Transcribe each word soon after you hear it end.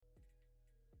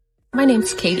My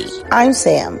name's Katie. I'm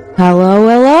Sam.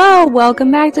 Hello. Welcome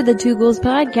back to the Two Ghouls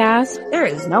podcast. There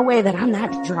is no way that I'm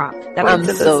not drunk. That I'm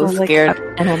so scared.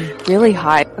 And I'm really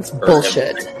high. That's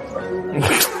bullshit.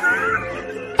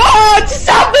 Oh,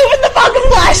 stop moving the fucking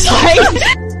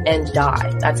flashlight! And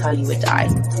die. That's how you would die.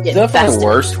 Definitely the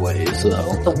worst ways,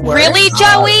 though. The worst. Really,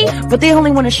 Joey? But they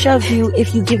only want to shove you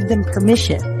if you give them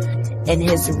permission. And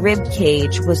his rib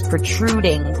cage was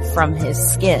protruding from his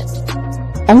skin.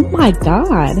 Oh my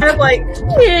god. I'm like,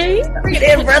 hey, bring it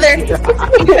in, brother.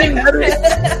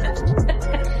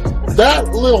 That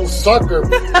little sucker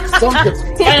sunk its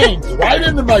fangs right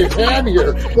into my hand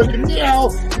here. But meow,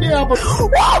 but...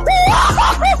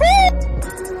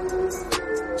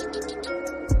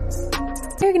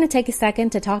 We're going to take a second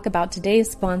to talk about today's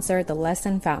sponsor, The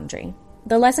Lesson Foundry.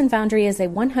 The Lesson Foundry is a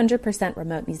 100%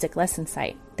 remote music lesson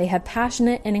site. They have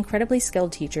passionate and incredibly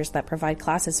skilled teachers that provide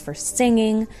classes for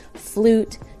singing,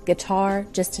 flute, guitar,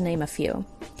 just to name a few.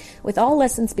 With all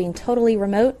lessons being totally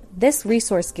remote, this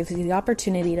resource gives you the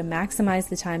opportunity to maximize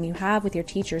the time you have with your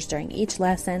teachers during each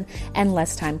lesson and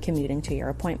less time commuting to your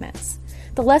appointments.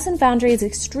 The Lesson Foundry is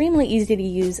extremely easy to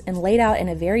use and laid out in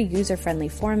a very user-friendly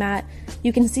format.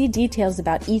 You can see details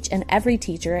about each and every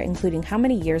teacher, including how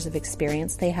many years of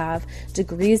experience they have,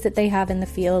 degrees that they have in the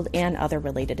field, and other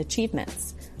related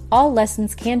achievements. All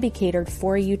lessons can be catered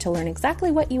for you to learn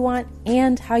exactly what you want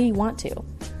and how you want to.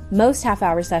 Most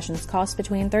half-hour sessions cost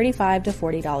between $35 to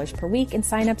 $40 per week, and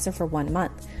sign-ups are for 1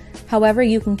 month. However,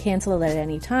 you can cancel it at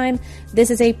any time.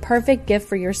 This is a perfect gift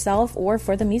for yourself or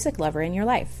for the music lover in your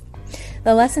life.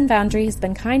 The Lesson Foundry has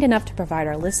been kind enough to provide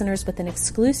our listeners with an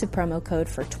exclusive promo code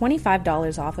for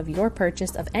 $25 off of your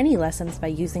purchase of any lessons by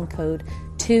using code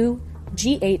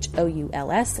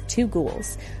 2GHOULS, 2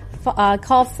 Ghouls.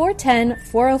 Call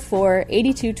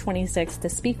 410-404-8226 to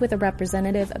speak with a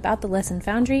representative about the Lesson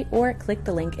Foundry or click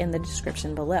the link in the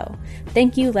description below.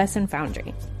 Thank you, Lesson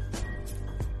Foundry.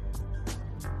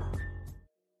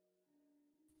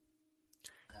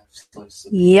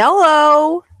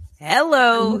 Yellow.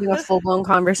 Hello. Having a full-blown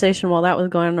conversation while that was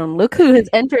going on. Look who has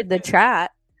entered the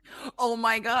chat. Oh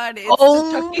my god. It's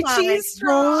Oh Chuck E. my Cheese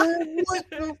straw. god. What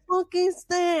the fuck is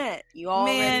that? You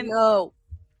already Man. know.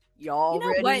 You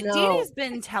already You know what? know. Danny's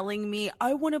been telling me,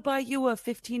 I want to buy you a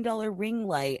 $15 ring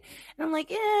light. And I'm like,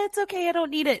 it's okay. I don't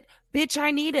need it. Bitch,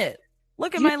 I need it.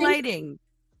 Look at You my think- lighting.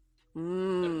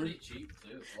 Pretty cheap,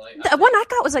 too. The one I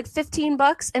got was like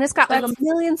 $15 and it's got like a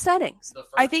million settings.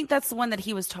 I think that's the one that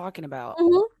he was talking about.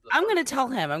 Mhm. I'm going to tell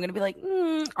him. I'm going to be like,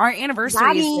 our anniversary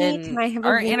Daddy, can I have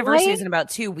a ring light? is in about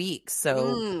 2 weeks. So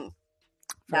Mm. for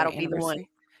That'll our be the one. anniversary.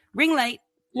 Ring light.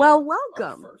 Well, Our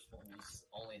welcome. first one was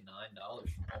only $9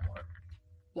 from Walmart.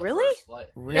 The Really? first light.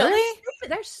 Really? They're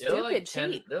They're stupid like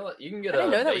 10, cheap. you can get I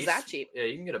didn't a know that base, was that cheap. Yeah,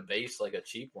 you can get a base, like a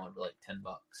cheap one, for like $10.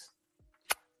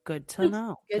 Good to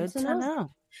know. Good to know. know.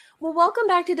 Well, welcome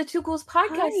back to the Two Ghouls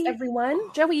podcast, Hi.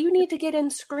 everyone. Joey, you need to get in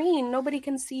screen. Nobody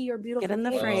can see your beautiful Get in the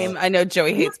face. frame. I know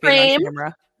Joey hates frame. being on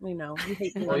camera. We know. You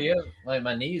hate me. Well, yeah, like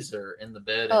my knees are in the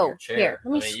bed in Oh, your chair. here,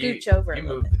 let me scooch over a You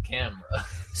little move the camera.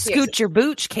 Scoot your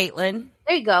booch, Caitlin.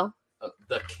 There you go.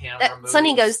 The camera That moves.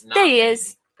 Sonny goes, not there he me.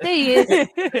 is. There he is.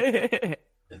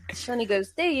 Sonny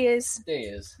goes, there he is. There he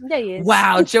is. There he is.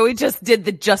 Wow, Joey just did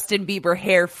the Justin Bieber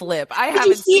hair flip. I Did you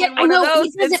haven't see it? seen I one of know. those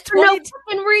He does since it for no 20.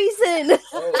 fucking reason.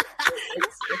 Oh,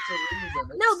 it's a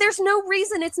reason. No, there's no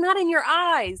reason. It's not in your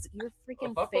eyes. You're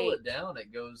freaking If I pull fake. it down,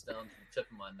 it goes down to the tip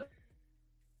of my nose.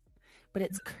 But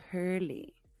it's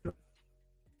curly.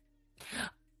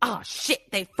 Oh shit,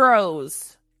 they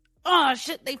froze. Oh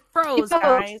shit, they froze, froze.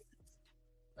 guys.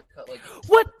 I cut like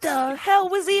What the hell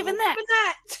was even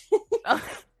that?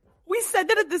 We said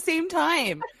that at the same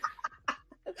time.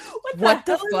 What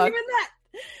the hell is fuck? even that?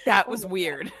 That was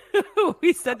weird.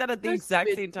 We said that at the exact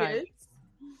same time.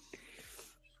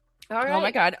 All right. Oh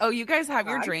my god. Oh, you guys have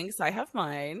your God. drinks. I have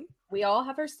mine. We all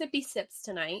have our sippy sips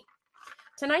tonight.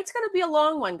 Tonight's going to be a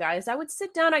long one, guys. I would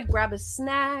sit down. I'd grab a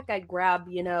snack. I'd grab,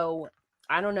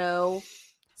 I don't know,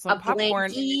 Some a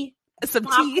popcorn. blankie, Some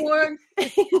tea. popcorn, a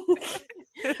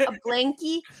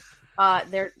blankie.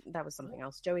 That was something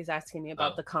else. Joey's asking me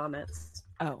about Oh. the comments.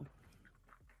 Oh.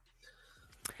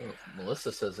 Oh,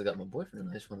 Melissa says I got my boyfriend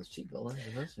a nice one that's cheap.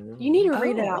 You need to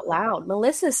read it out loud.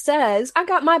 Melissa says, I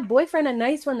got my boyfriend a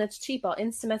nice one that's cheap. I'll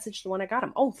Insta message the one I got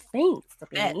him. Oh, thanks.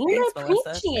 Thanks, I Melissa.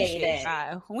 appreciate it.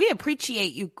 that. We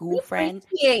appreciate you, ghoul friend.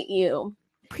 Appreciate you.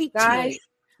 Appreciate. Guys,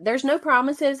 there's no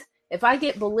promises. If I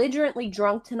get belligerently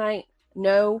drunk tonight,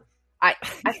 no, I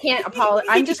can't apologize.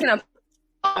 I'm just going to.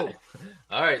 Oh,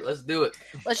 All right, let's do it.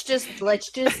 Let's just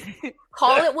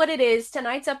call it what it is.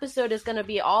 Tonight's episode is going to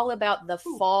be all about the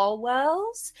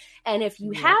Falwells. And if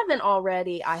you haven't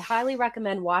already, I highly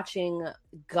recommend watching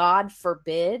God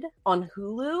Forbid on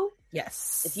Hulu.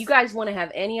 Yes. If you guys want to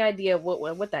have any idea of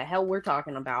what the hell we're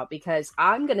talking about, because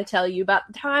I'm going to tell you about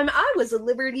the time I was a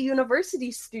Liberty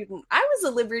University student. I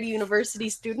was a Liberty University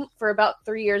student for about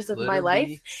 3 years of my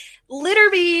life.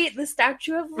 Liberty, the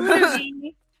Statue of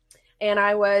Liberty. And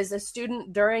I was a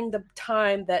student during the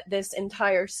time that this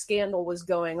entire scandal was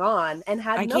going on, and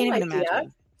had no idea.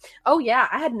 Imagine. Oh yeah,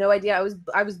 I had no idea.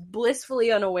 I was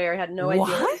blissfully unaware. Had no idea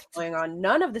what was going on.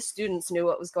 None of the students knew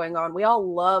what was going on. We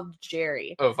all loved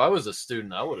Jerry. Oh, if I was a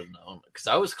student, I would have known, because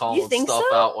I was calling stuff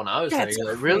out when I was thinking,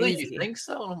 like, really? You think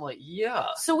so? And I'm like, yeah.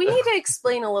 So we need to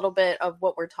explain a little bit of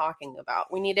what we're talking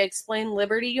about. We need to explain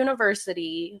Liberty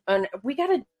University, and we got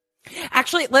to.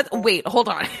 Actually, wait, hold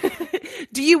on.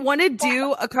 Do you want to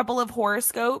do a couple of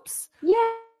horoscopes?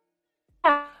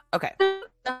 Yeah. Okay.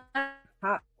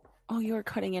 Oh, you were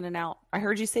cutting in and out. I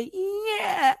heard you say,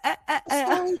 yeah.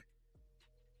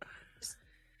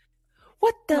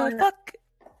 What the fuck?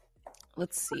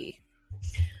 Let's see.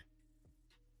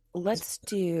 Let's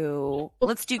do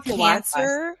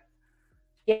Cancer.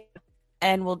 Yeah.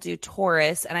 And we'll do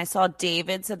Taurus. And I saw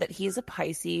David said that he's a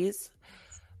Pisces.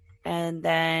 And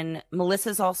then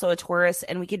Melissa's also a Taurus,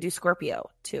 and we could do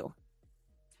Scorpio too.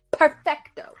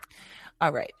 Perfecto.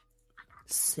 All right.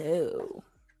 So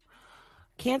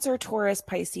Cancer, Taurus,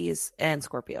 Pisces, and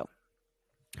Scorpio.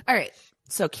 All right.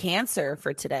 So Cancer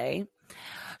for today.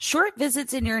 Short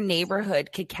visits in your neighborhood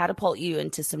could catapult you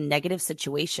into some negative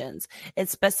situations.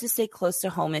 It's best to stay close to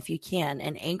home if you can.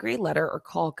 An angry letter or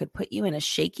call could put you in a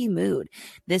shaky mood.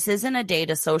 This isn't a day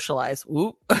to socialize.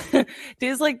 Whoop.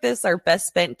 Days like this are best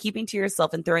spent keeping to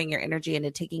yourself and throwing your energy into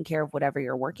taking care of whatever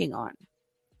you're working on.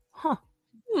 Huh.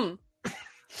 I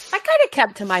kind of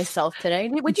kept to myself today.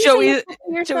 Would you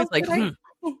Joey's like,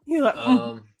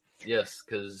 yes,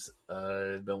 because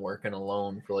I've been working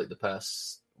alone for like the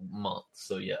past month,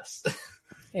 so yes.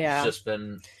 Yeah, it's just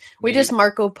been we just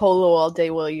Marco Polo all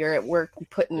day while you're at work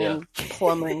putting in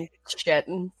plumbing shit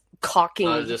and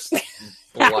caulking. Just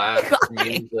blast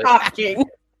music. Caulking.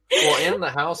 Well, and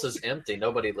the house is empty,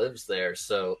 nobody lives there,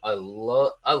 so I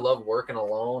love working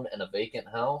alone in a vacant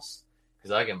house,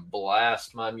 because I can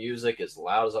blast my music as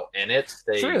loud as and it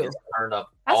stays turned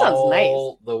up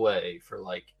all the way for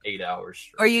like 8 hours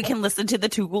straight. Or you can listen to the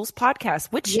Two Ghouls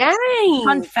podcast, which, Yay!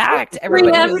 Fun fact,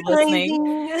 everybody who's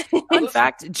listening. Fun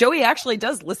fact, Joey actually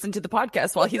does listen to the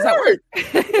podcast while he's at work.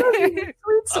 Sweet,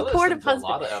 supportive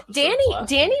husband.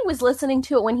 Danny was listening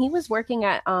to it when he was working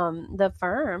at the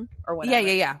firm or whatever.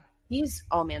 Yeah.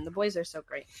 Oh man, the boys are so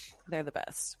great. They're the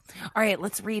best. All right,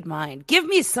 let's read mine. Give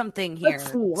me something here.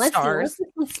 Let's see. Let's get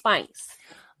some spice.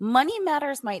 Money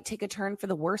matters might take a turn for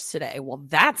the worse today. Well,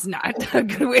 that's not a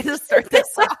good way to start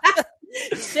this off.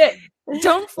 Shit.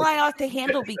 Don't fly off the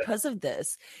handle because of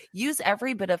this. Use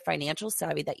every bit of financial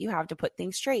savvy that you have to put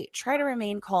things straight. Try to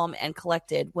remain calm and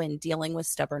collected when dealing with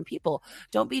stubborn people.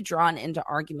 Don't be drawn into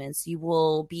arguments. You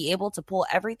will be able to pull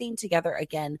everything together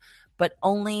again, but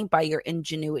only by your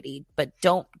ingenuity. But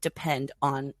don't depend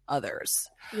on others.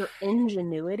 Your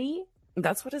ingenuity?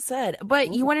 That's what it said.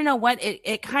 But you want to know what?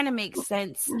 It kind of makes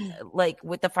sense, like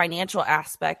with the financial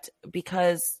aspect,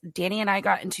 because Danny and I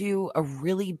got into a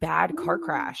really bad car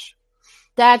crash.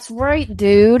 That's right,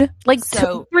 dude. Like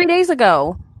 3 days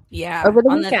ago. Yeah. Over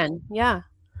the weekend. Yeah.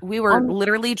 We were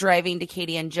literally driving to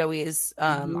Katie and Joey's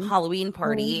Halloween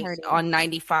party on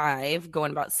 95,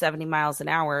 going about 70 miles an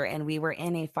hour, and we were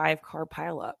in a 5-car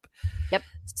pileup. Yep.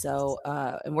 So,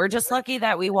 and we're just lucky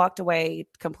that we walked away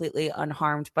completely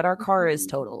unharmed, but our car is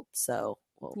totaled. So,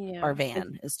 our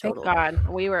van is totaled. Thank God.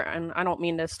 We were, and I don't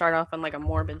mean to start off on like a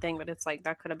morbid thing, but it's like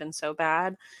that could have been so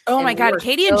bad. Oh my God.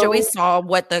 Katie and Joey saw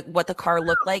what the car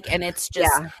looked like, and it's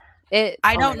just,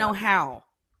 I don't know how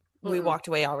we walked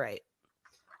away all right.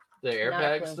 The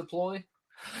airbags deploy?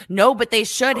 No, but they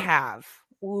should have.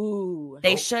 Ooh.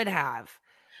 They should have.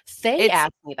 Faye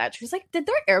asked me that. She was like, did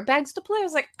their airbags deploy? I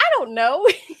was like, I don't know.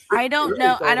 I don't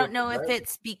know. I don't know if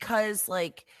it's because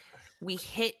like we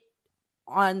hit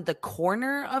on the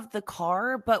corner of the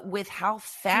car, but with how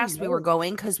fast we were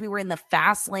going, because we were in the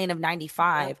fast lane of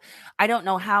 95, I don't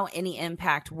know how any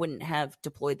impact wouldn't have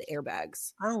deployed the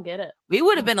airbags. I don't get it. We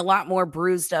would have been a lot more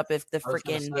bruised up if the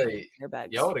freaking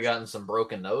airbags. Y'all would have gotten some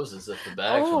broken noses if the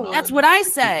bags. That's what I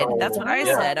said. That's what I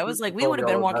said. I was like, we would have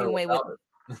been walking away with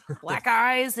black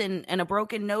eyes and a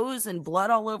broken nose and blood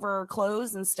all over our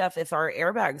clothes and stuff if our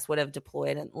airbags would have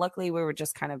deployed. And luckily we were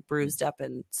just kind of bruised up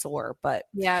and sore, but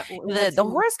the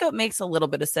horoscope makes a little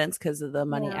bit of sense because of the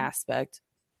money aspect.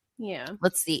 Yeah.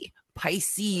 Let's see.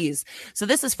 Pisces. So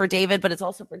this is for David, but it's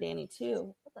also for Danny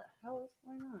too. What the hell is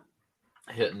going on?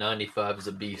 Hit 95 is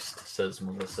a beast, says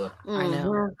Melissa. I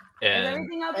know. And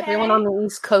Everyone on the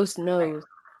East Coast knows.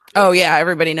 Oh yeah,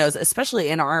 everybody knows, especially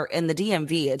in the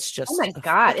DMV. It's just Oh my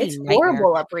God, it's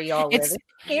horrible up where y'all live.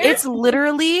 It's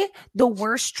literally the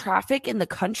worst traffic in the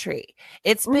country.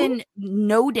 It's been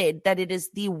noted that it is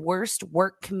the worst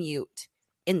work commute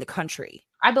in the country.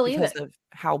 I believe because it. of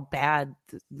how bad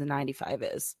the 95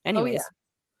 is. Anyways.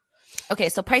 Okay,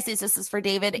 so Pisces, this is for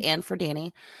David and for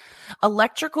Danny.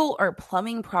 Electrical or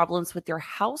plumbing problems with your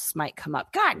house might come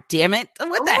up. God damn it.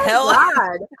 What the hell?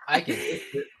 God. I can fix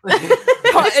it.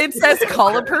 It says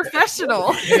call a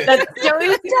professional. That's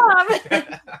Joey's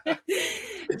job.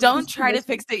 Don't try to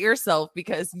fix it yourself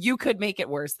because you could make it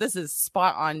worse. This is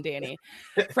spot on, Danny.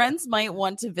 Friends might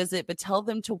want to visit, but tell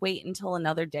them to wait until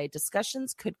another day.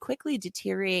 Discussions could quickly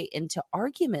deteriorate into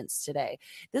arguments today.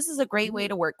 This is a great way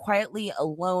to work quietly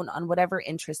alone on whatever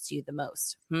interests you the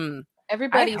most.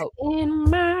 Everybody's in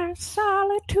my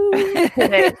solitude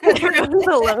today. Everyone's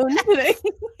alone today.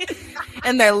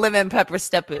 And they're lemon pepper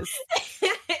steppers.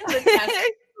 Lemon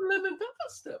pepper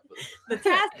steppers. The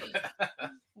tassels.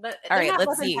 All right,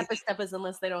 let's see. Pepper steppers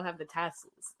unless they don't have the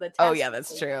tassels. Oh yeah,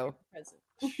 that's true.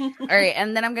 All right,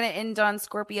 and then I'm going to end on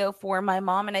Scorpio for my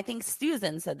mom, and I think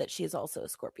Susan said that she's also a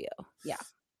Scorpio. Yeah.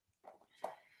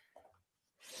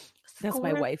 That's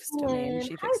my wife's domain.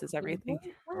 She fixes everything.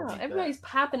 Wow, everybody's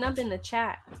popping up in the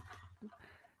chat.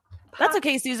 That's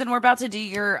okay, Susan. We're about to do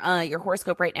your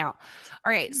horoscope right now.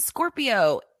 All right,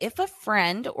 Scorpio. If a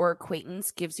friend or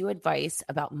acquaintance gives you advice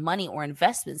about money or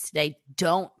investments today,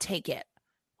 don't take it.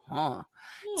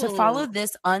 To follow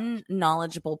this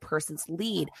unknowledgeable person's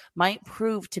lead might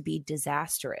prove to be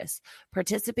disastrous.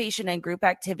 Participation in group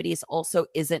activities also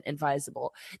isn't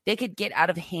advisable. They could get out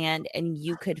of hand, and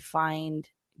you could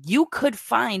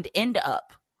end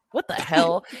up. What the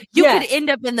hell? You could end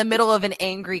up in the middle of an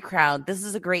angry crowd. This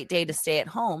is a great day to stay at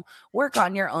home, work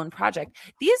on your own project.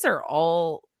 These are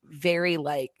all very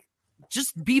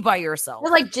just be by yourself.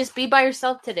 Just be by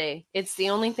yourself today. It's the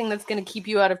only thing that's going to keep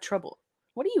you out of trouble.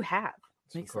 What do you have?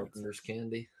 Some carpenter's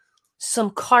candy. Some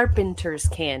carpenter's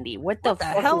candy. What the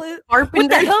hell is carpenter's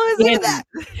What the hell is candy? even that?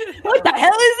 What the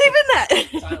hell is even that?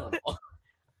 Tylenol.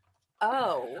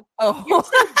 Oh. You're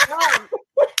so dumb.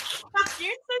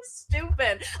 You're so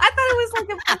stupid. I thought it was like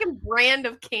a fucking brand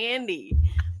of candy.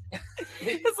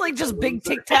 It's like just big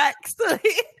Tic Tacs.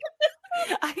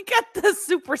 I got the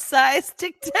supersized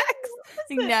Tic Tacs.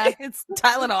 Nah, it's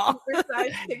Tylenol.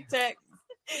 Supersized Tic Tacs.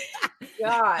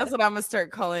 God, that's what I'm gonna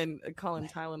start calling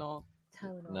Tylenol.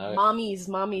 No.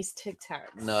 Mommy's Tic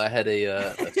Tacs. No, I had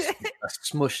a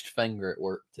smushed finger at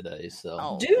work today.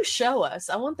 So do show us.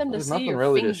 I want them to There's see nothing your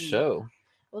really fingy. to show.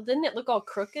 Well, didn't it look all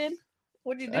crooked?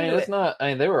 What did you do? It's not.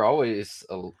 They were always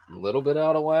a little bit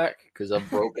out of whack because I've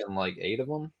broken like 8 of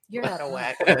them. You're out of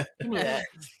whack. Give me that.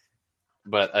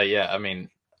 But yeah,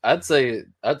 I'd say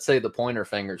the pointer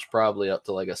finger's probably up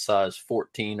to like a size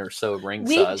 14 or so ring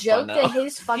size. We joke by now. that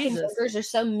his fucking fingers are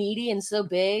so meaty and so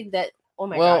big that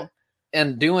my well, God.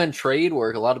 And doing trade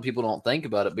work, a lot of people don't think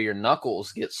about it, but your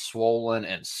knuckles get swollen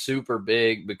and super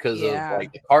big because of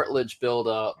like the cartilage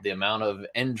buildup, the amount of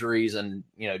injuries and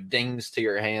dings to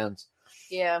your hands.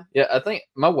 Yeah. Yeah, I think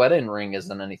my wedding ring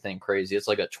isn't anything crazy. It's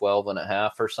like a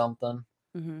 12.5 or something,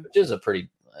 which is a pretty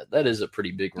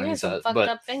big ring size. Fucked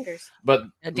up fingers. But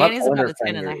Danny's about a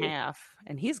 10.5,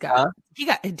 and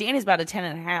Danny's about a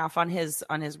 10.5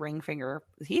 on his ring finger.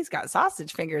 He's got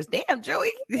sausage fingers. Damn,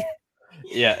 Joey.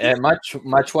 Yeah, and my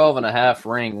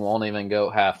 12.5 ring won't even go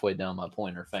halfway down my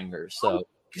pointer finger. So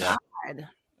God,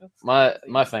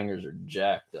 my fingers are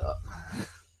jacked up.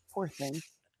 Poor thing.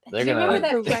 They're Do you gonna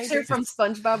remember that picture from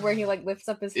SpongeBob where he lifts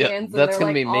up his hands? That's and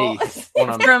gonna be me. All... When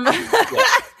I'm,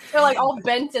 they're all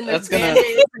bent in their that's gonna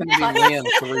be me in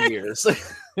 3 years.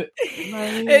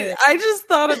 I just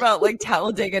thought about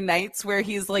Talladega Nights where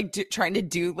he's trying to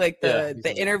do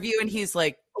the interview and he's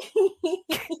like,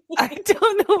 I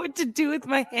don't know what to do with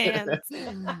my hands.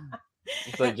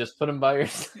 It's like, just put them by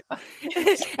yourself.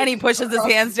 And he pushes his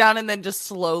hands down and then just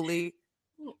slowly.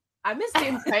 I miss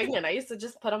being pregnant. I used to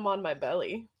just put them on my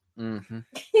belly. Mm-hmm.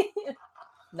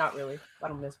 Not really. I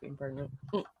don't miss being pregnant.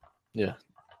 Yeah,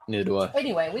 neither do I.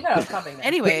 Anyway, we got off topic now.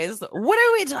 Anyways, what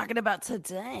are we talking about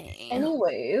today? We're going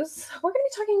to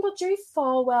be talking about Jerry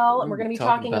Falwell, and we're going to be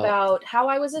talking about how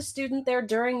I was a student there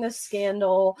during this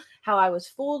scandal, how I was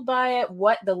fooled by it,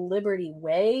 what the Liberty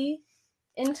Way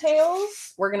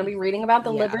entails. We're going to be reading about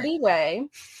the Liberty Way,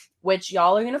 which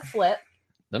y'all are going to flip.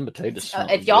 Them potatoes.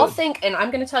 If y'all think, and I'm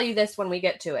going to tell you this when we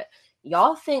get to it,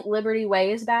 y'all think Liberty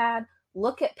Way is bad,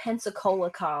 look at Pensacola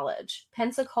College,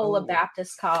 Pensacola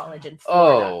Baptist College in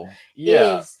Florida. Oh,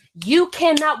 yeah. You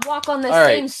cannot walk on the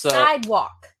same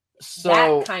sidewalk.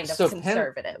 That kind of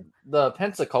conservative. The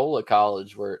Pensacola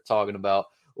College we're talking about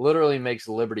literally makes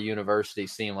Liberty University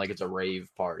seem like it's a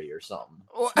rave party or something.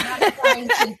 Not trying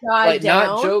to die down,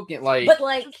 not joking, but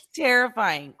like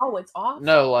terrifying. Oh, it's awful.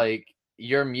 No, like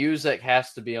your music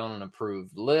has to be on an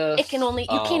approved list. It can only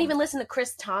you can't even listen to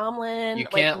Chris Tomlin. You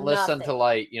can't listen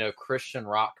to Christian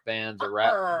rock bands or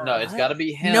rap. No, it's got to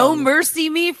be him. No mercy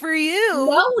me for you.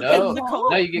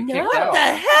 No, you get kicked out. What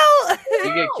the hell?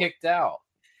 You get kicked out.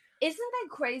 Isn't that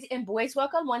crazy? And boys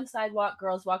walk on one sidewalk,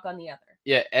 girls walk on the other.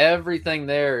 Yeah, everything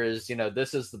there is,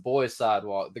 this is the boy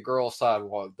sidewalk, the girl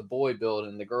sidewalk, the boy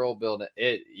building, the girl building.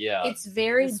 It's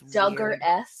very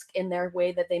Duggar-esque in their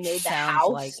way that they made the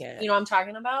house. Like it. You know what I'm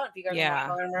talking about? If you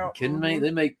guys kidding me? They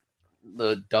make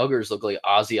the Duggars look like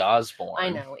Ozzy Osbourne. I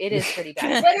know, it is pretty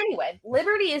bad. But anyway,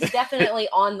 Liberty is definitely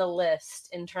on the list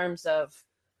in terms of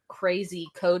crazy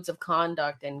codes of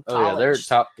conduct in college. Oh yeah, they're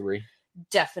top 3.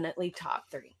 Definitely top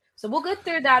 3. So we'll get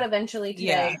through that eventually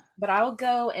today, but I'll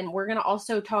go and we're going to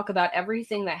also talk about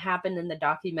everything that happened in the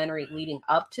documentary leading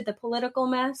up to the political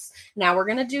mess. Now we're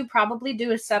going to probably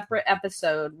do a separate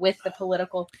episode with the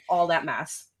political, all that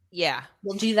mess. Yeah.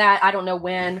 We'll do that. I don't know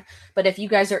when, but if you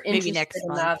guys are interested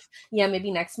enough,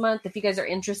 maybe next month. If you guys are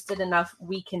interested enough,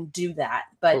 we can do that,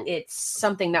 but it's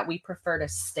something that we prefer to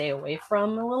stay away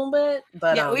from a little bit.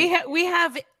 But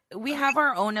we have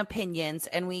our own opinions,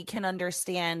 and we can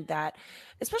understand that,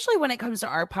 especially when it comes to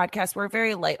our podcast, we're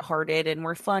very lighthearted and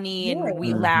we're funny and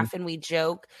we laugh and we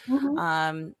joke.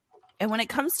 And when it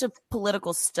comes to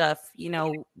political stuff,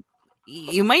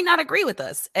 you might not agree with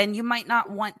us and you might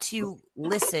not want to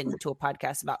listen to a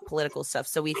podcast about political stuff.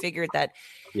 So we figured that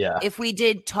if we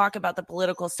did talk about the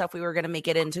political stuff, we were going to make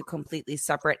it into completely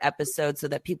separate episodes so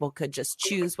that people could just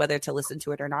choose whether to listen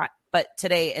to it or not. But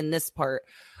today in this part,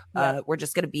 we're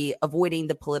just going to be avoiding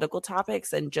the political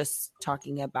topics and just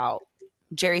talking about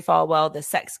Jerry Falwell, the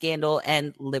sex scandal,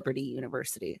 and Liberty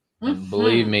University. And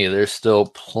believe me, there's still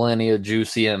plenty of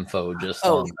juicy info.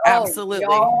 Absolutely.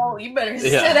 Y'all, you better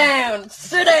sit down.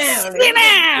 Sit down.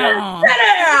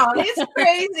 It's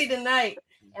crazy tonight,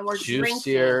 and we're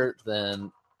juicier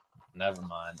than. Never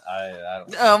mind. I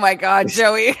don't. Oh my God,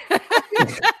 Joey.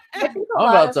 I'm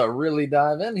about to really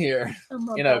dive in here.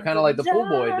 Kind of like the pool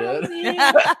boy did.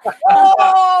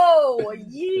 Oh, I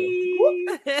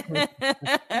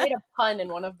made a pun in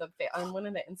one of the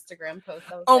Instagram posts.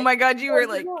 My God, you were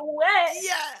like, wet.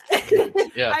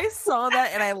 Yeah. I saw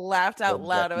that and I laughed out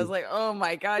loud. I was like, oh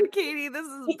my God, Katie, this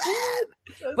is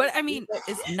bad. But I mean,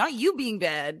 it's not you being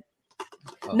bad.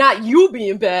 Not you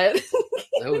being bad.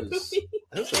 That was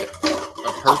a perfect.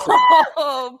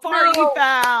 Oh, party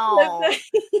foul.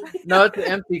 No, it's an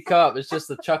empty cup. It's just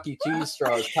the Chuck E. Cheese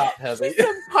straw is top heavy. It's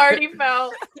a party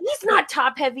foul. He's not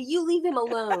top heavy. You leave him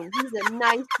alone. He's a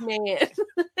nice man.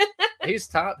 He's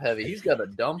top heavy. He's got a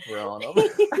dumper on him.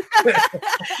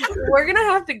 We're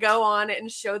gonna have to go on it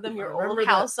and show them your old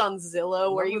house on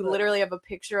Zillow, where you literally have a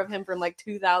picture of him from like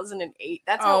 2008.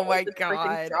 That's how old the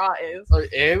freaking straw is.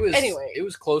 It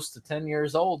was close to 10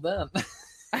 years old then.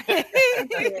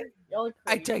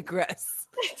 I digress.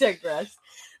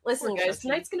 Listen, guys,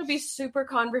 tonight's going to be super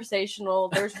conversational.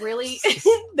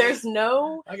 There's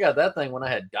no... I got that thing when I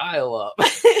had dial-up.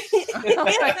 Oh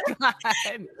my God.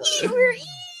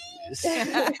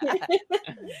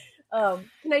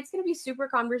 Tonight's going to be super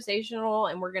conversational,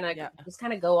 and we're going to just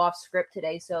kind of go off script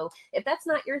today. So if that's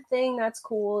not your thing, that's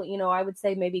cool. I would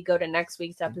say maybe go to next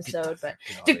week's episode, but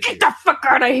get the fuck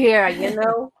out of here,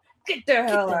 Get the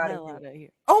hell out of here.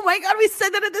 Oh my God, we said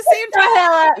that at the same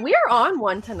time. We're on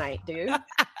one tonight, dude.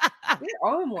 We're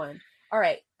on one. All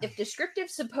right. If descriptive,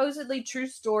 supposedly true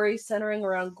stories centering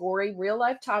around gory,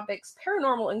 real-life topics,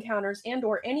 paranormal encounters, and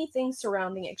or anything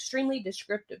surrounding extremely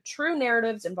descriptive true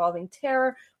narratives involving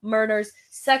terror, murders,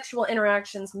 sexual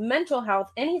interactions, mental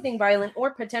health, anything violent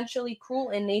or potentially cruel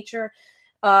in nature,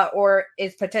 or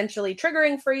is potentially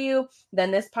triggering for you, then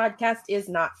this podcast is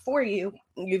not for you.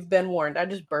 You've been warned. I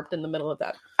just burped in the middle of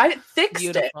that. I fixed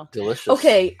it. Delicious.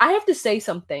 Okay, I have to say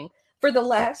something. For the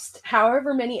last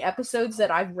however many episodes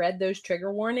that I've read those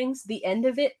trigger warnings, the end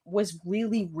of it was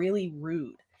really, really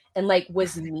rude and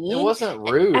was mean. It wasn't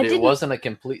rude. It wasn't a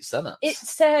complete sentence. It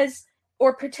says,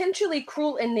 or potentially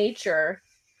cruel in nature.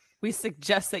 We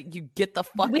suggest that you get the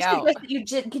fuck out. We suggest that you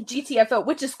get GTFO,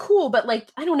 which is cool, but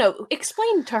I don't know.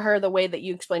 Explain to her the way that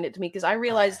you explained it to me, because I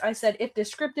realized I said if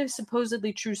descriptive,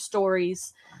 supposedly true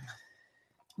stories,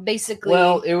 basically.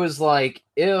 Well, it was like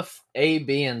if A,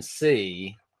 B, and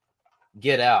C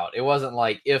get out. It wasn't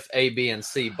like if A, B, and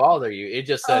C bother you. It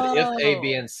just said if A,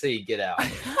 B, and C get out.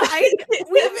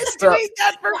 We've been doing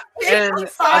that for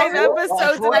 55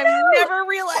 episodes, and I've never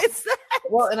realized that.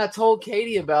 Well, and I told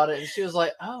Katie about it, and she was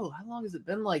like, "Oh, how long has it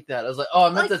been like that?" I was like, "Oh, I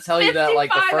meant to tell you that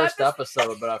like the first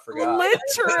episode, but I forgot."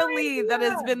 Literally, that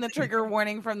has been the trigger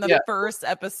warning from the first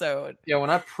episode. Yeah, when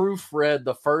I proofread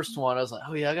the first one, I was like,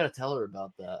 "Oh yeah, I got to tell her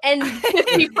about that." And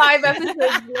 55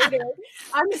 episodes later,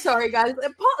 I'm sorry, guys.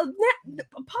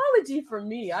 Apology for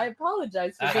me. I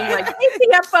apologize for being like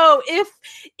ATFO.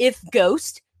 If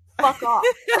Ghost, fuck off.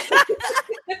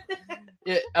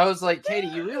 Yeah, I was like, Katie,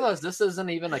 you realize this isn't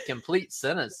even a complete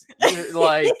sentence. You're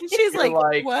like, she's like,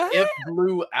 what? If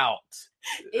blew out.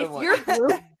 If I'm you're like,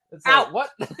 blue, it's out.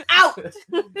 Like, what? Out.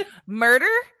 Murder?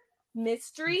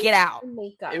 Mystery? Get out.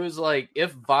 Makeup. It was like,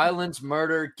 if violence,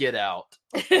 murder, get out.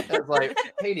 I was like,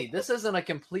 Katie, this isn't a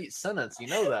complete sentence. You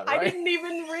know that, right? I didn't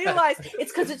even realize.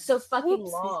 It's because it's so fucking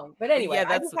long. But anyway, Yeah,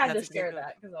 I just had to share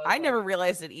that. I never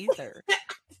realized it either.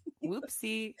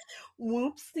 Whoopsie.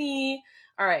 Whoopsie.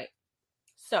 All right.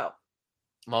 So.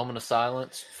 Moment of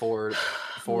silence for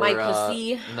Mike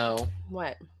Pussy. No.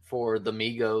 What? For the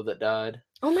Migo that died.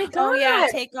 Oh my god. Oh yeah,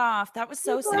 Take Off. That was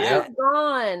so sad. Yep.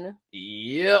 Gone.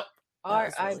 Yep.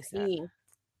 R.I.P.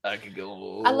 I could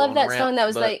go. I love that song that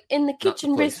was like, in the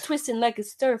kitchen, the wrist twisting like a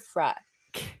stir fry.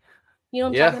 You know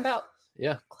what I'm talking about?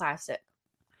 Yeah. Classic.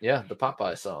 Yeah, the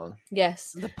Popeye song.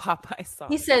 Yes. The Popeye song.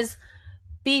 He says,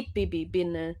 beep, beep, beep,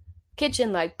 in the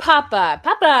kitchen like Popeye,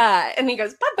 Popeye. And he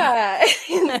goes, Popeye.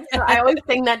 So I always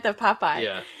sing that to Popeye.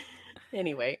 Yeah.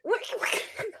 Anyway. We're like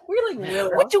really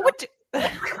What you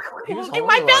He was Look at only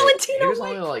my like, Valentino. He was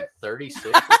only like 36.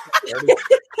 30.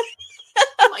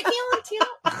 My Valentino.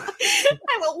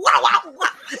 I will wow, wow, wow.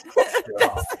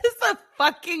 This is a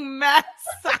fucking mess.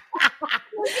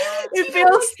 It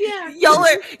feels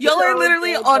Y'all are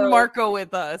literally on Marco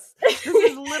with us. This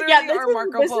is literally our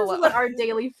Marco Polo. This is what our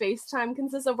daily FaceTime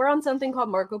consists of. We're on something called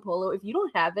Marco Polo. If you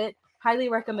don't have it, highly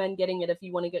recommend getting it if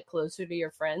you want to get closer to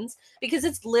your friends, because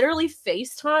it's literally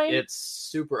FaceTime. It's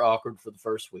super awkward for the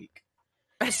first week.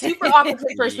 Super awkward for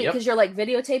the first week Yep. because you're like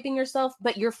videotaping yourself,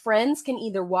 but your friends can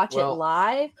either watch it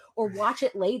live or watch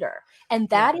it later. And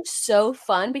that is so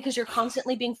fun because you're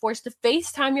constantly being forced to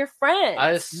FaceTime your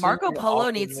friends. Marco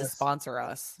Polo needs to sponsor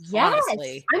us. Yes,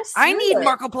 honestly. I'm I need serious.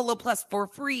 Marco Polo Plus for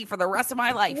free for the rest of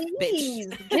my life, Please,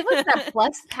 bitch. give us that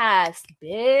Plus Pass,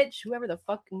 bitch. Whoever the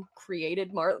fucking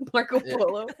created Marco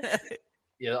Polo.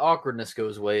 Yeah, the awkwardness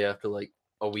goes away after like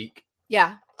a week.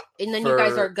 Yeah. And then you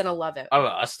guys are going to love it.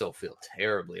 I still feel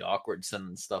terribly awkward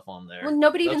sending stuff on there. Well,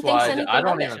 nobody even thinks anything I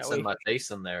don't of even it. send my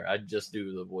face in there. I just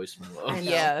do the voice memo. I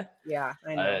know. Yeah.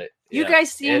 I know. You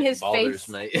guys seeing his bothers face?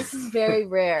 Me. This is very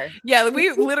rare. Yeah,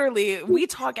 we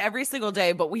talk every single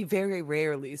day, but we very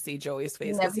rarely see Joey's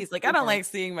face because he's like, I don't like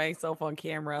seeing myself on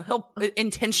camera. He'll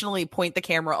intentionally point the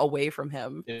camera away from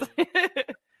him. Yeah.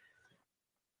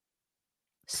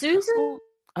 Susan?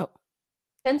 Oh.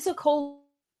 Pensacola.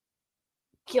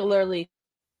 Particularly.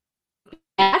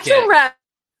 Action rap.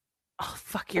 Oh,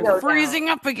 fuck, you're freezing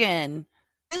up again.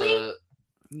 Really?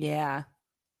 Yeah.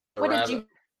 What did you...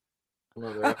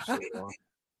 Another episode on.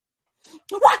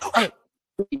 What?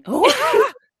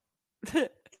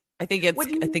 I think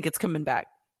it's coming back.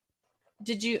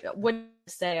 Did you... What did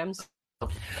you say?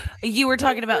 You were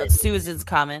talking about Susan's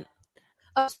comment.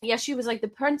 Oh, yeah, she was like, the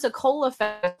Pensacola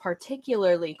fact is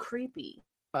particularly creepy.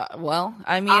 Well,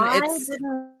 I mean,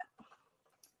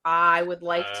 I would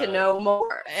like to know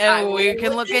more. And we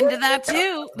can look into that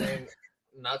too.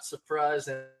 Not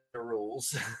surprising. The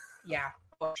rules. Yeah,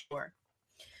 for sure.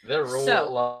 Their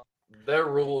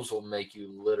rules will make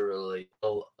you literally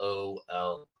LOL.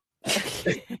 LOL.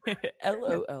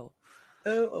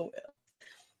 LOL.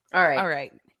 All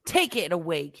right. Take it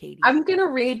away, Katie. I'm gonna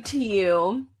read to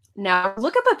you now.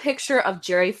 Look up a picture of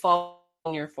Jerry Fall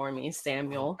Jr. for me,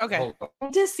 Samuel. Okay. I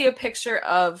need to see a picture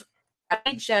of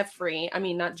Jeffrey. I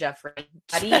mean, not Jeffrey.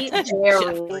 Jerry.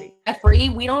 Jeffrey.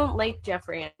 We don't like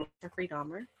Jeffrey. Jeffrey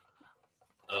Dahmer.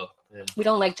 Oh, yeah. We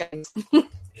don't like Jeffrey.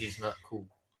 He's not cool.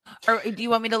 Or do you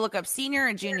want me to look up senior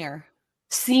or junior?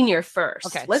 Senior first.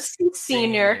 Okay. Let's see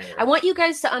senior. I want you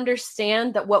guys to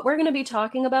understand that what we're going to be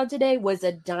talking about today was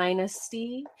a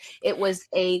dynasty. It was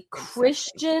a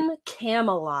Christian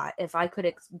Camelot, if I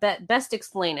could best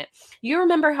explain it. You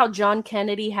remember how John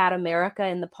Kennedy had America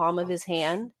in the palm of his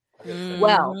hand? Mm-hmm.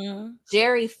 Well,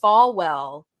 Jerry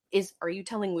Falwell is... Are you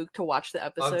telling Luke to watch the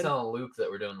episode? I'm telling Luke that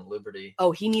we're doing the Liberty.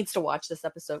 Oh, he needs to watch this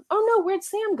episode. Oh no, where'd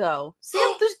Sam go?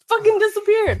 Sam just fucking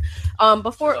disappeared.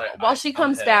 While she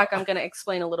comes back, I'm gonna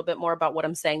explain a little bit more about what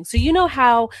I'm saying. So you know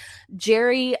how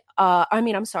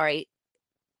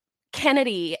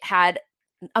Kennedy had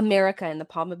America in the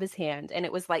palm of his hand, and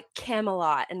it was like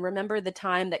Camelot. And remember the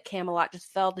time that Camelot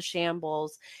just fell to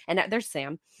shambles? And there's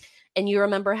Sam. And you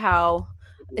remember how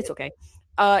it's okay.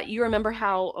 You remember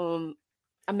how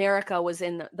America was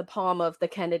in the palm of the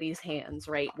Kennedys' hands,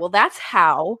 right? Well, that's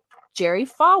how Jerry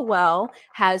Falwell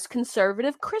has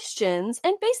conservative Christians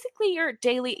and basically your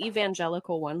daily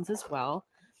evangelical ones as well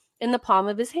in the palm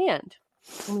of his hand.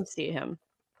 Let me see him.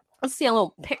 Let's see a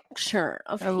little picture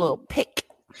of A little pic.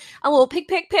 A little pic.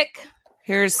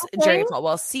 Here's Jerry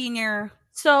Falwell Sr.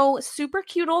 So super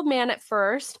cute old man at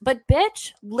first, but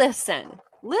bitch, listen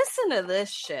to this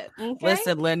shit. Okay?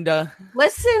 Listen, Linda.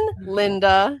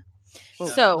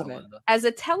 So, as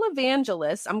a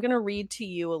televangelist, I'm going to read to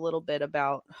you a little bit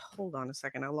about. Hold on a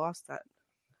second. I lost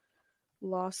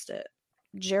it.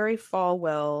 Jerry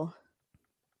Falwell.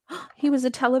 He was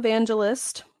a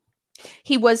televangelist.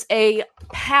 He was a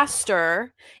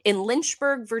pastor in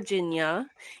Lynchburg, Virginia.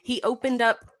 He opened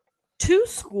up 2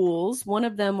 schools. One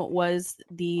of them was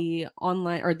the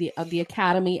online or the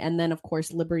academy, and then of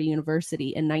course Liberty University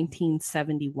in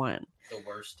 1971. The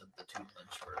worst of the 2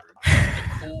 Lynchburg.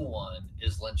 The cool one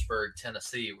is Lynchburg,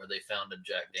 Tennessee, where they founded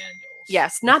Jack Daniels.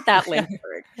 Yes, not that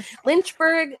Lynchburg.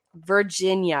 Lynchburg,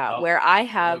 Virginia, where I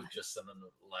have just sent a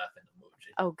laughing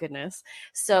emoji. Oh goodness.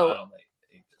 So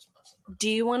do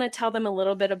you want to tell them a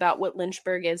little bit about what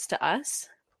Lynchburg is to us?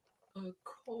 A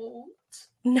cult.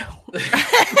 No.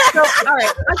 So, all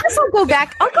right. I guess I'll go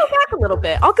back a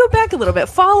little bit.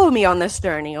 Follow me on this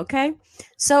journey, okay?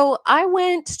 So I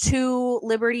went to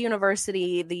Liberty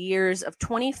University the years of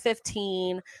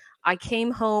 2015. I came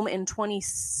home in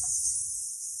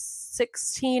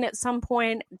 2016 at some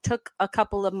point, took a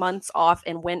couple of months off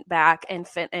and went back and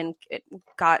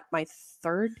got my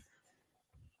third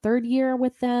year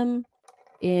with them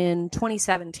in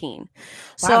 2017. Wow,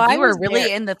 so I were really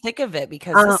there. In the thick of it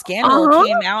because the scandal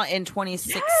came out in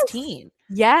 2016.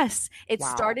 Yes. It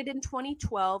Wow. started in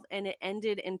 2012 and it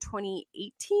ended in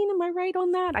 2018. Am I right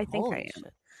on that? I think I am.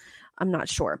 Shit. I'm not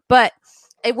sure. But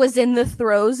it was in the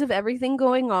throes of everything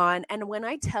going on. And when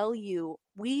I tell you,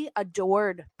 we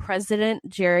adored President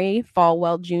Jerry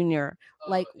Falwell Jr.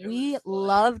 We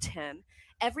loved him.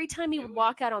 Every time he would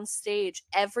walk out on stage,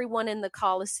 everyone in the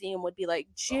Coliseum would be like,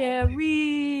 Jerry.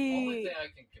 The only thing I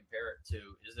can compare it to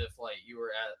is if like you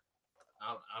were at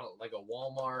I don't like a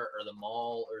Walmart or the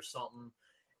mall or something,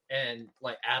 and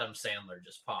like Adam Sandler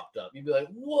just popped up. You'd be like,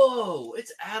 "Whoa,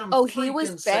 it's Adam!" Oh, he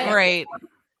was bad. Right.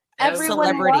 Everyone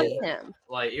Celebrity. loved him.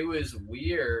 Like it was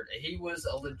weird. He was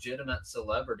a legitimate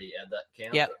celebrity at that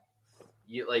campus. Yep.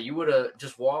 You would have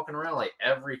just walking around like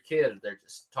every kid. They're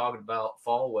just talking about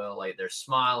Falwell. Like they're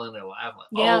smiling, they're laughing.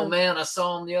 Like, Yeah. Oh man, I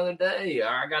saw him the other day. Or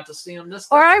I got to see him this.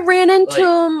 Or time. I ran into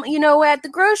Like- him, at the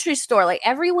grocery store. Like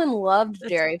everyone loved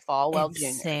Jerry Falwell Jr.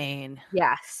 Insane.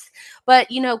 Yes. But,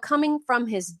 coming from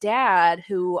his dad,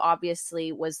 who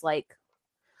obviously was like,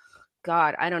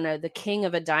 God, I don't know, the king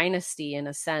of a dynasty in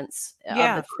a sense,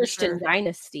 Yeah, of the for Christian sure.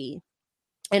 dynasty,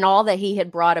 and all that he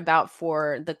had brought about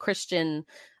for the Christian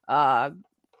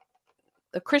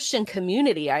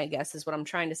community, I guess is what I'm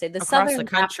trying to say. The Across Southern the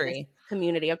country. Baptist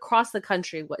community across the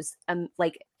country was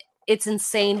it's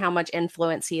insane how much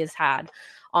influence he has had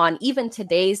on even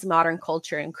today's modern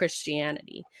culture and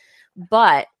Christianity.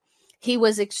 But he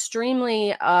was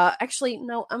extremely actually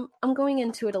no, I'm going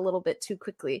into it a little bit too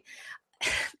quickly.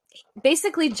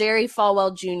 Basically, Jerry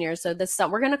Falwell Jr. So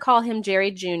we're going to call him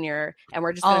Jerry Jr. and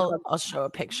we're just going to I'll show a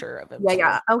picture of him.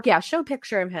 yeah. Oh, yeah. Show a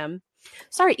picture of him.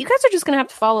 Sorry, you guys are just going to have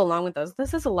to follow along with us.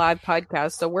 This is a live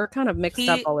podcast, so we're kind of mixed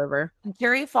up all over.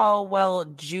 Jerry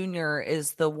Falwell Jr.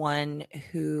 is the one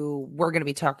who we're going to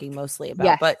be talking mostly about.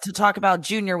 Yes. But to talk about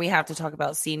Junior, we have to talk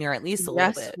about Senior at least a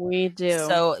little bit. Yes, we do.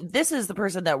 So this is the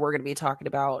person that we're going to be talking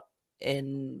about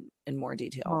in more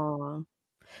detail. Aww.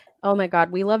 Oh my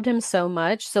God, we loved him so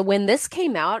much. So when this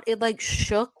came out, it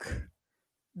shook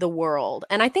the world.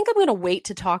 And I think I'm going to wait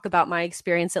to talk about my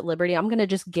experience at Liberty. I'm going to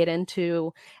just get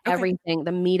into everything,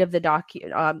 the meat of the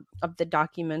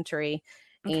documentary,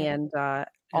 Okay. and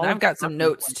I've got some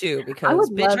notes too because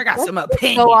let's I got some just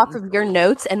opinions. Go off of your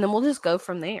notes, and then we'll just go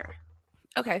from there.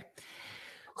 Okay.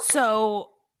 So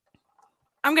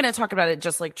I'm going to talk about it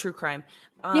just like true crime.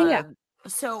 Yeah.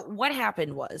 So what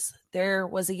happened was there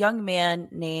was a young man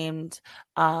named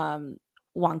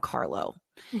Juan Carlo.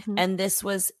 Mhm. And this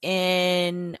was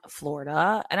in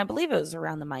Florida. And I believe it was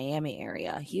around the Miami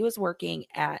area. He was working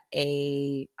at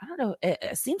I don't know,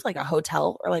 it seems like a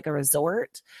hotel or like a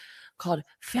resort called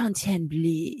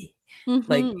Fontainebleau.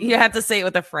 Like Mhm. you have to say it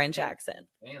with a French accent.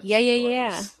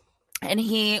 Yeah. And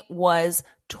he was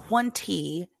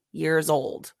 20 years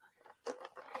old.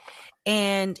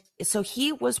 And so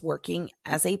he was working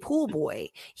as a pool boy.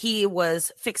 He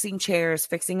was fixing chairs,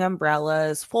 fixing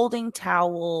umbrellas, folding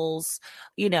towels,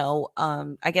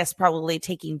 I guess probably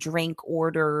taking drink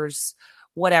orders,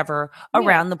 whatever,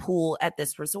 around the pool at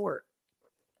this resort.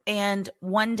 And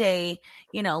one day,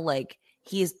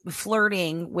 he's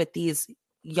flirting with these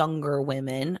younger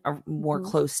women, more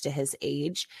close to his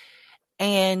age.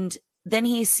 And then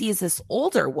he sees this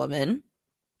older woman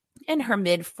in her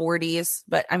mid 40s,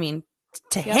 but I mean,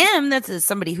 to him, that's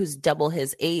somebody who's double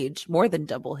his age, more than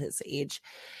double his age.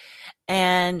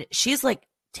 And she's like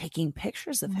taking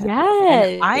pictures of him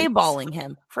and eyeballing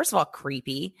him. First of all,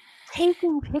 creepy.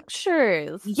 Taking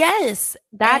pictures. Yes.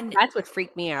 That's what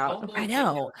freaked me out. I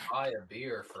know. Buy a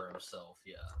beer for himself.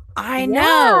 Yeah. I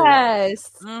know.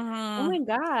 Yes. Mm-hmm. Oh my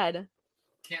God.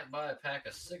 Can't buy a pack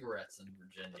of cigarettes in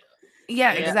Virginia.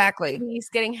 Yeah, exactly. He's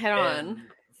getting hit on.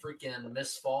 Freaking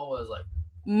Miss Fall was like,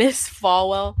 Miss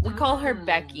Falwell. We call her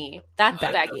Becky. That's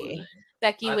Becky.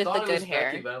 Becky with the good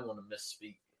hair. Becky, but I don't want to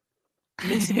misspeak.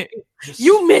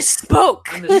 You misspoke.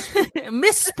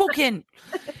 Misspoken.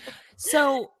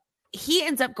 So he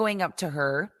ends up going up to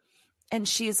her and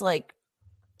she's like,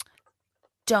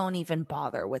 don't even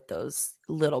bother with those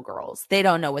little girls. They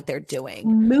don't know what they're doing.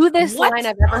 Smoothest line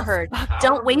I've ever heard.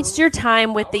 Don't waste your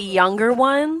time with the younger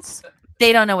ones.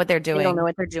 They don't know what they're doing. They don't know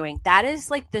what they're doing. That is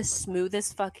like the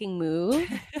smoothest fucking move.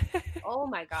 Oh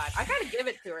my God. I gotta give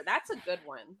it to her. That's a good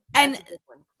one. And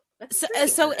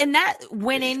that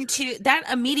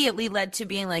immediately led to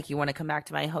being like, you want to come back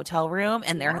to my hotel room?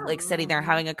 And they're like sitting there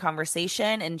having a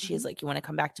conversation. And she's like, you want to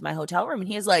come back to my hotel room? And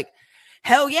he's like,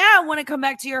 hell yeah, I want to come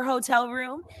back to your hotel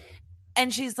room.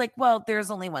 And she's like, well,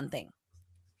 there's only one thing.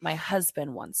 My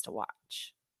husband wants to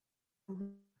watch.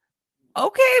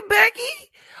 Okay,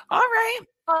 Becky. All right.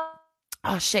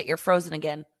 Oh, shit. You're frozen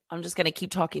again. I'm just going to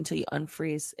keep talking till you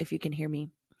unfreeze if you can hear me.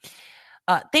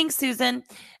 Thanks, Susan.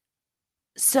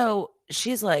 So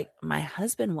she's like, my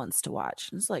husband wants to watch.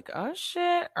 And it's like, oh,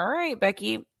 shit. All right,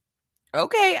 Becky.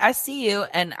 Okay, I see you.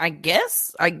 And I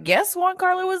guess Juan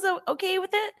Carlo was okay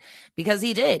with it because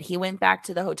he did. He went back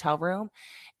to the hotel room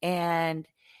and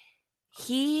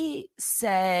he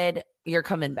said, you're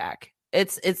coming back.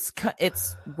 It's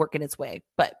working its way.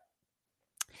 But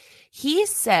he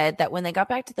said that when they got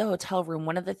back to the hotel room,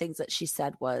 one of the things that she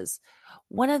said was,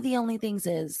 one of the only things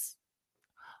is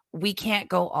we can't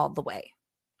go all the way.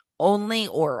 Only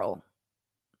oral.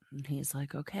 And he's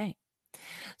like, okay.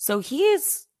 So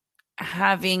he's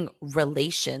having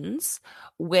relations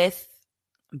with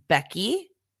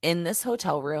Becky in this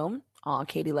hotel room. Oh,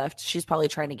 Katie left. She's probably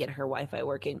trying to get her Wi-Fi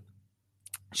working.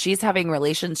 He's having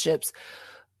relations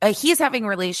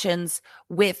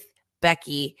with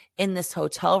Becky in this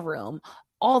hotel room.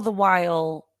 All the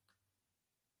while,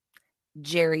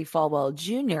 Jerry Falwell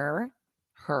Jr.,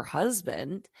 her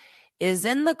husband, is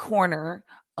in the corner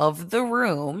of the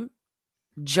room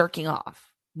jerking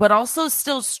off, but also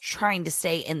still trying to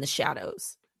stay in the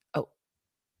shadows. Oh,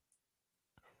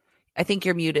 I think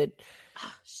you're muted.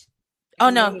 Oh,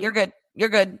 no, you're good. You're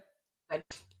good.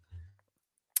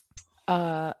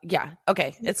 Yeah.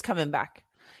 Okay. It's coming back.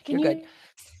 You're good.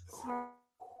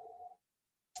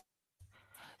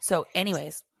 So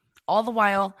anyways, all the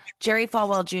while, Jerry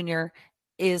Falwell Jr.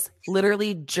 is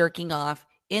literally jerking off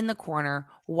in the corner,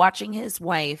 watching his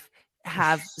wife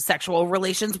have sexual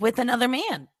relations with another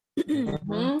man.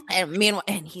 Mm-hmm. And meanwhile,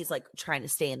 and he's like trying to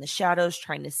stay in the shadows,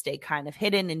 trying to stay kind of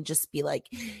hidden and just be like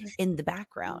in the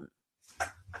background.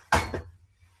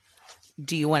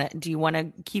 Do you want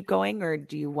to keep going, or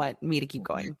do you want me to keep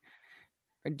going?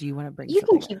 Or do you want to bring You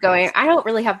can keep going. I don't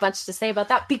really have much to say about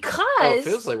that because it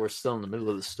feels like we're still in the middle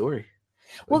of the story.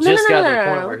 Well, we just got to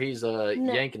the point where he's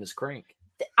yanking his crank.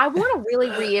 I want to really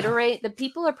reiterate that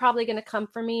people are probably going to come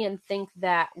for me and think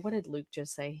that, what did Luke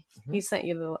just say? Mm-hmm. He sent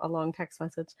you a long text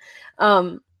message.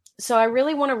 So I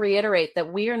really want to reiterate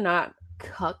that we are not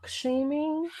cuck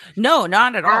shaming. No,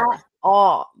 not at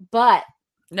all. But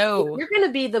no, if you're going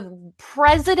to be the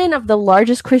president of the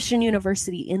largest Christian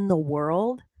university in the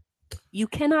world, you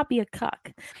cannot be a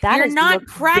cuck. You're not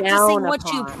practicing what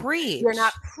you preach. You're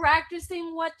not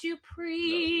practicing what you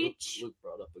preach. Luke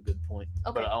brought up a good point,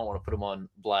 but I don't want to put him on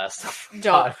blast.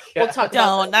 Don't. We'll talk.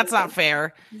 Don't. That's not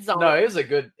fair. No, it was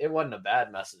it wasn't a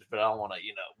bad message, but I don't want to,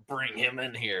 bring him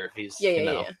in here if he's,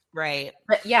 right.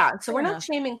 But yeah, so we're not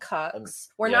shaming cucks.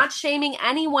 We're not shaming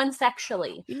anyone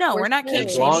sexually. No, we're not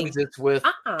as long as it's with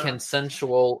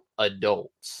consensual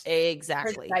adults.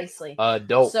 Exactly. Precisely.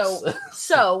 Adults.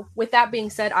 So with that being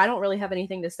said, I don't really have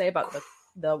anything to say about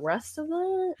the rest of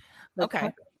it. Okay.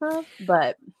 Stuff,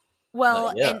 but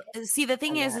and see, the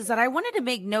thing is that I wanted to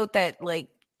make note that, like,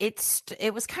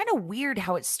 it was kind of weird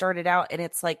how it started out, and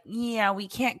it's like, yeah, we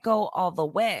can't go all the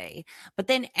way. But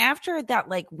then after that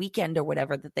like weekend or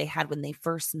whatever that they had when they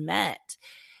first met,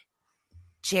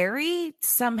 Jerry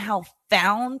somehow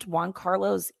found Juan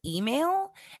Carlos'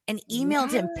 email and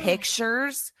emailed him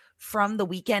pictures from the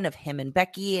weekend of him and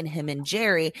Becky and him and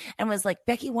Jerry, and was like,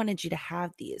 Becky wanted you to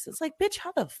have these. It's like, bitch,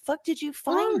 how the fuck did you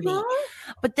find me?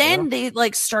 But then they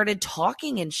like started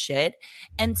talking and shit.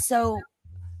 And so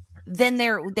then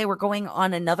they were going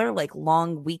on another like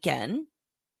long weekend.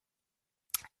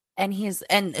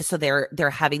 And so they're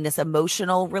having this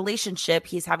emotional relationship.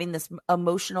 He's having this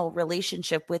emotional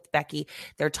relationship with Becky.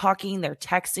 They're talking, they're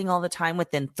texting all the time.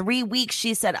 Within 3 weeks,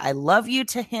 she said, I love you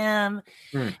to him.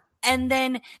 And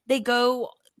then they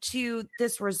go to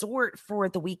this resort for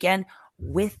the weekend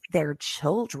with their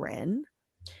children.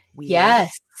 Weird.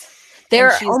 Yes.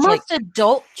 They're almost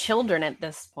adult children at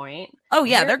this point. Oh,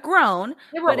 yeah, they're grown.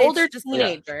 They were older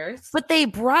teenagers. Yeah. But they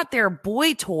brought their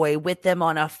boy toy with them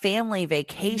on a family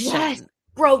vacation. Yes.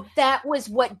 Bro, that was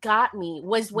what got me,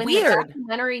 was when the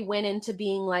documentary went into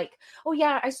being like, oh,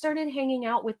 yeah, I started hanging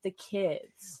out with the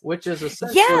kids. Which is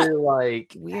essentially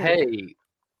like, hey,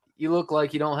 you look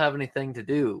like you don't have anything to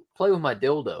do. Play with my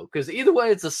dildo. Because either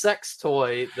way, it's a sex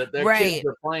toy that their kids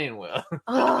are playing with.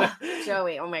 Oh,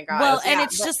 Joey, oh my God. Well, and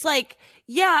it's just like,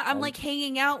 yeah, I'm like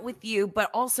hanging out with you,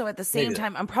 but also at the same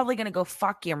time, I'm probably going to go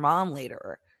fuck your mom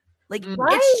later. Like,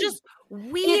 it's just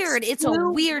weird. It's a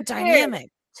weird dynamic.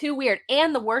 Too weird.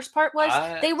 And the worst part was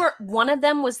one of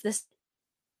them was this.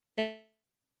 You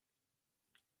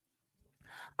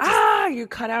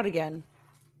cut out again.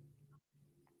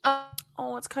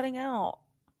 Oh, it's cutting out.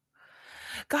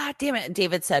 God damn it.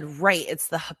 David said, right. It's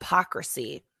the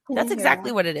hypocrisy. That's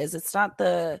exactly what it is. It's not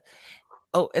the,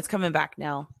 it's coming back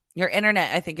now. Your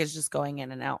internet, I think, is just going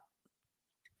in and out.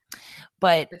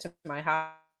 But it took my house.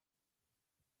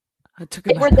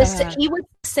 He was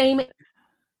the same.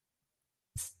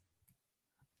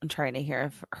 I'm trying to hear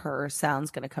if her sound's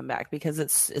going to come back, because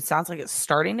it sounds like it's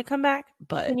starting to come back.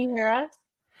 But can you hear us?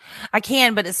 I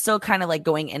can, but it's still kind of like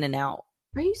going in and out.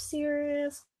 Are you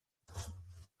serious?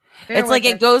 It's like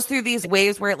it goes through these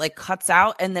waves where it like cuts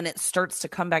out and then it starts to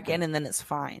come back in and then it's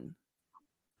fine.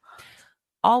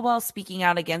 All while speaking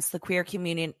out against the queer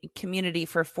community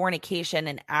for fornication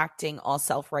and acting all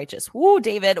self-righteous. Woo,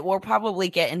 David, we'll probably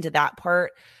get into that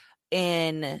part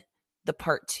in the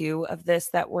part 2 of this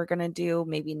that we're going to do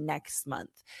maybe next month.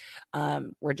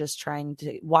 We're just trying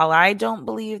to, while I don't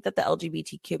believe that the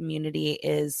LGBT community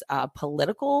is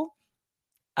political,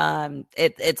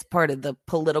 it's part of the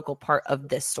political part of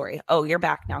this story. Oh, you're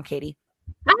back now, Katie.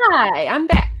 Hi, I'm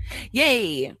back.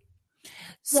 Yay.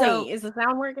 So is the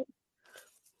sound working?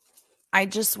 I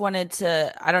just wanted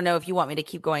to, I don't know if you want me to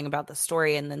keep going about the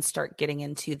story and then start getting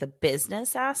into the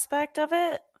business aspect of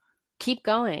it. Keep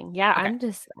going. Yeah, okay. I'm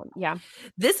just,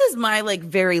 This is my like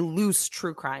very loose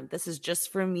true crime. This is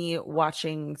just for me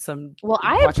watching some. Well,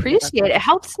 I appreciate it. It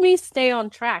helps me stay on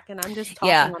track, and I'm just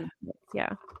talking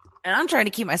Yeah. And I'm trying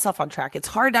to keep myself on track. It's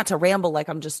hard not to ramble like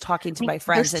I'm just talking to my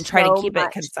friends and try to keep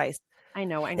it concise. I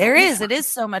know. It is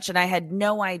so much, and I had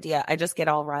no idea. I just get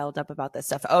all riled up about this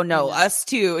stuff. Oh no, us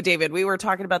too, David. We were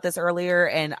talking about this earlier,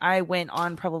 and I went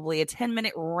on probably a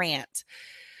 10-minute rant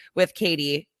with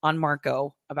Katie on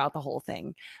Marco about the whole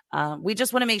thing. We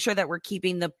just want to make sure that we're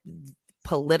keeping the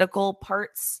political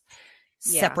parts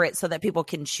separate so that people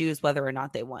can choose whether or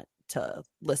not they want to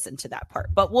listen to that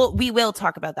part. But we will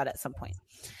talk about that at some point.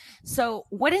 So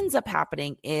what ends up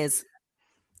happening is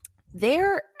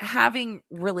they're having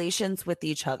relations with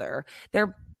each other.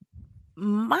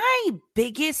 My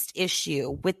biggest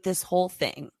issue with this whole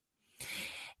thing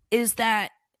is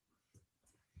that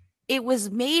it was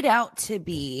made out to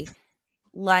be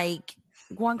like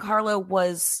Juan Carlo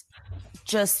was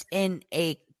just in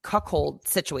a cuckold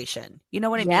situation. You know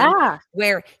what I mean?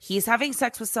 Where he's having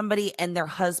sex with somebody and their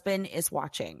husband is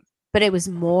watching. But it was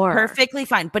more. Perfectly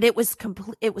fine. But it was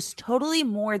it was totally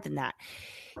more than that.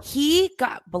 He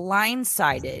got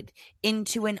blindsided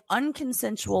into an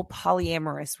unconsensual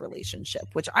polyamorous relationship,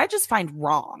 which I just find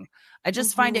wrong. I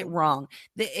just find it wrong.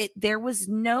 There was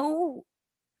no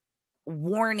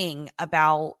warning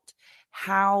about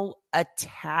how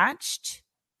attached,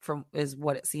 is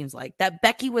what it seems like, that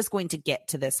Becky was going to get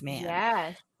to this man.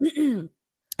 Yes.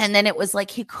 And then it was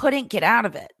like he couldn't get out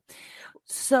of it.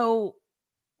 So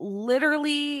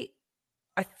literally,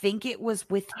 I think it was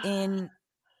within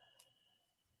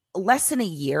less than a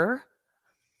year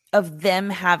of them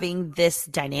having this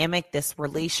dynamic, this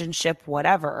relationship,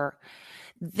 whatever,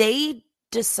 they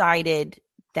decided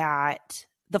that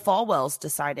the Falwells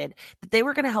decided that they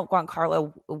were going to help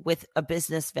Giancarlo with a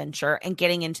business venture and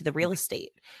getting into the real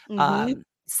estate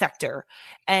sector.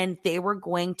 And they were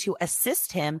going to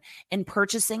assist him in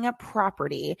purchasing a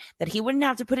property that he wouldn't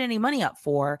have to put any money up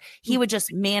for. He would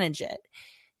just manage it.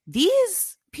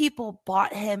 These people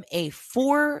bought him a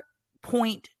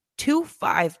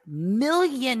 $4.25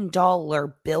 million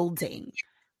building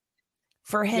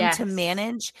for him to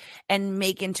manage and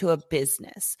make into a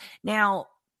business. Now,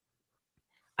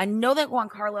 I know that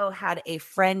Giancarlo had a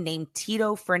friend named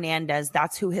Tito Fernandez.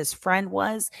 That's who his friend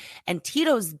was. And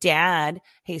Tito's dad,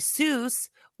 Jesus,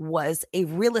 was a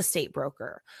real estate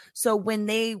broker. So when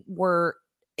they were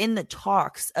in the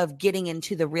talks of getting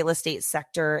into the real estate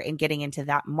sector and getting into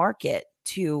that market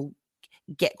to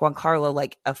get Giancarlo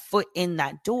like a foot in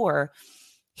that door,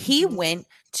 he went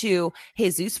to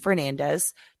Jesus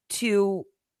Fernandez to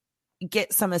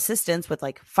get some assistance with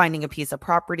like finding a piece of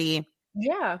property.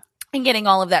 Yeah. And getting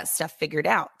all of that stuff figured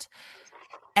out.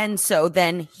 And so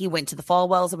then he went to the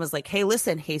Falwells and was like, hey,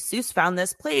 listen, Jesus found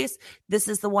this place. This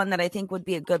is the one that I think would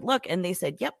be a good look. And they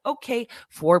said, yep, okay,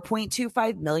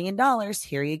 $4.25 million.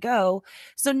 Here you go.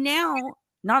 So now,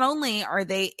 not only are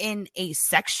they in a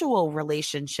sexual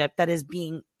relationship that is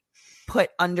being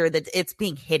put under it's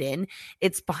being hidden,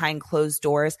 it's behind closed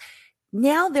doors.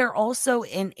 Now they're also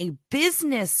in a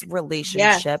business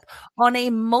relationship on a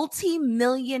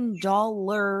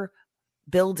multi-million-dollar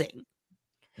building.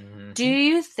 Do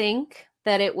you think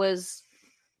that it was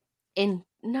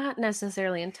not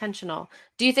necessarily intentional?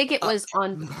 Do you think it was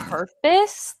on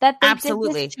purpose that they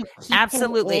absolutely did this to keep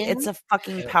absolutely him in? It's a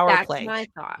fucking power That's play. my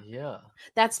thought. Yeah,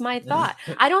 that's my thought.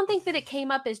 I don't think that it came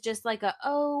up as just like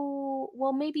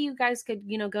well, maybe you guys could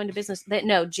go into business. That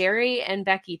no, Jerry and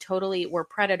Becky totally were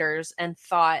predators and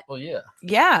thought, well, yeah,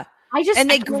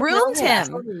 they groomed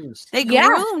him. They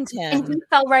groomed him. And he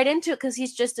fell right into it because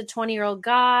he's just a 20-year-old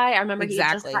guy. I remember he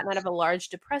had just gotten out of a large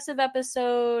depressive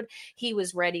episode. He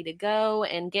was ready to go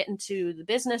and get into the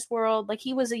business world. Like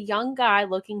he was a young guy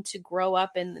looking to grow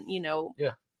up and,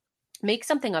 make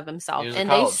something of himself. And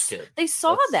they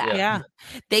saw that. Yeah.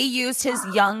 They used his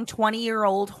young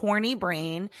 20-year-old horny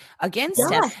brain against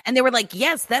him. And they were like,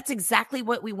 yes, that's exactly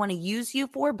what we want to use you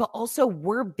for. But also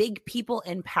we're big people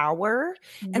in power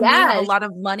and we have a lot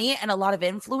of money and a lot of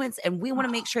influence. And we want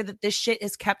to make sure that this shit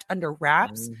is kept under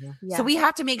wraps. So we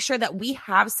have to make sure that we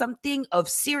have something of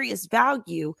serious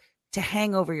value to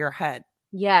hang over your head.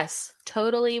 Yes,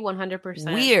 totally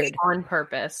 100%. Weird. On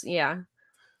purpose. Yeah.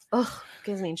 Oh,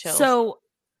 gives me chills. So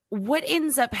what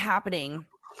ends up happening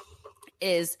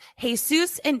is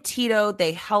Jesus and Tito,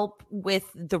 they help with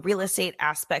the real estate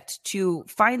aspect to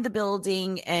find the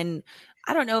building. And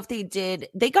I don't know if they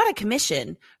got a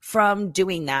commission from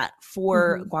doing that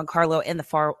for Giancarlo and the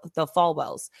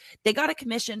Falwells. They got a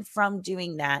commission from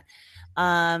doing that.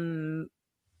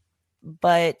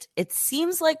 But it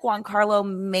seems like Giancarlo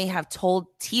may have told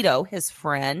Tito, his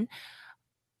friend,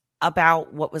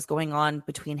 about what was going on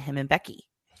between him and Becky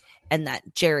and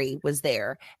that Jerry was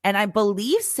there. And I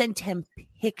believe sent him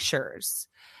pictures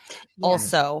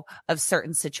also of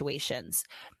certain situations.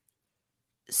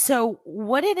 So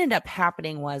what ended up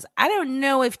happening was, I don't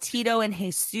know if Tito and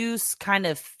Jesus kind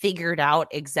of figured out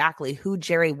exactly who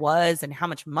Jerry was and how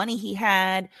much money he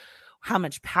had, how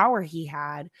much power he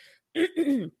had.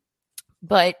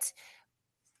 But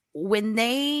when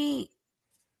they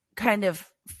kind of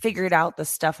figured out the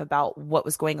stuff about what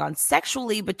was going on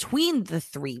sexually between the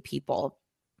three people,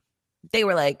 they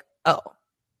were like, oh,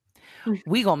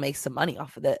 we gonna make some money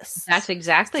off of this. That's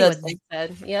exactly what they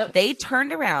said. Yep. They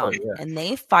turned around and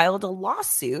they filed a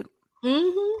lawsuit.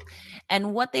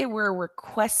 And what they were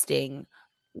requesting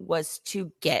was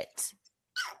to get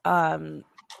 50%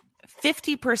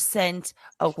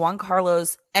 of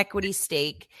Giancarlo's equity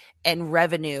stake and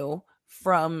revenue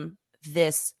from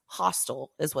this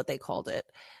hostel, is what they called it.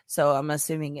 So I'm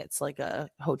assuming it's like a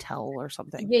hotel or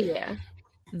something. Yeah.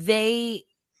 They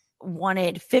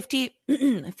wanted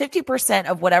 50%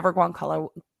 of whatever Giancarlo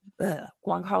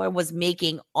was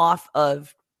making off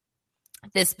of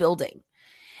this building,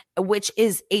 which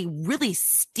is a really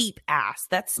steep ask.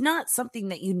 That's not something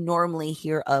that you normally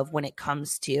hear of when it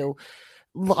comes to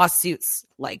lawsuits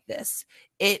like this.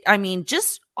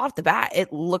 Just off the bat,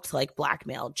 it looked like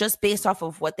blackmail just based off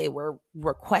of what they were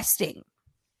requesting.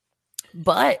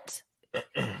 But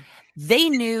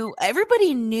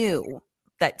everybody knew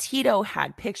that Tito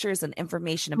had pictures and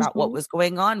information about what was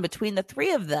going on between the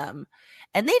three of them.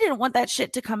 And they didn't want that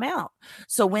shit to come out.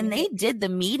 So when they did the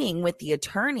meeting with the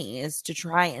attorneys to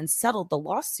try and settle the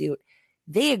lawsuit,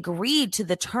 they agreed to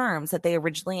the terms that they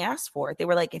originally asked for. They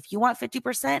were like, if you want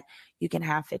 50%, you can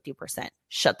have 50%.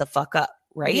 Shut the fuck up.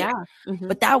 right? Yeah. Mm-hmm.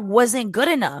 But that wasn't good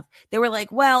enough. They were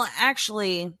like, well,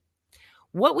 actually,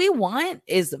 what we want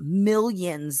is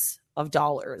millions of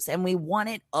dollars, and we want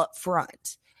it up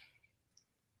front.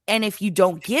 And if you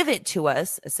don't give it to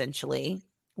us, essentially,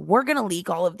 we're going to leak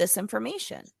all of this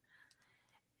information.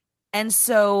 And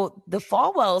so the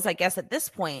Falwells, I guess at this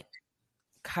point,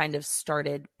 kind of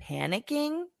started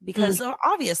panicking because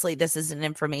obviously this isn't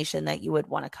information that you would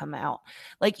want to come out.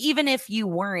 Like, even if you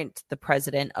weren't the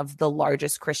president of the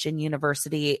largest Christian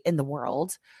university in the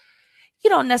world, you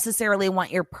don't necessarily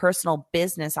want your personal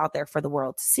business out there for the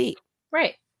world to see.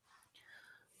 Right.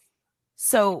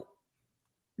 So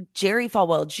Jerry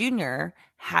Falwell Jr.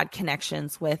 had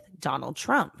connections with Donald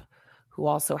Trump, who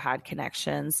also had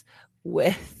connections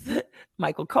with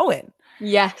Michael Cohen.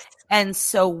 Yes. And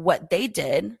so what they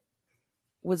did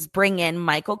was bring in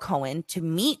Michael Cohen to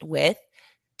meet with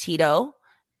Tito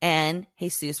and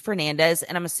Jesus Fernandez,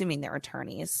 and I'm assuming they're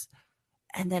attorneys.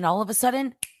 And then all of a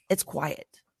sudden, it's quiet.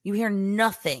 You hear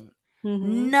nothing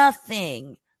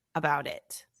about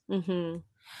it. Mm-hmm.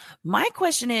 My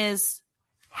question is,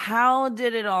 how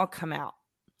did it all come out?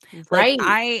 Right.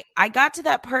 Like, I got to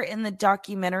that part in the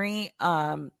documentary,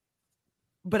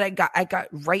 but I got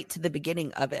right to the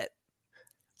beginning of it.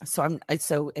 So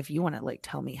so if you want to like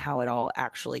tell me how it all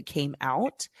actually came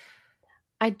out.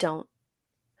 I don't.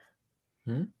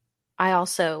 I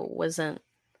also wasn't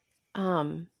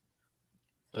don't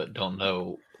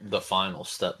know the final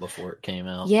step before it came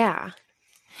out. Yeah.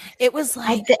 It was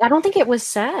like I don't think it was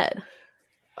said.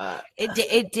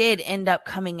 It did end up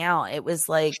coming out. It was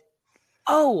like,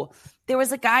 oh, there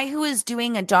was a guy who was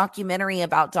doing a documentary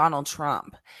about Donald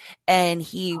Trump, and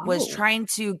he was trying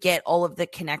to get all of the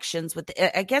connections with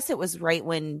I guess it was right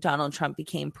when Donald Trump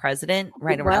became president,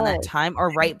 right around that time, or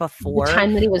right before the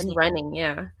time that he was running.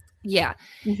 Yeah. Yeah.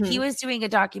 He was doing a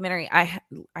documentary. I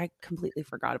completely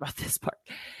forgot about this part.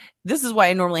 This is why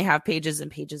I normally have pages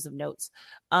and pages of notes.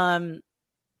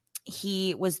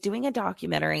 He was doing a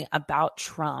documentary about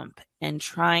Trump and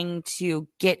trying to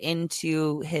get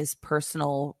into his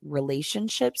personal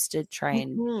relationships to try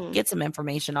and get some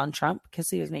information on Trump because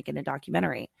he was making a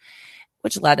documentary,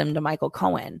 which led him to Michael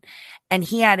Cohen. And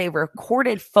he had a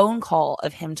recorded phone call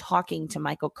of him talking to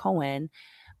Michael Cohen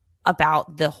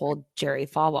about the whole Jerry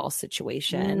Falwell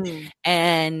situation.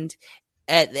 And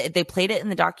they played it in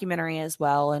the documentary as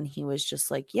well. And he was just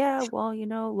like, yeah, well, you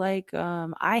know, like,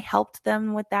 I helped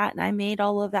them with that and I made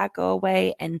all of that go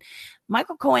away. And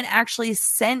Michael Cohen actually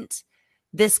sent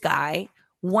this guy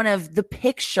one of the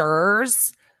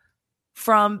pictures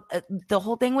from the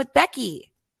whole thing with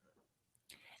Becky.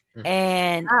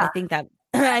 And I think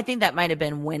that might've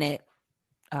been when it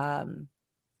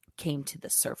came to the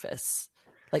surface,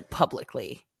 like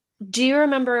publicly. Do you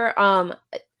remember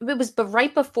it was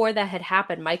right before that had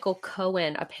happened, Michael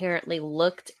Cohen apparently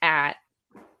looked at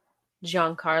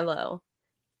Giancarlo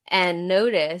and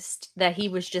noticed that he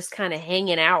was just kind of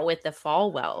hanging out with the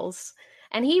Falwells.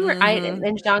 And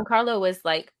and Giancarlo was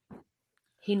like,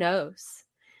 he knows.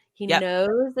 He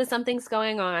knows that something's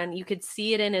going on. You could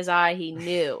see it in his eye. He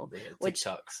knew. Which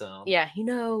TikTok sound. Yeah, he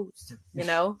knows, you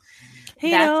know.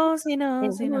 He knows. He knew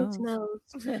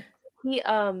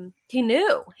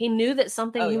that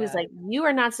something. He was like, you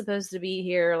are not supposed to be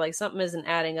here, like something isn't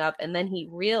adding up. And then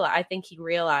I think he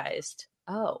realized,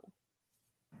 oh,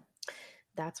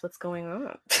 that's what's going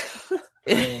on.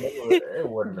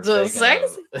 The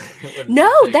sex?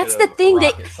 No, that's the thing,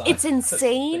 that it's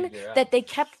insane that they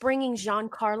kept bringing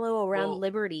Giancarlo around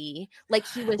Liberty like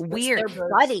he was weird their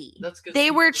buddy.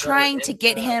 They were trying to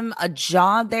get him a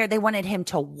job there. They wanted him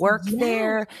to work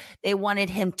there. They wanted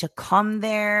him to come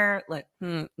there. Like,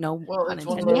 no. Well, it's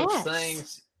one of those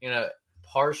things, you know,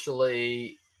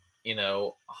 partially, you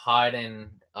know, hiding.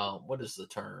 What is the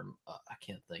term? I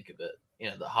can't think of it. You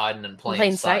know, the hiding in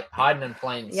plain sight. Hiding in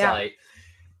plain sight.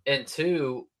 And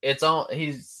two,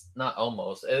 he's not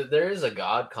almost. There is a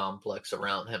God complex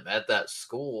around him at that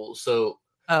school. So,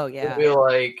 it'd be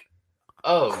like,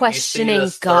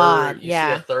 questioning God. See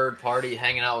a third party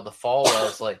hanging out with the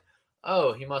Falwells, like,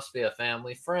 oh, he must be a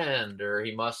family friend, or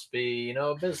he must be, you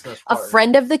know, a business partner. A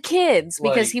friend of the kids,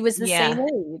 because he was the same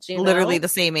age. Literally the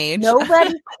same age.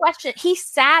 Nobody questioned. He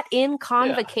sat in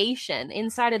convocation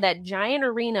inside of that giant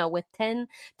arena with 10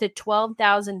 to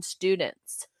 12,000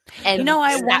 students. And you know,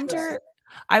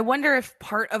 I wonder if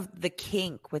part of the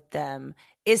kink with them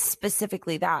is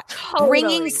specifically that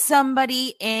bringing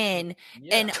somebody in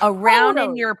and around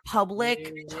in your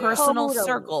public personal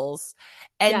circles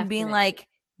and being like,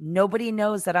 Nobody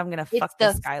knows that I'm going to It's fuck the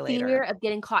this guy fear later. of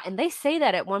getting caught. And they say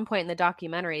that at one point in the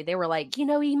documentary. They were like, you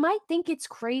know, you might think it's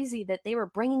crazy that they were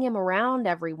bringing him around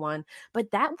everyone, but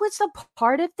that was a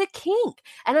part of the kink.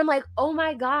 And I'm like, oh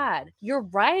my God, you're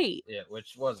right. Yeah,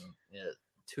 which wasn't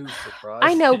too surprising.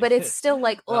 I know, but it's still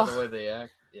like, Not the ugh. way they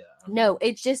act. Yeah. No,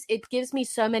 it gives me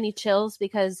so many chills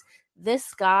because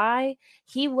this guy,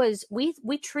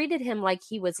 we treated him like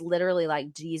he was literally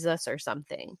like Jesus or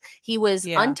something. He was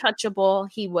untouchable.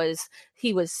 He was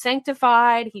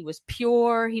sanctified. He was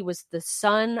pure. He was the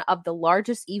son of the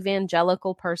largest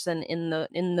evangelical person in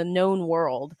the known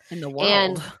world. In the world.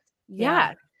 And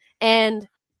yeah. And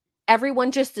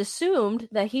everyone just assumed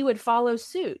that he would follow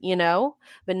suit, you know?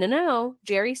 But no,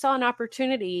 Jerry saw an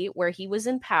opportunity where he was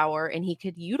in power and he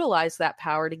could utilize that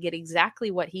power to get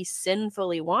exactly what he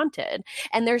sinfully wanted.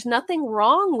 And there's nothing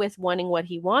wrong with wanting what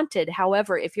he wanted.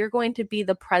 However, if you're going to be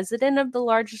the president of the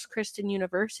largest Christian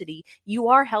university, you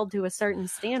are held to a certain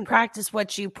standard. Practice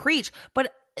what you preach.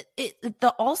 But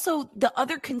the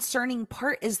other concerning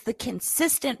part is the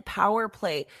consistent power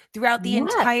play throughout the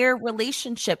entire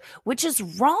relationship, which is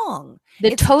wrong.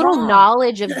 It's total wrong.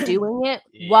 Knowledge of doing it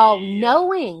while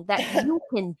knowing that you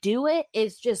can do it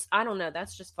is just, I don't know,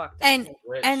 that's just fucked up.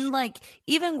 And like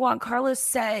even Juan Carlos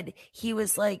said, he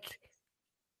was like,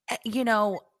 you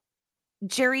know,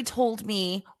 Jerry told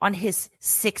me on his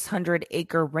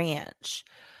 600-acre ranch,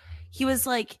 he was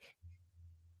like,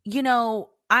 you know,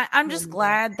 I'm just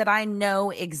glad that I know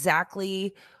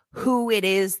exactly who it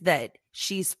is that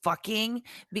she's fucking,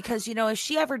 because, you know, if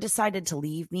she ever decided to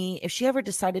leave me, if she ever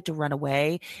decided to run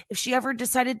away, if she ever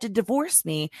decided to divorce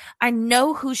me, I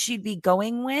know who she'd be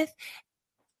going with,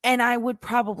 and I would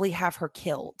probably have her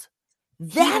killed.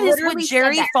 That is what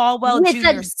Jerry Falwell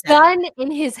Jr. said. Gun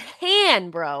in his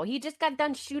hand, bro. He just got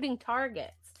done shooting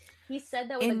targets. He said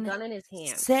that with a gun in his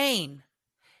hand. Insane.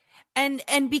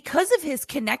 And because of his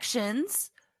connections,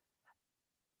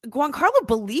 Giancarlo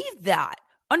believed that.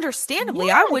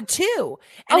 Understandably, I would too.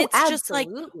 And it's absolutely. Just like,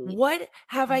 what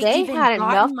have I they even had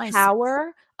enough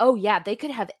power? Oh yeah, they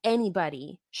could have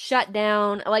anybody shut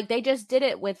down. Like they just did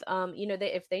it with you know,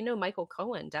 if they know Michael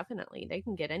Cohen, definitely they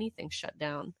can get anything shut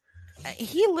down.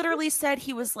 He literally said,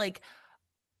 he was like,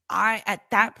 at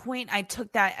that point I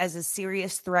took that as a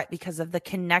serious threat because of the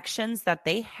connections that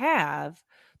they have,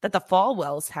 that the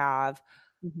Falwells have.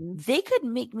 Mm-hmm. They could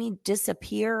make me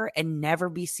disappear and never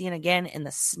be seen again in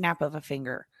the snap of a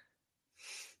finger.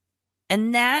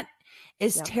 And that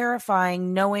is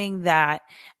terrifying, knowing that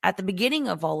at the beginning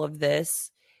of all of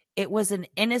this, it was an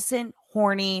innocent,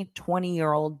 horny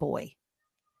 20-year-old boy.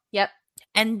 Yep.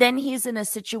 And then he's in a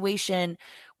situation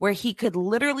where he could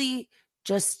literally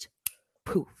just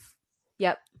poof.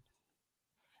 Yep.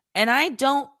 And I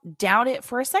don't doubt it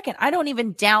for a second. I don't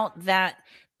even doubt that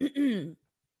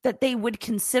that they would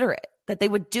consider it, that they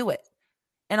would do it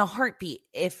in a heartbeat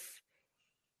if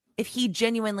he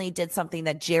genuinely did something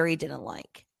that Jerry didn't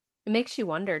like. It makes you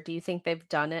wonder, do you think they've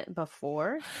done it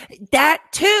before? That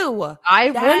too.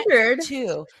 I wondered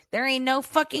too. There ain't no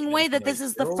fucking way that this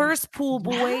is the first pool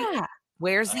boy. Yeah.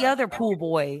 Where's the other pool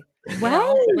boy?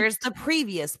 Right. Where's the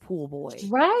previous pool boy?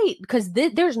 Right. Because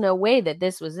there's no way that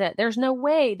this was it. There's no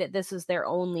way that this is their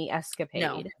only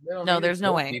escapade. No, there's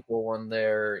no way. People when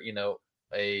they're, you know,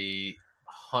 a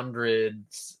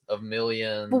hundreds of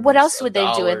millions. Well, what else would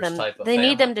they do with them? They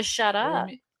need them to shut up.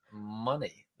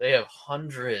 Money. They have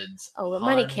hundreds. Oh, but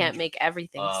money can't make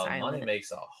everything silent. Money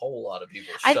makes a whole lot of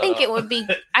people shut I think up. it would be.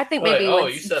 I think maybe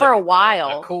for a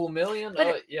while. A cool million?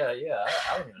 Yeah.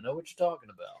 I don't even know what you're talking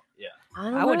about. Yeah.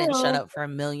 I wouldn't shut up for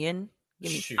 $1 million.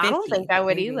 Give me 50, I don't think I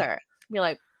would either. Be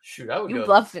like, shoot, I would you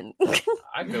bluffing.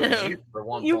 I'd go cheap for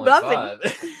 1.5. You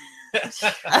bluffing.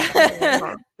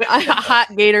 A hot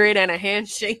Gatorade and a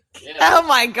handshake. Yeah. Oh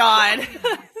my God.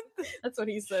 That's what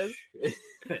he says.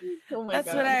 Oh my That's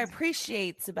God. what I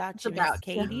appreciate about you, Miss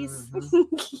Katie's.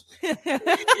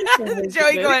 Mm-hmm.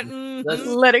 Joey going,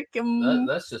 let it come.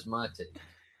 That's just my take.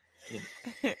 You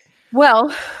know.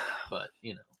 Well, but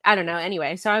you know, I don't know.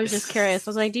 Anyway, so I was just curious. I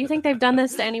was like, do you think they've done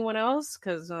this to anyone else?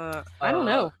 Because I don't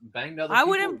know. Banged other people. I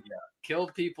wouldn't. Yeah.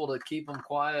 Killed people to keep them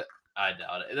quiet. I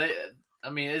doubt it. I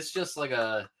mean, it's just like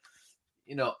a,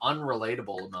 you know,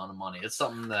 unrelatable amount of money. It's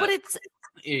something that, but it's,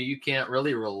 you can't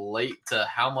really relate to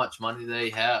how much money they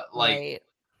have. Like, right.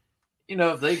 You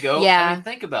know, if they go, yeah. I mean,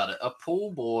 think about it. A pool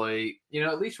boy, you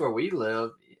know, at least where we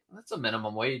live, that's a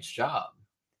minimum wage job.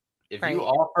 If you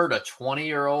offered a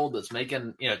 20-year-old that's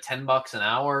making, you know, $10 an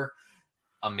hour,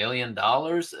 $1 million,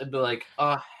 it'd be like,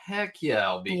 oh, heck yeah,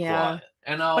 I'll be quiet.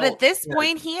 But at this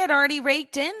point, he had already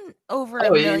raked in over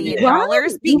 $1 million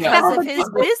Right. because of his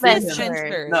business ventures.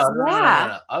 ventures.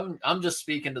 No. I'm just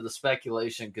speaking to the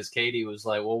speculation because Katie was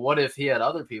like, "Well, what if he had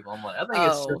other people?" I'm like, I think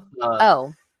it's just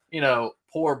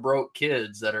poor broke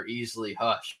kids that are easily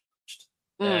hushed,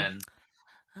 and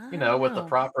with the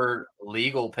proper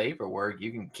legal paperwork,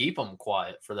 you can keep them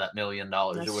quiet for that $1 million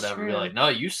or whatever. True. Be like, no,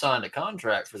 you signed a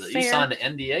contract for this. You signed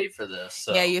an NDA for this.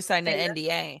 So. Yeah, you signed an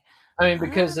NDA. I mean,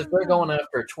 because if they're going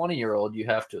after a 20-year-old, you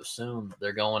have to assume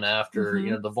they're going after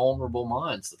the vulnerable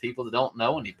minds, the people that don't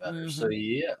know any better. So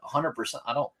 100%.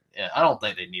 I don't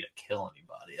think they need to kill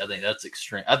anybody. I think that's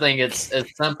extreme. I think it's as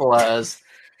simple as.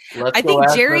 I think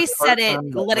Jerry said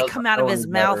it, let it come out of his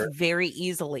mouth very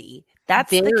easily.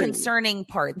 That's the concerning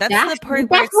part. That's the part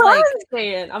where it's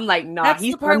like, I'm like, no, that's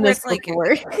he's the part done where this it's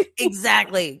before. like,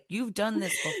 exactly. You've done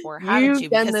this before, haven't you?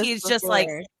 Because he's just like,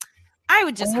 I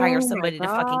would just hire somebody to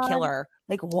fucking kill her.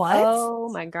 Like, what? Oh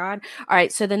my God. All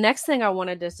right. So the next thing I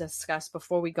wanted to discuss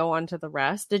before we go on to the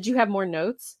rest, did you have more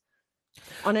notes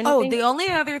on anything? Oh, the only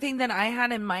other thing that I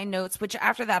had in my notes, which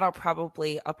after that I'll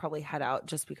probably head out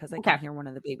just because I can hear one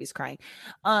of the babies crying.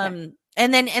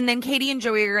 And then Katie and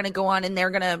Joey are going to go on and they're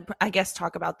going to, I guess,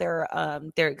 talk about their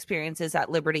experiences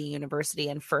at Liberty University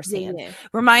and firsthand. Yeah.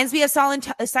 Reminds me of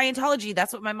Scientology.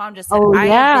 That's what my mom just said. Oh, I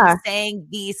have been saying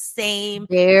the same.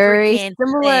 Very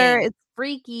similar. Thing. It's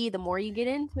freaky. The more you get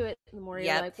into it, the more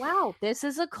you're like, wow, this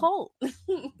is a cult.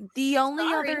 The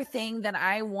only other thing that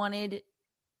I wanted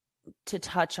to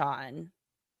touch on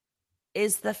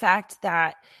is the fact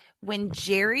that when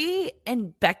Jerry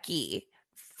and Becky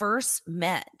first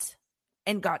met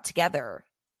and got together,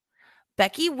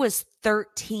 Becky was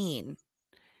 13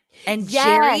 and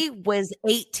Jerry was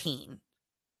 18.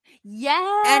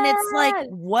 Yeah. And it's like,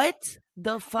 what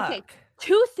the fuck? Okay,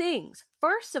 two things.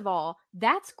 First of all,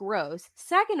 that's gross.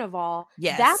 Second of all,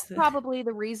 that's probably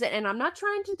the reason, and I'm not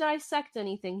trying to dissect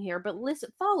anything here, but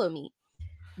listen, follow me.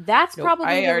 That's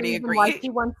probably the reason why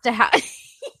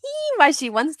she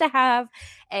wants to have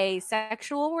a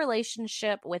sexual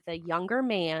relationship with a younger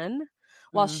man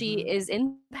while she is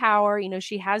in power.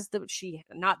 She has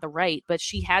not the right, but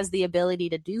she has the ability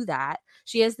to do that.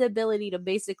 She has the ability to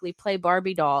basically play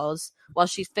Barbie dolls while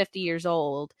she's 50 years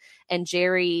old, and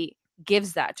Jerry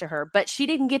gives that to her. But she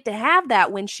didn't get to have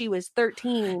that when she was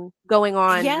 13 going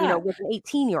on, with an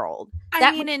 18-year-old.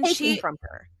 That was taken from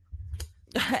her.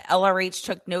 LRH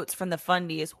took notes from the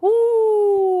fundies.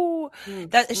 Woo!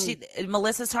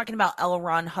 Melissa's talking about L.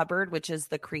 Ron Hubbard, which is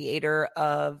the creator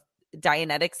of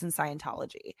Dianetics and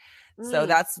Scientology. So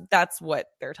that's what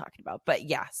they're talking about. But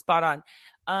yeah, spot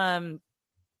on.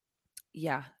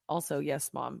 Yeah. Also,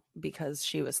 yes, Mom, because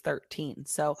she was 13.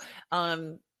 So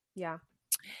yeah.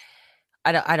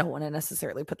 I don't want to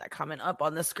necessarily put that comment up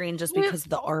on the screen just because of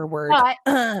the R word.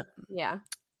 Yeah.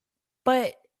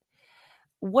 But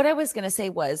what I was going to say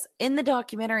was, in the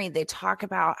documentary, they talk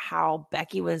about how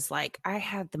Becky was like, I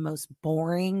had the most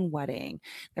boring wedding.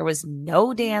 There was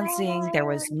no dancing. There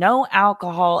was no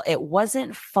alcohol. It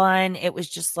wasn't fun. It was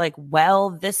just like, well,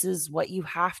 this is what you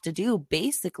have to do,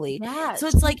 basically. Yeah. So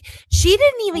it's like, she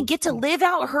didn't even get to live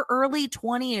out her early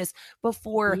 20s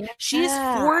before she's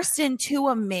forced into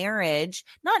a marriage.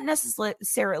 Not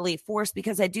necessarily forced,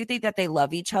 because I do think that they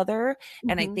love each other.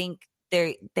 And I think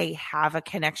they have a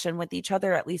connection with each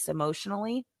other, at least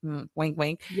emotionally. Wink,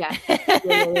 wink. Yeah.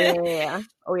 Yeah.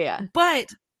 Oh, yeah. But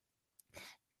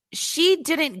she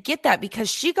didn't get that because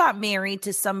she got married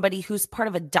to somebody who's part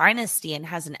of a dynasty and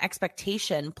has an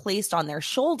expectation placed on their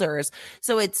shoulders.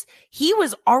 So he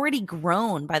was already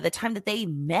grown by the time that they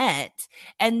met.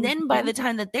 And then by the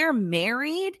time that they're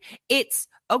married, it's,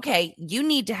 okay, you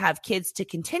need to have kids to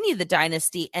continue the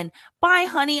dynasty. And bye,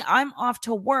 honey, I'm off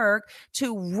to work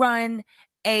to run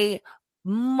a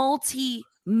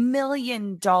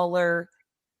multi-million-dollar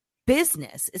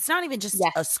business. It's not even just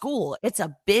a school. It's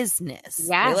a business.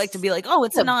 They like to be like, oh,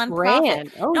 it's a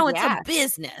nonprofit. It's a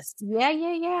business.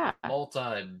 Yeah.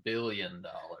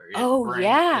 Multi-billion-dollar. Oh,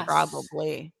 yeah.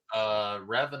 Probably.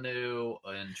 Revenue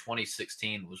in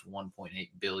 2016 was 1.8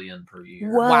 billion per year.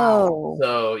 Whoa.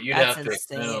 So you'd have to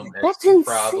assume it's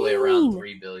probably around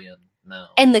 3 billion. No.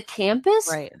 And the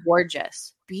campus,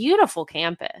 gorgeous, beautiful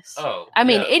campus. Oh, I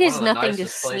mean, it is nothing to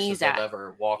sneeze at.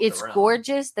 It's around.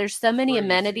 Gorgeous. There's so many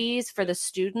amenities for the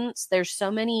students. There's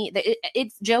so many.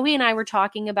 It's Joey and I were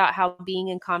talking about how being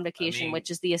in Convocation,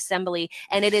 which is the assembly,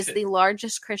 and it is the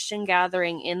largest Christian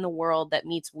gathering in the world that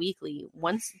meets weekly,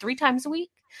 3 times a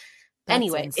week.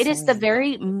 Anyway, insane.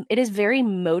 It is very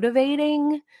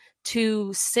motivating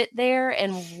to sit there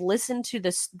and listen to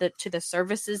the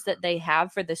services that they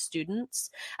have for the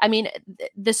students. I mean,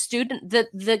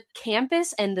 the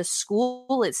campus and the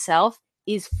school itself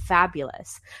is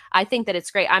fabulous. I think that it's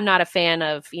great. I'm not a fan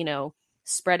of,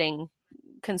 spreading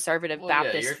conservative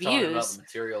Baptist you're views. Talking about the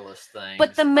materialist things,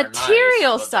 but the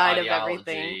material nice, side the of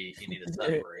everything, you need to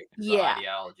separate. Yeah. The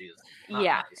ideology is not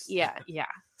nice. Yeah.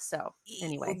 So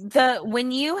anyway,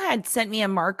 when you had sent me a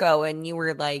Marco and you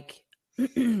were like,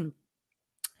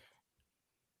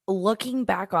 looking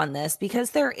back on this,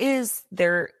 because there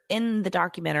in the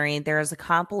documentary, there is a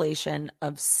compilation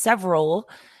of several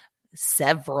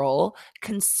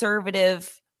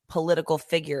conservative political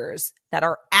figures that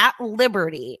are at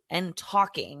liberty and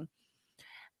talking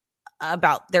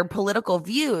about their political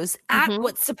views at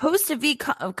what's supposed to be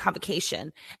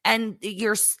convocation, and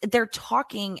they're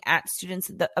talking at students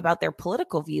about their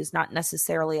political views, not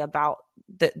necessarily about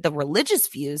the religious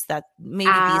views that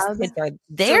maybe these kids are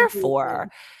there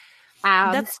for.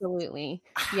 Absolutely.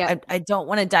 Yeah. I don't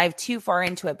want to dive too far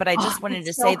into it, but I just wanted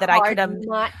to say that I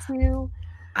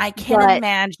can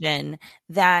imagine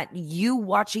that you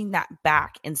watching that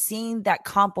back and seeing that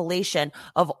compilation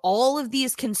of all of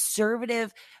these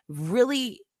conservative,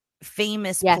 really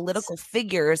famous political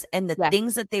figures and the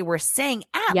things that they were saying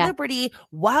at Liberty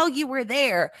while you were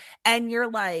there. And you're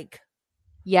like,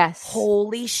 yes,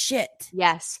 holy shit.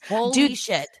 Yes. Holy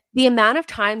shit. The amount of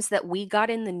times that we got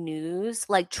in the news,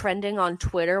 like trending on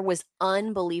Twitter, was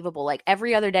unbelievable. Like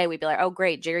every other day we'd be like, oh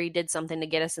great, Jerry did something to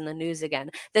get us in the news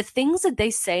again. The things that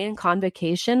they say in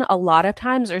convocation a lot of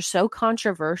times are so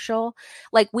controversial.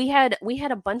 Like we had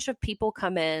a bunch of people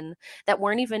come in that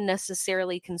weren't even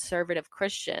necessarily conservative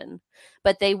Christian,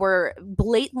 but they were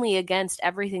blatantly against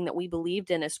everything that we believed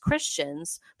in as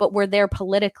Christians, but were there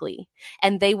politically.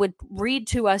 And they would read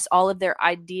to us all of their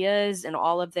ideas and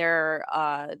all of their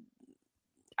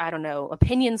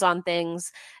opinions on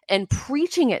things, and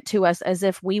preaching it to us as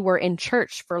if we were in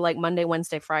church for like Monday,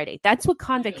 Wednesday, Friday. That's what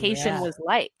convocation was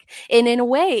like. And in a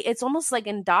way, it's almost like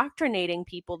indoctrinating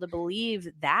people to believe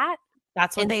that.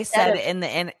 That's what they said in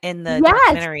the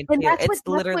documentary too. It's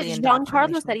literally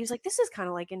indoctrination. Giancarlo said. He's like, this is kind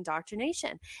of like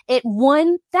indoctrination. It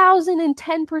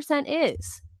 1010%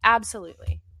 is.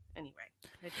 Absolutely. Anyway.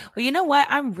 Well, you know what?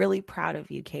 I'm really proud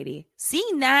of you, Katie.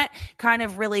 Seeing that kind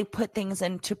of really put things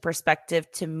into perspective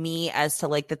to me as to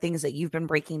like the things that you've been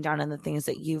breaking down and the things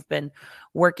that you've been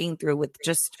working through with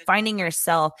just finding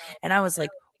yourself. And I was like,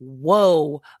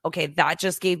 whoa, okay, that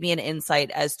just gave me an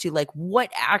insight as to like what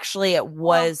actually it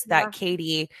was that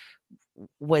Katie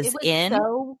was in.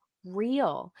 So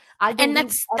real. And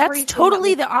that's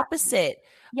totally the opposite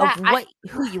of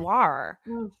who you are.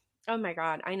 Oh my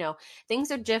God, I know.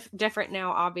 Things are different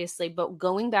now, obviously, but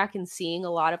going back and seeing a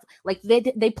lot of, like,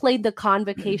 they played the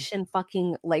convocation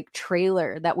fucking, like,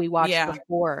 trailer that we watched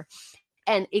before,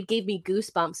 and it gave me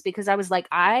goosebumps because I was like,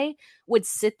 I would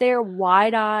sit there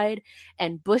wide-eyed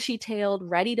and bushy-tailed,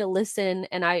 ready to listen,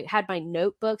 and I had my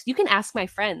notebooks. You can ask my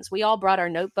friends. We all brought our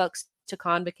notebooks to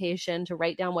convocation to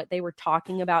write down what they were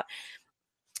talking about.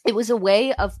 It was a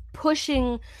way of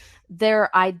pushing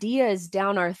their ideas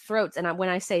down our throats. And when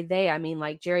I say they, I mean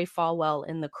like Jerry Falwell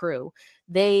and the crew.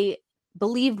 They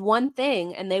believed one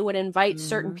thing and they would invite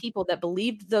certain people that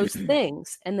believed those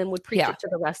things and then would preach it to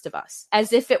the rest of us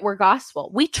as if it were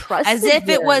gospel. We trusted as if him.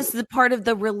 It was the part of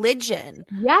the religion.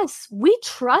 Yes, we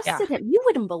trusted him. You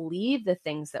wouldn't believe the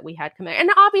things that we had come in. And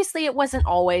obviously it wasn't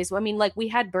always. I mean, like we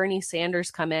had Bernie Sanders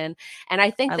come in, and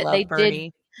I think that they Bernie.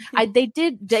 did.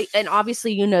 And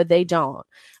obviously, they don't.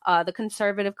 The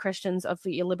conservative Christians of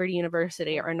Liberty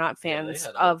University are not fans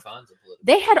of.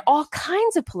 They had all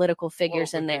kinds of political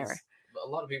figures in there. A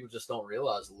lot of people just don't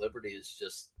realize Liberty is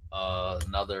just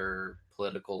another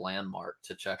political landmark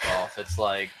to check off. It's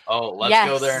like, oh, let's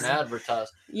go there and advertise.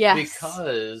 Yes.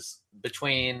 Because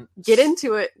get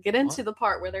into the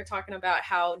part where they're talking about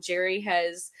how Jerry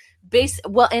has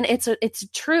and it's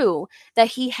true that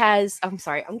he has. I'm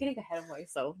sorry, I'm getting ahead of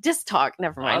myself. Just talk.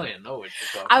 Never mind. I don't even know what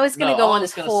you're talking. I was going to go on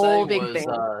this whole big thing.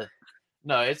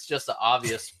 No, it's just an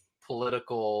obvious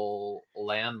political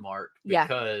landmark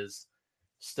because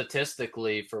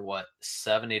statistically, for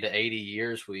 70 to 80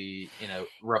 years, 70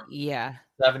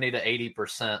 to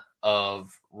 80%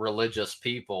 of religious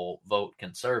people vote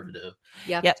conservative.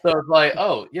 Yeah. So it's like,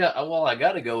 oh yeah, well, I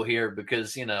got to go here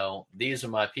because these are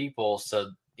my people.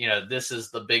 So this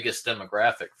is the biggest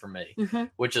demographic for me, Mm-hmm.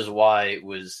 which is why it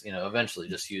was, eventually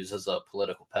just used as a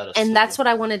political pedestal. And that's what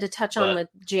I wanted to touch on with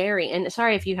Jerry. And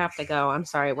sorry if you have to go. I'm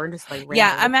sorry. We're just like,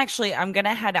 yeah, I'm going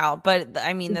to head out, but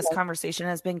I mean, this Okay. conversation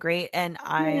has been great, and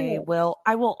I will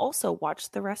also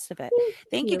watch the rest of it.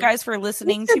 Thank you you. guys for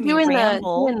listening Thanks to for me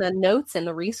ramble. doing the notes and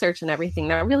the research and everything.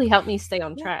 That really helped me stay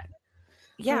on track.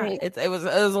 Yeah, Right. it was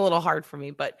a little hard for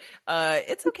me, but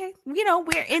it's okay.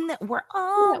 We're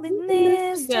all in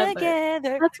this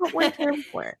together. That's what we're here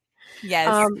for. Yes.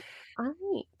 All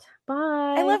right.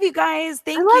 Bye. I love you guys.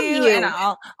 Thank you. And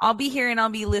I'll be here and I'll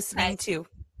be listening too.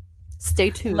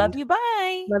 Stay tuned. Love you.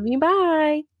 Bye. Love you.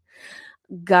 Bye.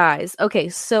 Guys. Okay.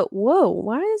 So, whoa,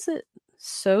 why is it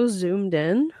so zoomed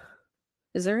in?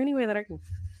 Is there any way that I can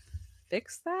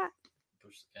fix that?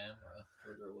 Push the camera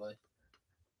further away.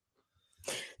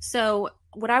 So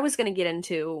what I was going to get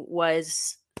into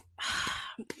was,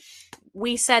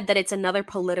 we said that it's another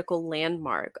political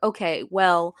landmark. Okay,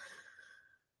 well,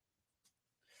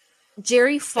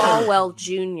 Jerry Falwell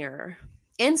Jr.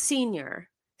 and Sr.,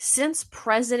 since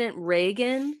President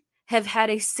Reagan, have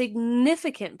had a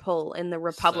significant pull in the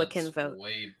Republican vote.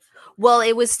 Well,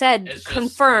 it was said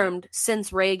confirmed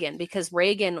since Reagan, because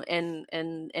Reagan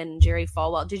and Jerry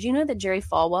Falwell. Did you know that Jerry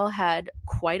Falwell had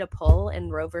quite a pull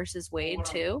in Roe versus Wade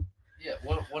too? Yeah,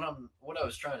 what I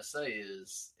was trying to say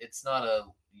is it's not a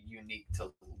unique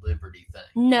to liberty thing.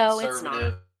 No, it's not.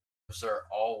 Conservatives are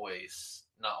always,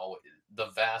 not always, the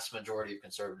vast majority of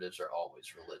conservatives are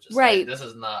always religious. Right. Like, this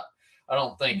is not. I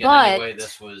don't think in any way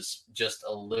this was just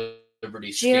a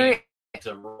liberty scheme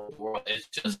to rule the world. It's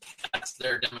just that's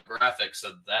their demographic,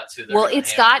 so that's who they're. Well,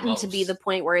 it's gotten to be the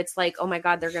point where it's like, oh my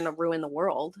God, they're going to ruin the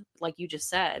world, like you just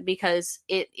said, because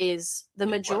it is the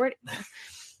majority.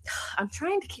 I'm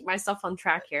trying to keep myself on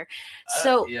track here.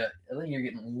 So I think you're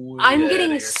getting. I'm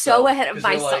getting so ahead of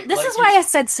myself. This is why I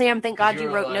said, Sam, thank God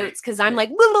you wrote notes, because I'm like,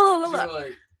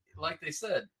 like they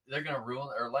said, they're gonna ruin,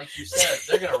 or like you said,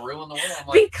 they're gonna ruin the world. I'm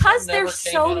like, because there's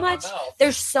so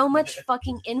much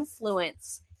fucking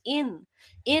influence in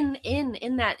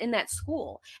that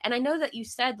school. And I know that you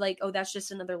said like, oh, that's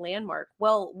just another landmark.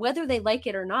 Well, whether they like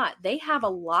it or not, they have a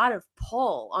lot of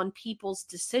pull on people's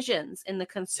decisions in the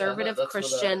conservative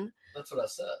Christian. That's what I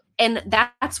said. And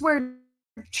that's where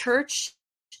church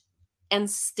and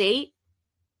state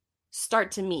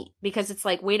start to meet, because it's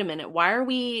like, wait a minute, why are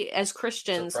we as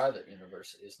Christians? It's a private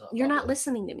university. It's not. You're public. not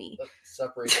listening to me. The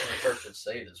separation of church and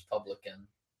state is public and.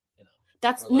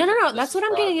 That's no. That's what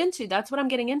I'm getting into. That's what I'm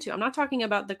getting into. I'm not talking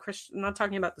about the Christian. I'm not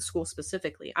talking about the school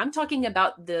specifically. I'm talking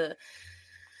about the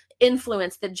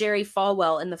influence that Jerry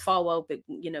Falwell and the Falwell,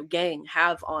 gang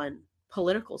have on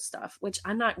political stuff, which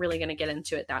I'm not really going to get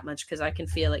into it that much because I can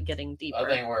feel it getting deeper. I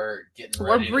think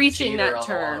we're breaching that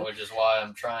term, which is why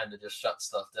I'm trying to just shut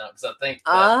stuff down, because I think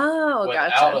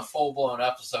without a full blown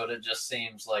episode, it just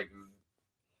seems like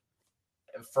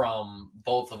from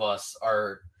both of us,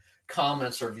 our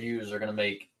comments or views are going to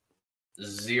make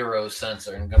zero sense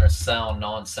and going to sound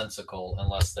nonsensical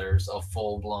unless there's a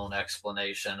full-blown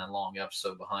explanation and long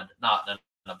episode behind it. Not in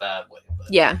a bad way, but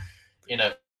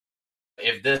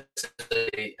if this is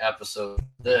a episode of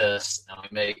this and we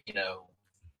make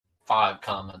 5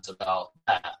 comments about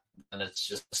that, then it's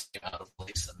just out of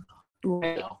place and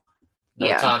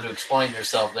no time to explain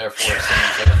yourself, therefore it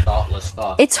seems like a thoughtless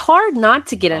thought. It's hard not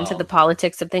to get into the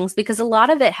politics of things, because a lot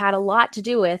of it had a lot to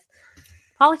do with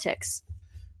politics.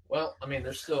 Well, I mean,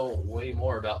 there's still way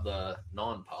more about the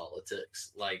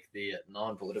non-politics, like the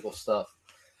non-political stuff.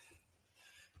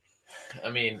 I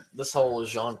mean, this whole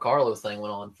Giancarlo thing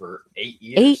went on for 8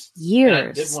 years. 8 years. And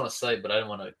I did want to say, but I didn't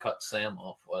want to cut Sam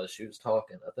off while she was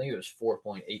talking. I think it was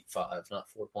 4.85, not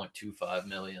 4.25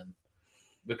 million.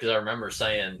 Because I remember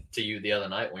saying to you the other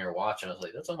night when we were watching, I was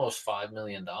like, that's almost $5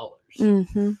 million.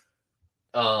 Mm-hmm.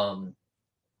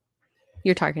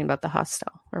 You're talking about the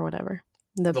hostel or whatever.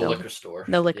 The liquor store.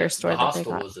 The liquor store. The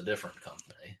hostel was a different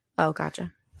company. Oh,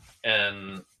 gotcha.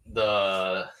 And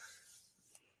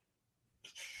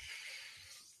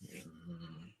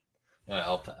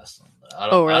I'll pass on that. I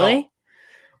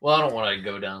don't want to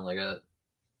go down like a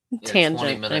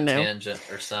tangent. 20-minute tangent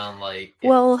or sound like.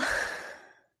 Well,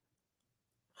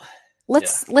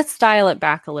 let's dial it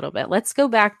back a little bit. Let's go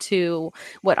back to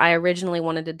what I originally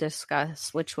wanted to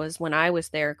discuss, which was when I was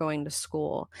there going to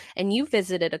school, and you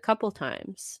visited a couple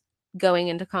times, going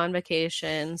into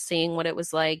convocation, seeing what it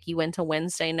was like. You went to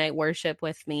Wednesday night worship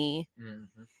with me.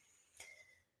 Mm-hmm.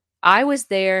 I was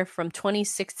there from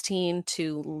 2016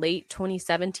 to late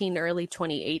 2017, early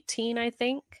 2018, I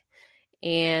think.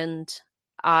 And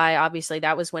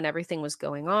That was when everything was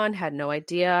going on, had no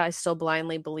idea. I still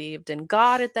blindly believed in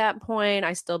God at that point.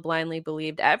 I still blindly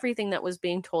believed everything that was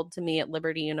being told to me at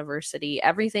Liberty University.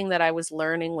 Everything that I was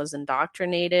learning was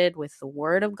indoctrinated with the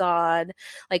Word of God.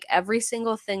 Like every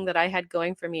single thing that I had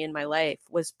going for me in my life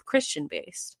was Christian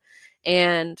based.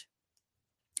 And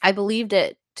I believed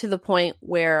it to the point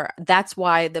where that's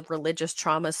why the religious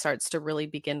trauma starts to really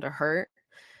begin to hurt,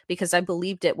 because I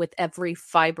believed it with every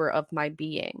fiber of my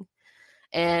being.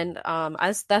 And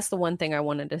that's the one thing I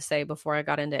wanted to say before I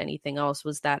got into anything else,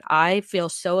 was that I feel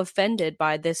so offended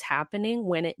by this happening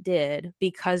when it did,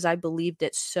 because I believed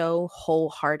it so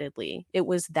wholeheartedly. It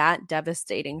was that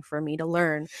devastating for me to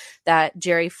learn that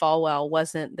Jerry Falwell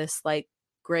wasn't this like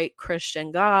great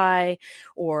Christian guy,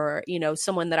 or, you know,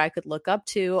 someone that I could look up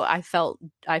to. I felt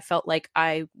like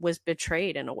I was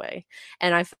betrayed in a way.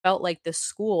 And I felt like the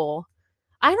school,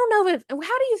 I don't know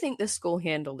how do you think the school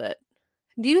handled it?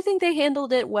 Do you think they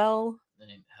handled it well? I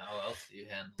mean, how else do you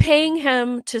handle paying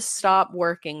him to stop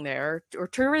working there, or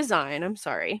to resign, I'm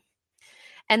sorry.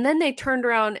 And then they turned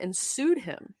around and sued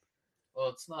him. Well,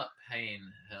 it's not paying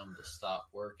him to stop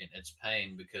working. It's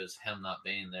paying because him not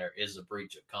being there is a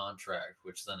breach of contract,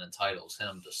 which then entitles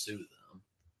him to sue them.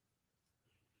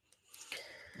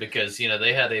 Because, you know,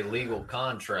 they had a legal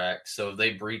contract, so if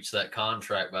they breached that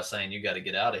contract by saying you got to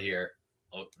get out of here,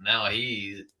 well, now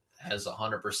he has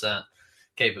 100%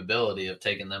 capability of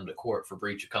taking them to court for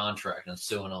breach of contract and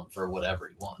suing them for whatever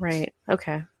he wants. Right.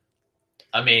 Okay.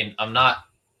 I mean, I'm not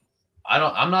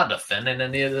defending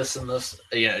any of this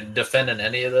defending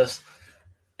any of this.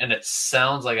 And it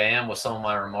sounds like I am with some of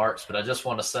my remarks, but I just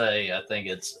want to say, I think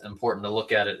it's important to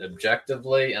look at it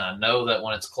objectively. And I know that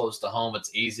when it's close to home,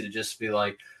 it's easy to just be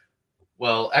like,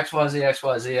 well, XYZ,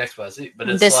 XYZ, XYZ. But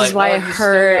it's this like, is why it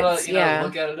hurts.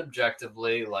 Look at it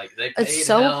objectively. Like, they paid it's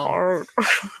so him hard.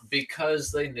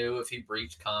 because they knew if he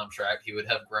breached contract, he would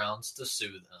have grounds to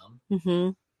sue them, mm-hmm.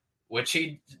 which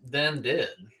he then did.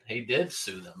 He did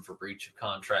sue them for breach of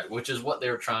contract, which is what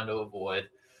they were trying to avoid.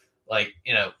 Like,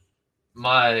 you know,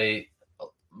 my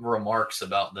remarks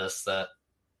about this that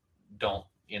don't,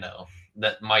 you know,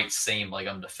 that might seem like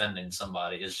I'm defending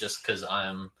somebody is just because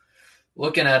I'm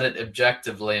looking at it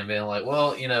objectively and being like,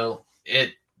 well, you know,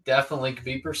 it definitely could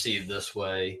be perceived this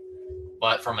way,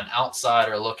 but from an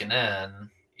outsider looking in,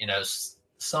 you know,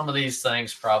 some of these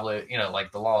things probably, you know,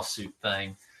 like the lawsuit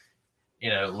thing, you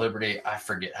know, Liberty, I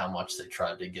forget how much they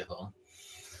tried to give them.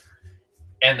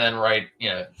 And then,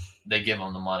 they give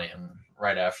him the money, and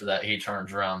right after that, he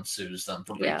turns around and sues them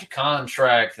for breach of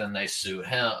contract, then they sue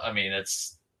him. I mean,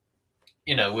 it's,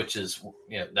 you know, which is,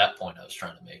 you know, that point I was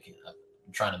trying to make.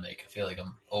 I feel like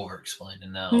I'm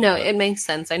over-explaining now. No, it makes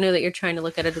sense. I know that you're trying to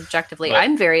look at it objectively.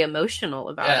 I'm very emotional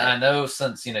about it. I know,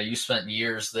 since, you know, you spent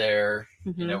years there,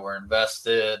 mm-hmm. you know, were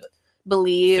invested,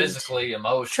 believed, physically,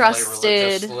 emotionally,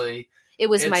 trusted, religiously. It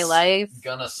was my life.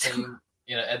 Gonna seem,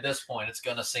 you know, at this point, it's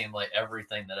gonna seem like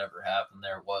everything that ever happened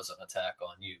there was an attack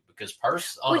on you, because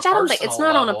which I don't think it's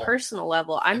not on a personal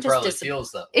level. I'm just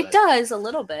feels that way. It does a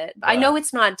little bit. I know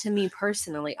it's not to me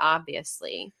personally,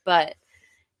 obviously, but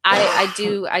I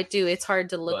do. It's hard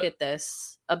to look at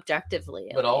this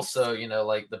objectively. But also, you know,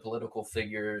 like the political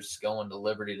figures going to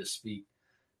Liberty to speak,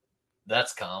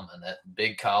 that's common at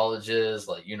big colleges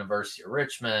like University of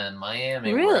Richmond,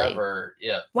 Miami, wherever.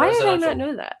 Yeah. Why did I not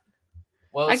know that?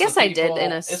 Well, I guess I did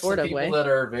in a sort of way. People that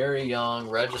are very young,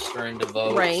 registering to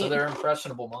vote, so they're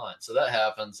impressionable minds. So that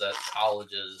happens at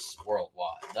colleges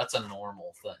worldwide. That's a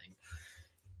normal thing.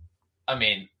 I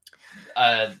mean,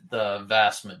 the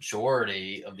vast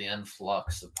majority of the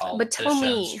influx of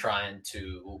politicians trying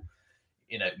to,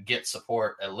 you know, get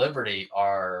support at Liberty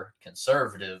are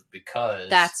conservative, because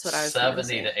that's what I was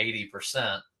 70 to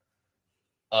 80%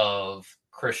 of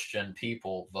Christian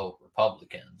people vote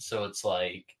Republican. So it's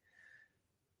like,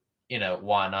 you know,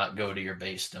 why not go to your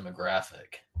base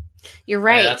demographic? You're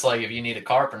right. And that's like, if you need a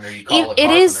carpenter, you call the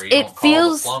carpenter. You don't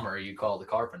call the plumber, you call the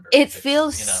carpenter. It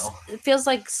feels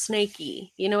like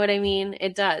snaky. You know what I mean?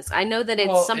 It does. I know that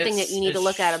it's something that you need to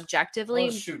look at objectively.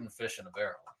 Well, it's shooting fish in a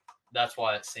barrel. That's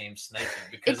why it seems snaky.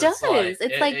 Because it does.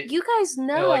 It's like you guys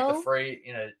know. You know, like the phrase,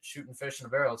 you know, shooting fish in a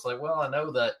barrel. It's like, well, I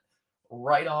know that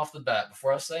right off the bat,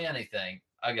 before I say anything,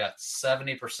 I got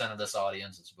 70% of this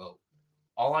audience's vote.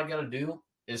 All I got to do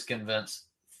is convince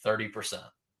 30%.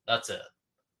 That's it.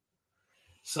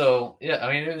 So, yeah,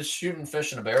 I mean, it was shooting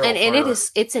fish in a barrel. And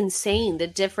it's insane the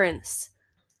difference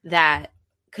that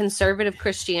conservative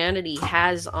Christianity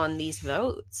has on these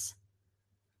votes.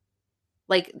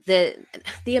 Like the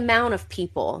amount of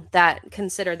people that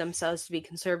consider themselves to be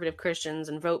conservative Christians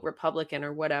and vote Republican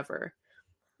or whatever,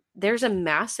 there's a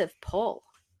massive pull.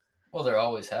 Well, there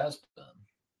always has been.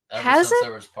 Has since it?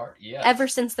 there was yeah. Ever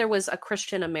since there was a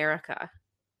Christian America.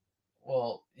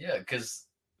 Well, yeah, because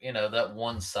that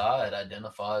one side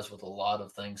identifies with a lot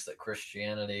of things that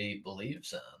Christianity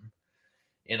believes in.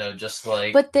 Just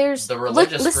like but there's the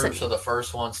religious listen, groups are the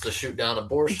first ones to shoot down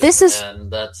abortion.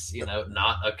 And that's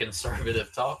not a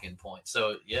conservative talking point.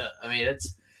 So yeah, I mean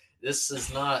this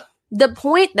is not. The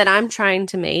point that I'm trying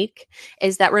to make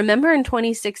is that remember in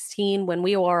 2016 when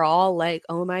we were all like,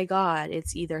 oh my God,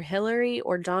 it's either Hillary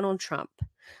or Donald Trump.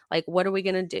 Like, what are we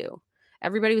going to do?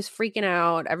 Everybody was freaking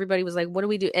out. Everybody was like, what do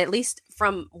we do? At least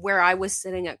from where I was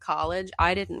sitting at college,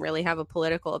 I didn't really have a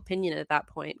political opinion at that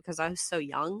point because I was so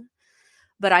young.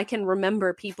 But I can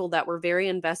remember people that were very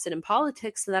invested in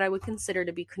politics that I would consider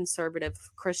to be conservative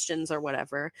Christians or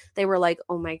whatever. They were like,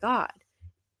 oh my God.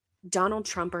 Donald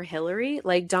Trump or Hillary?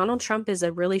 Like, Donald Trump is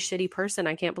a really shitty person.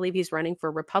 I can't believe he's running for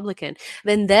Republican.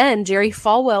 Then Jerry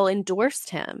Falwell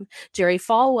endorsed him. Jerry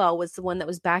Falwell was the one that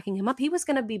was backing him up. He was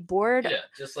going to be bored. Yeah,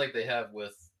 just like they have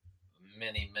with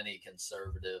many, many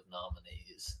conservative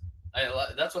nominees.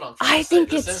 That's what I'm trying to say. I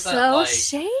think it's so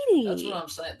shady. That's what I'm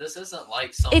saying. This isn't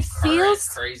like some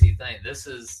crazy thing. This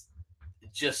is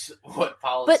just what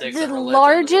politics and religion,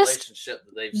 largest the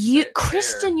relationship that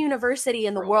Christian university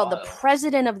in the world, the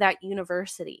president of that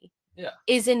university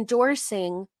is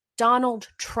endorsing Donald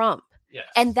Trump. Yes.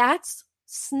 And that's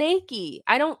snaky.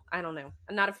 I don't know.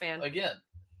 I'm not a fan. Again,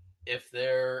 if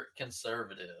they're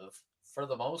conservative, for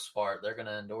the most part, they're going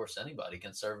to endorse anybody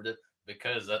conservative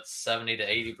because that's 70 to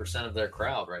 80% of their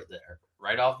crowd right there,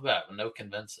 right off the bat, with no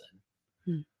convincing.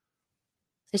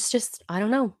 It's just, I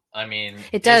don't know. I mean,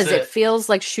 it does. It feels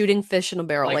like shooting fish in a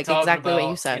barrel, like exactly what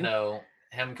you said.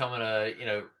 Him coming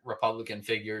to, Republican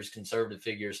figures, conservative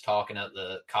figures talking at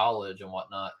the college and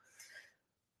whatnot.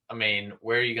 I mean,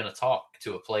 where are you going to talk?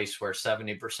 To a place where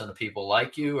 70% of people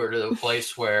like you, or to a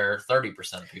place where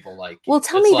 30% of people like you? Well,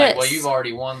 tell me this. Well, you've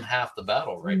already won half the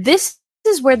battle, right? This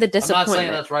is where the disappointment. I'm not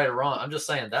saying that's right or wrong. I'm just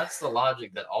saying that's the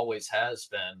logic that always has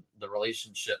been the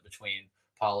relationship between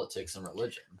politics and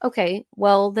religion. Okay,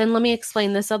 well, then let me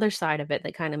explain this other side of it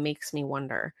that kind of makes me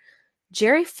wonder.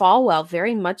 Jerry Falwell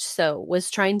very much so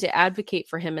was trying to advocate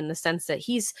for him in the sense that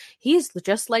he's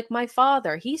just like my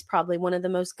father. He's probably one of the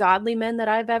most godly men that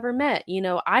I've ever met.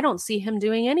 I don't see him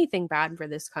doing anything bad for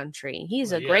this country.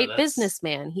 He's a great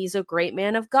businessman. He's a great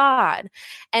man of God.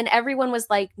 And everyone was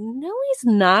like, no,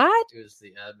 he's not. He was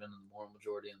the admin of the moral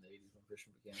majority in the 80s when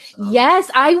Christian began.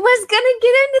 Yes, I was going to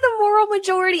get into the moral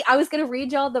majority. I was going to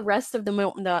read y'all the rest of the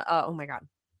oh my God.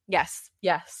 Yes.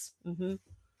 Mm-hmm.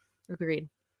 Agreed.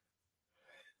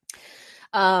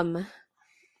 I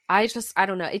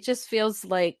don't know. It just feels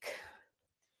like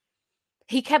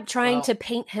he kept trying to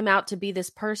paint him out to be this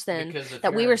person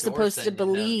that we were supposed to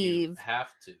believe. You have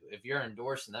to. If you're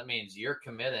endorsing, that means you're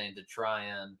committing to try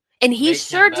and he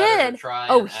sure did.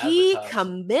 He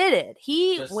committed.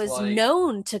 He was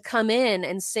known to come in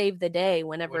and save the day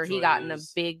whenever he got in a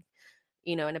big,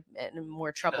 in a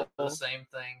more trouble. The same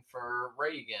thing for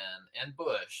Reagan and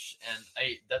Bush, and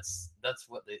that's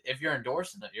what if you're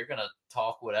endorsing it, you're gonna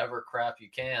talk whatever crap you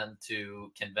can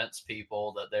to convince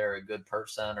people that they're a good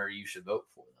person or you should vote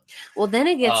for them. Well, then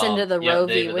it gets into the Roe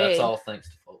v. Wade. That's all thanks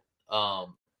to vote.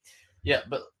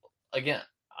 But again,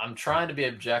 I'm trying to be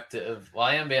objective. Well,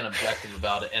 I am being objective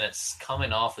about it, and it's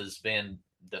coming off as being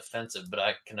defensive, but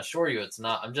I can assure you it's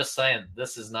not. I'm just saying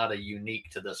this is not a unique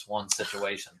to this one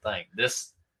situation thing.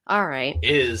 This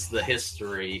is the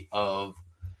history of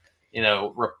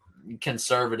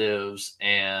conservatives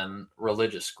and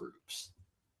religious groups.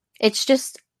 It's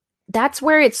just that's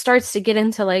where it starts to get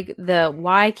into like the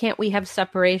why can't we have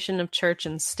separation of church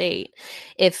and state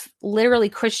if literally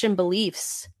Christian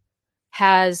beliefs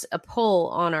has a pull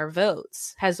on our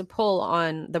votes, has a pull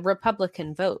on the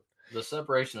Republican vote. The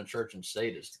separation of church and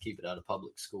state is to keep it out of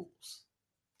public schools.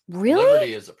 Really?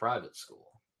 Liberty is a private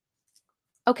school.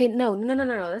 Okay, no.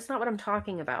 That's not what I'm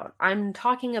talking about. I'm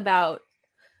talking about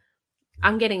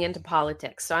I'm getting into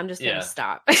politics, so I'm just going to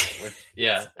stop.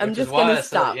 I'm just going to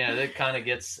stop. It kind of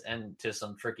gets into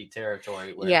some tricky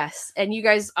territory. Yes, and you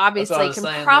guys obviously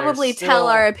can probably tell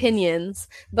our opinions,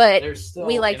 but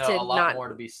we like to a lot more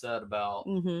to be said about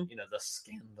the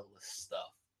scandalous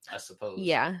stuff, I suppose.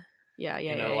 Yeah.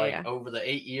 Over the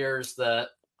 8 years that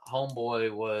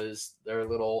Homeboy was their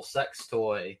little sex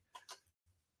toy,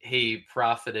 he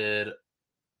profited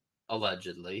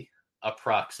allegedly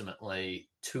approximately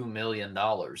 $2 million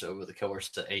over the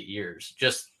course of 8 years,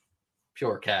 just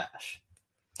pure cash.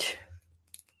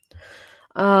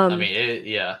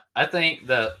 I think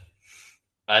that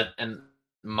and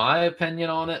my opinion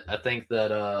on it, I think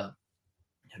that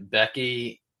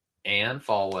Becky and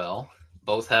Falwell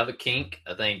both have a kink.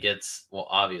 I think it's, well,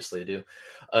 obviously do.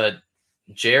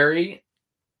 Jerry,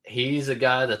 he's a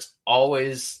guy that's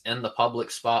always in the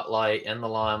public spotlight, in the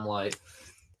limelight.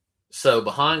 So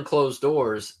behind closed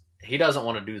doors, he doesn't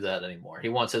want to do that anymore. He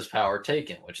wants his power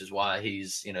taken, which is why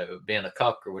he's, being a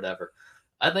cuck or whatever.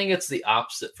 I think it's the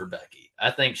opposite for Becky.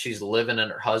 I think she's living in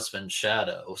her husband's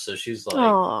shadow. So she's like,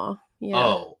 oh,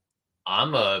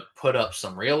 I'm going to put up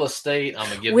some real estate. I'm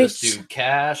going to give this dude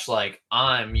cash. Like,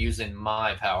 I'm using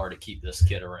my power to keep this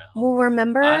kid around. Well,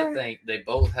 remember? I think they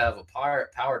both have a power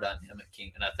dynamic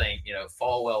kink. And I think,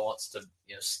 Falwell wants to,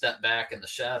 step back in the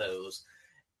shadows.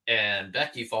 And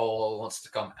Becky Falwell wants to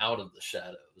come out of the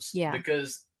shadows. Yeah.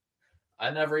 Because I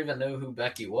never even knew who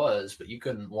Becky was, but you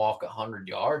couldn't walk 100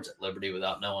 yards at Liberty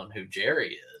without knowing who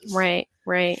Jerry is. Right.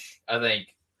 I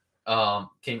think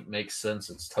kink makes sense.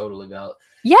 It's totally valid.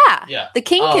 Yeah. The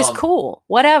kink is cool.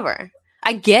 Whatever.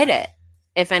 I get it.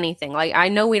 If anything, like, I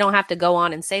know we don't have to go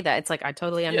on and say that. It's like, I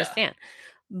totally understand.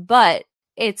 Yeah. But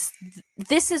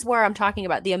this is where I'm talking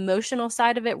about. The emotional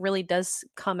side of it really does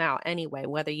come out anyway,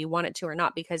 whether you want it to or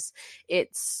not, because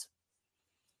it's,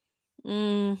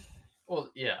 well,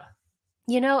 yeah.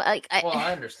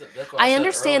 I understand. That's I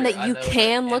understand that you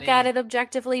can look at it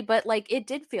objectively, but like, it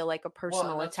did feel like a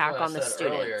personal attack on the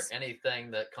students. Earlier,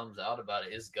 anything that comes out about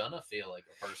it is gonna feel like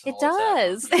a personal attack. It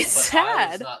does. It's sad.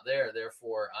 I was not there,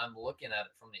 therefore I'm looking at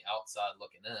it from the outside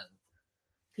looking in.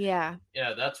 Yeah.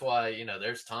 That's why,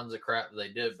 there's tons of crap that they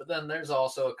did, but then there's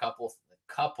also a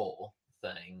couple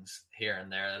things here and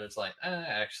there that it's like,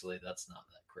 actually, that's not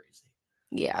that crazy.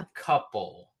 Yeah.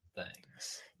 Couple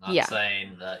things. Not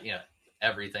saying that,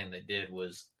 everything they did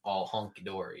was all hunky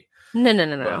dory.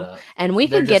 No. And we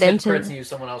could get into and use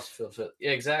someone else feels it. Yeah,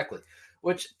 exactly.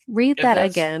 Which read that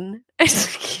again.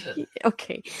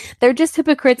 Okay. They're just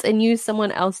hypocrites and use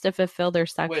someone else to fulfill their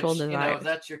sexual desires. If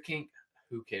that's your kink,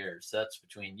 who cares? That's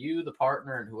between you, the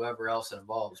partner, and whoever else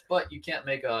involves. But you can't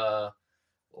make a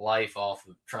life off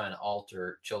of trying to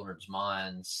alter children's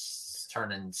minds,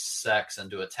 turning sex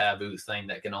into a taboo thing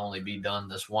that can only be done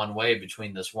this one way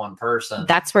between this one person.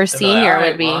 That's where Senior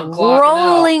would be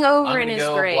rolling over in his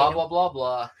grave. Blah, blah, blah,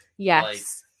 blah.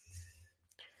 Yes.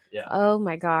 Yeah. Oh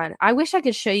my God. I wish I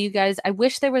could show you guys. I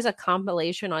wish there was a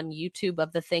compilation on YouTube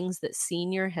of the things that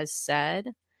Senior has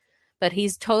said. But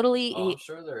he's totally... I'm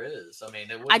sure there is. I mean,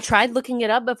 I tried looking it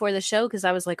up before the show because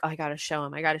I was like, I got to show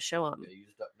him. Yeah,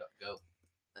 use DuckDuckGo.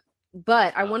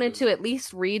 But I wanted to at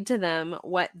least read to them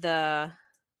what the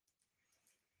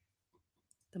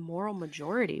moral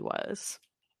majority was.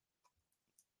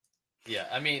 Yeah,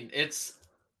 I mean, it's...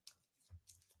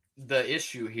 The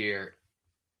issue here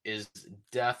is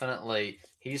definitely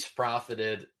he's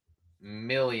profited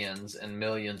millions and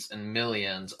millions and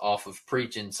millions off of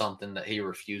preaching something that he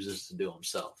refuses to do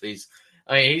himself. He's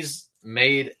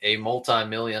made a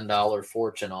multi-million-dollar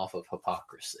fortune off of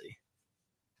hypocrisy.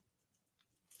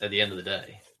 At the end of the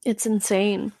day, it's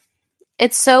insane.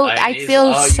 It's so I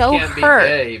feel so hurt.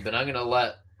 Gay, but I'm gonna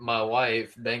let my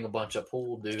wife bang a bunch of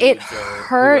pool dudes. It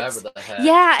hurts. The heck.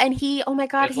 Yeah, and he, oh my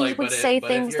God, he would say but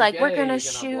things like, gay, "We're gonna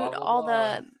shoot blah, blah, all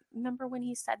blah. the." Remember when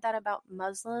he said that about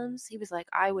Muslims? He was like,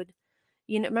 "I would."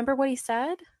 Remember what he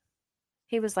said?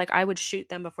 He was like, I would shoot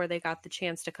them before they got the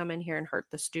chance to come in here and hurt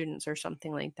the students or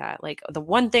something like that. Like, the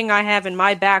one thing I have in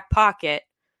my back pocket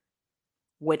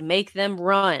would make them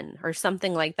run or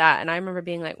something like that. And I remember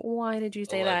being like, why did you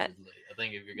say that? I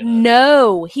think if you're gonna...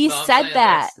 No, he said that.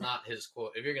 That's not his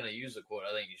quote. If you're going to use a quote,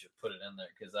 I think you should put it in there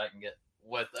because I can get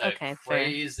with a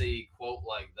crazy quote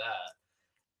like that.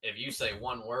 If you say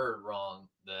one word wrong,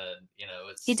 then,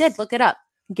 it's... He did. Look it up.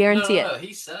 Guarantee it. No,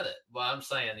 he said it. But I'm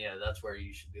saying, that's where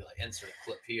you should be like, insert a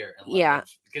clip here. And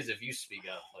because if you speak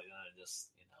up, like, just,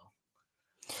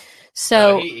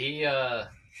 So he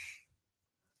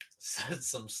said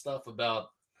some stuff about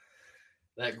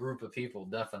that group of people,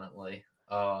 definitely.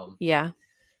 Yeah.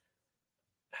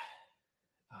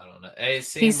 I don't know. It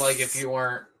seemed like if you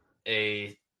weren't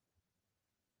a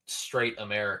straight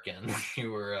American,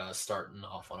 you were starting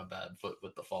off on a bad foot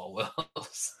with the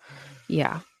Falwells.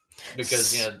 Yeah.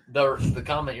 Because the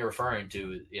comment you're referring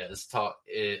to, is talk.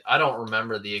 I don't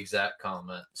remember the exact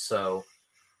comment. So,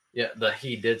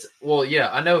 he did. Well,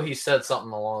 I know he said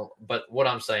something along. But what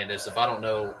I'm saying is, if I don't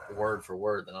know word for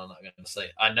word, then I'm not going to say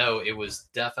it. I know it was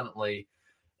definitely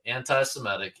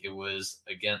anti-Semitic. It was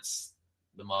against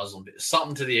the Muslim,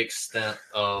 something to the extent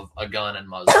of a gun and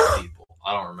Muslim people.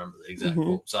 I don't remember the exact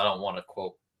quote, so I don't want to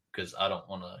quote because I don't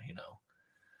want to,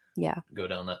 go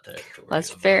down that territory. That's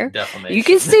fair. Defamation. You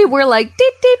can see we're like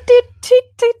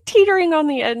teetering on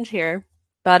the edge here,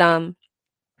 but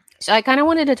So I kind of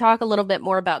wanted to talk a little bit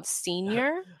more about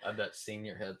Senior. I bet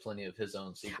Senior had plenty of his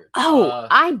own secrets. Oh,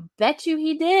 I bet you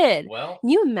he did. Well, can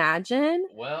you imagine?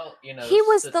 Well, you know, he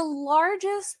was the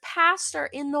largest pastor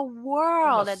in the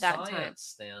world at that time. From a science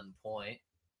standpoint,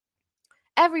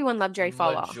 everyone loved Jerry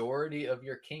Falwell. Majority of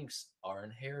your kinks are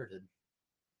inherited.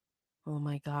 Oh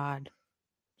my God.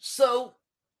 So.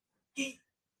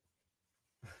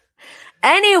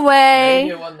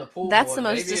 Anyway, that's the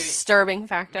most disturbing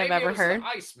fact I've ever heard. The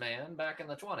Iceman back in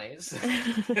the 20s.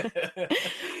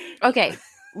 Okay,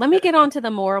 let me get on to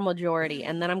the Moral Majority,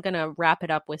 and then I'm going to wrap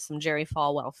it up with some Jerry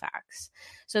Falwell facts.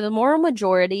 So the Moral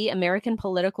Majority, American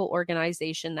political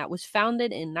organization that was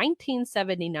founded in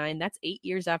 1979, that's 8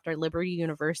 years after Liberty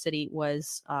University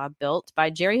was built, by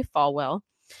Jerry Falwell.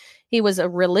 He was a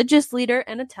religious leader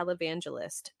and a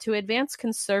televangelist to advance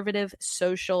conservative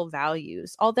social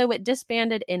values. Although it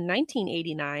disbanded in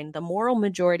 1989, the Moral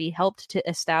Majority helped to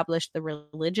establish the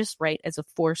religious right as a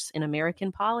force in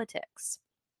American politics.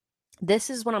 This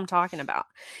is what I'm talking about.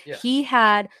 Yeah. He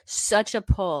had such a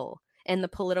pull in the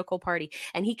political party,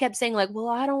 and he kept saying, like, well,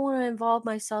 I don't want to involve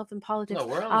myself in politics. No,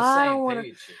 we're on the same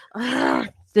page here.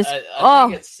 I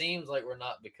think it seems like we're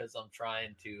not, because I'm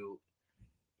trying to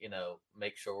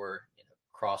make sure we're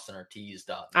crossing our T's,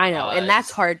 dotting our I know, I's, and that's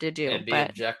hard to do. And be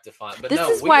objectifying. But this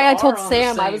is why I told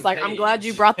Sam, I was like, I'm glad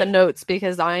you brought the notes,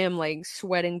 because I am like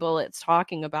sweating bullets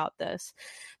talking about this.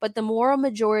 But the Moral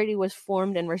Majority was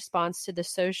formed in response to the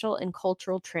social and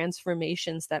cultural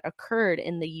transformations that occurred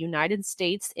in the United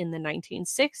States in the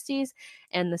 1960s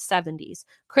and the 70s.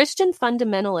 Christian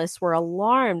fundamentalists were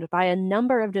alarmed by a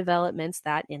number of developments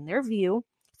that, in their view,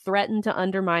 threatened to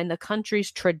undermine the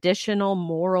country's traditional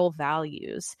moral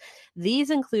values.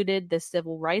 These included the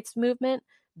civil rights movement,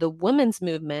 the women's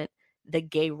movement, the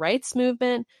gay rights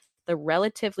movement, the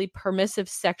relatively permissive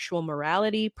sexual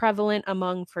morality prevalent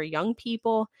for young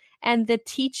people, and the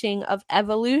teaching of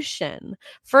evolution.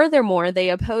 Furthermore,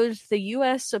 they opposed the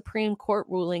U.S. Supreme Court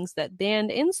rulings that banned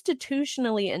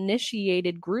institutionally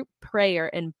initiated group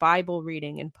prayer and Bible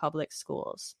reading in public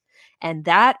schools. And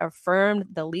that affirmed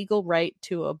the legal right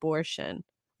to abortion,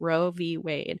 Roe v.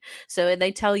 Wade. So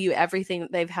they tell you everything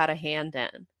that they've had a hand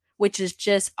in, which is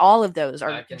just, all of those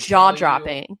are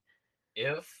jaw-dropping.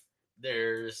 If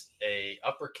there's a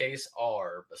uppercase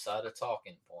R beside a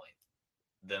talking point,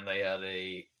 then they had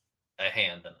a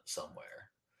hand in it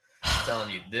somewhere. I'm telling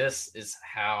you, this is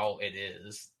how it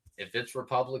is. If it's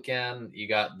Republican, you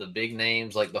got the big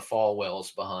names like the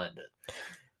Falwells behind it.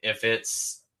 If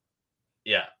it's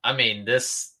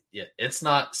it's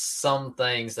not some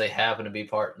things they happen to be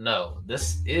part. No,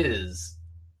 this is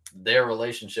their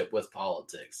relationship with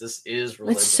politics. This is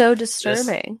religion. It's so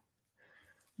disturbing.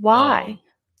 Why?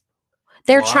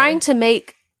 They're trying to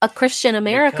make a Christian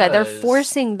America. They're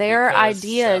forcing their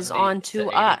ideas onto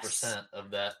us. 80%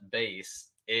 of that base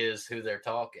is who they're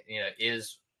talking.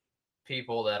 Is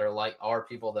people that are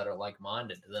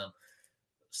like-minded to them.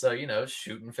 So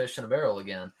shooting fish in a barrel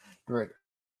again. Right.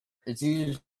 It's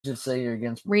easy to say you're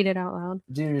against. Read it out loud.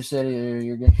 It's easier to say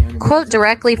you're against. Quote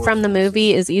directly from the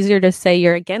movie: "Is easier to say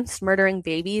you're against murdering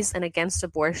babies and against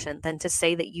abortion than to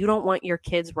say that you don't want your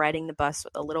kids riding the bus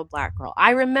with a little black girl." I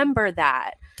remember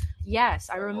that. Yes,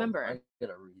 I remember. I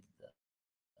gotta read that.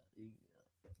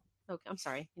 Okay, I'm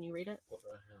sorry. Can you read it?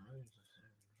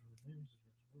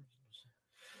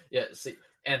 Yeah. See,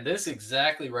 and this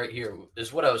exactly right here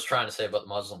is what I was trying to say about the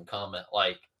Muslim comment.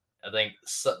 Like, I think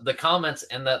the comments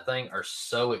in that thing are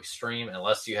so extreme,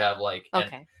 unless you have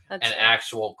an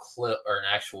actual clip or an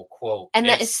actual quote. And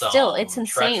that it's insane.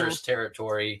 Treacherous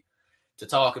territory to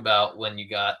talk about when you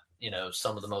got,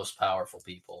 some of the most powerful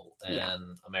people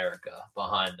in America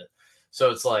behind it. So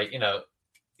it's like,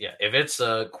 if it's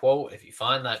a quote, if you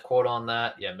find that quote on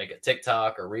that, make a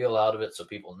TikTok or reel out of it so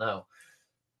people know.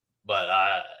 But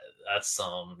that's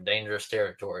some dangerous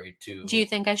territory too. Do you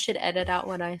think I should edit out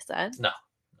what I said? No.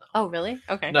 Oh, really?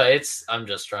 Okay. No, I'm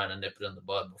just trying to nip it in the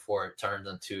bud before it turns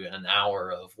into an hour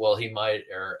of, well, he might,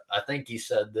 or I think he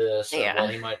said this, or well,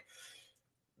 he might,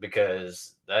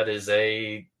 because that is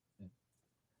a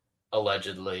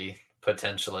allegedly,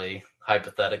 potentially,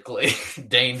 hypothetically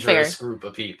dangerous group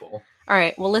of people. All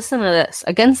right, well, listen to this.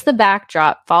 Against the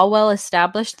backdrop, Falwell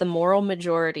established the Moral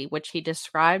Majority, which he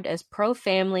described as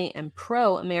pro-family and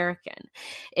pro-American.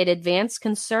 It advanced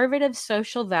conservative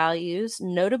social values,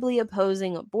 notably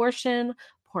opposing abortion,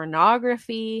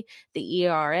 pornography, the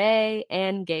ERA,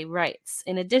 and gay rights.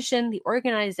 In addition, the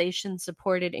organization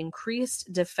supported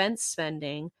increased defense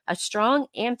spending, a strong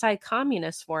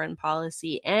anti-communist foreign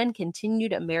policy, and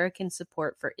continued American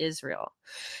support for Israel.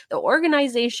 The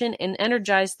organization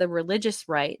energized the religious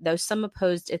right, though some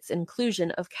opposed its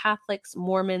inclusion of Catholics,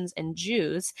 Mormons, and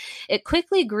Jews. It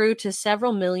quickly grew to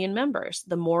several million members.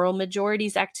 The Moral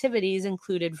Majority's activities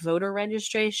included voter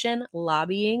registration,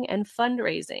 lobbying, and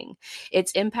fundraising.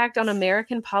 Its impact on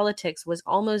American politics was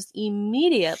almost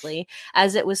immediately,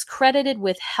 as it was credited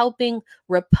with helping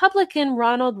Republican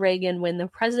Ronald Reagan win the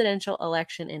presidential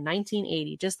election in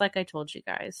 1980, just like I told you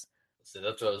guys. See,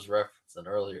 that's what I was referencing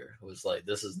earlier. It was like,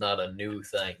 this is not a new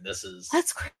thing. This is...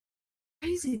 That's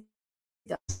crazy.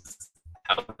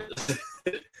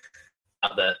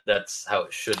 That's how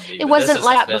it should be. It wasn't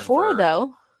like that before,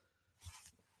 though.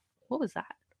 What was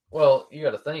that? Well, you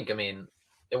got to think. I mean,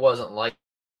 it wasn't like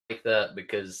that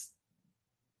because...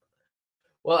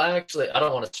 Well, actually, I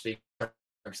don't want to speak...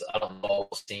 I don't know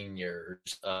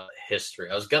seniors' history.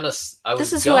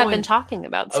 This is who I've been talking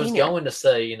about. I was going to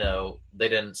say, they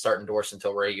didn't start endorsing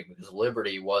until Reagan because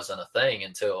liberty wasn't a thing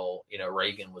until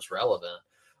Reagan was relevant.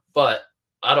 But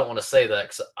I don't want to say that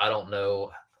because I don't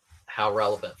know how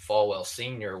relevant Falwell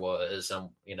Senior was, and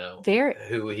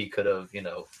who he could have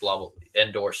blah blah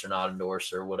endorsed or not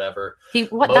endorsed or whatever.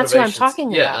 That's what I'm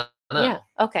talking about. Yeah.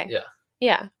 Okay.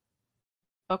 Yeah.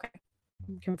 Okay.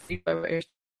 I'm confused by what you're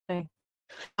saying.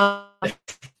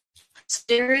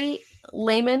 Jerry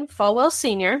Layman Falwell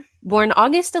Sr., born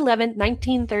August 11,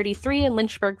 1933 in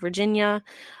Lynchburg, Virginia,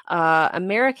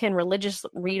 American religious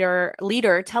leader,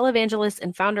 televangelist,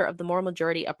 and founder of the Moral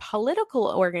Majority, a political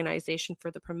organization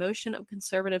for the promotion of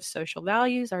conservative social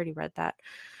values. I already read that.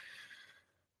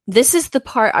 This is the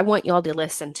part I want y'all to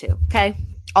listen to, okay?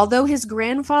 Although his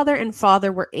grandfather and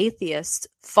father were atheists,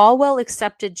 Falwell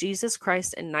accepted Jesus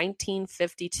Christ in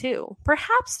 1952,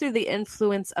 perhaps through the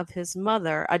influence of his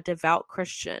mother, a devout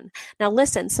Christian. Now,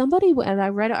 listen,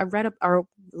 I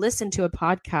listened to a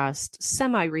podcast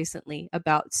semi-recently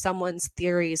about someone's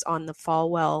theories on the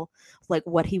Falwell, like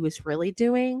what he was really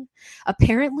doing.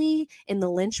 Apparently, in the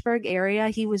Lynchburg area,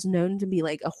 he was known to be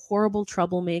like a horrible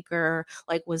troublemaker,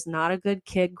 like was not a good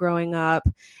kid growing up,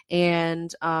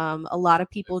 and a lot of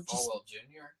people just... Falwell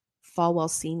Jr.? Falwell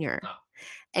Sr. Oh.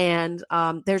 And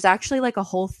there's actually like a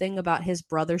whole thing about his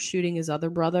brother shooting his other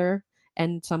brother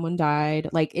and someone died.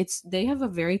 Like they have a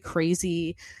very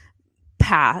crazy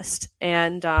past,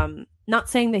 and not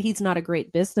saying that he's not a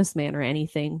great businessman or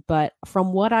anything, but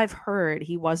from what I've heard,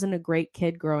 he wasn't a great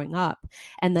kid growing up.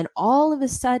 And then all of a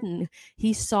sudden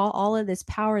he saw all of this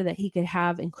power that he could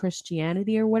have in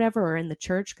Christianity or whatever, or in the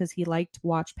church, because he liked to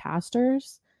watch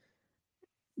pastors.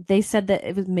 They said that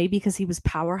it was maybe because he was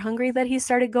power hungry that he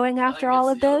started going after all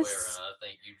of this. I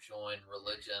think you join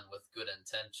religion with good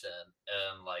intention,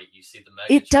 and like you see the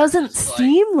mega it doesn't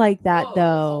seem like that whoa,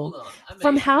 though.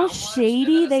 From how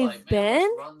shady they've been.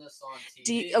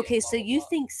 Okay, so you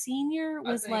think Senior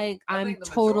was I'm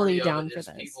totally down for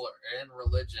this. People are in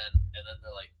religion, and then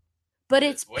they're like, but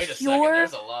it's pure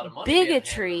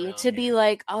bigotry to be here.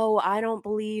 Like, oh, I don't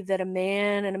believe that a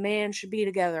man and a man should be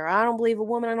together. I don't believe a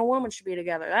woman and a woman should be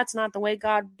together. That's not the way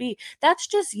God be. That's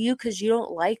just you because you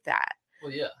don't like that.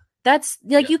 Well, yeah. That's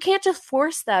like, you can't just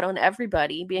force that on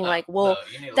everybody being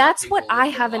that's what I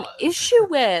have an issue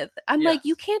with. I'm like,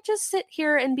 you can't just sit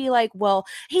here and be like, well,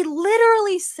 he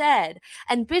literally said,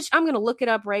 and bitch, I'm going to look it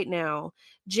up right now.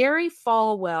 Jerry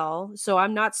Falwell. So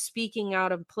I'm not speaking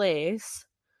out of place.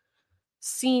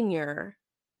 Senior,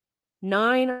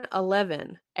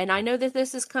 9/11. And I know that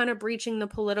this is kind of breaching the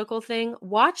political thing.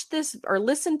 Watch this or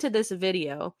listen to this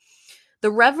video. The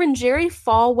Reverend Jerry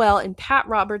Falwell and Pat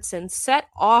Robertson set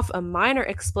off a minor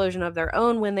explosion of their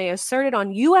own when they asserted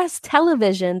on U.S.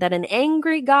 television that an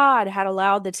angry God had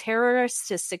allowed the terrorists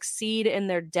to succeed in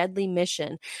their deadly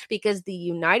mission because the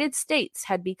United States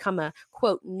had become a,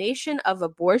 quote, nation of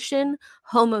abortion,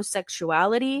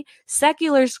 homosexuality,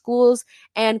 secular schools,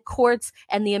 and courts,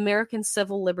 and the American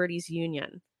Civil Liberties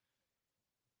Union.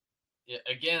 Yeah,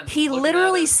 again, he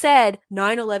literally said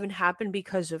 9/11 happened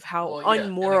because of how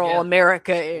unmoral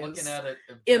America is. Looking at it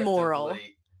immoral.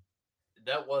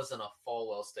 That wasn't a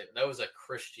Falwell statement. That was a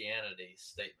Christianity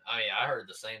statement. I mean, I heard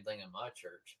the same thing in my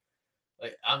church.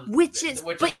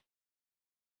 Like,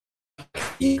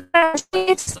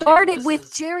 it started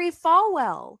with Jerry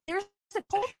Falwell. There's a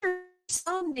culture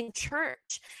sounding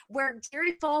church where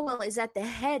Jerry Falwell is at the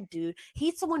head, dude.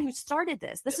 He's the one who started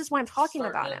this. This is why I'm talking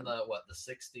about him. The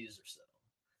 60s or so.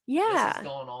 Yeah. This is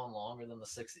going on longer than the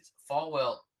 60s.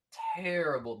 Falwell,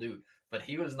 terrible dude, but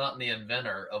he was not the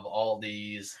inventor of all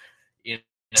these,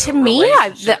 To me,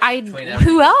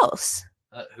 who else?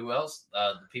 Who else?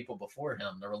 The people before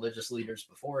him, the religious leaders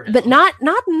before him. But not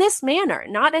in this manner,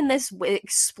 not in this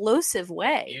explosive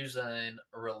way. Using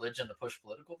religion to push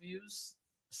political views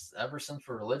ever since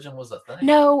religion was a thing.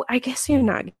 No, I guess you're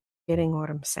not getting what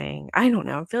I'm saying. I don't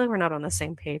know. I feel like we're not on the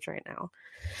same page right now.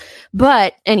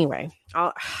 But anyway,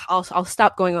 I'll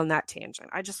stop going on that tangent.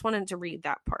 I just wanted to read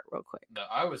that part real quick. No,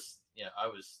 I was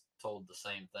told the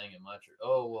same thing in my church.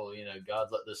 Oh, well, God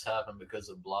let this happen because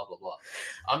of blah, blah, blah.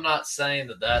 I'm not saying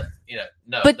that,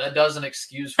 but, that doesn't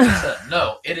excuse what he said.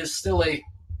 No, it is still a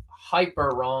hyper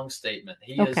wrong statement.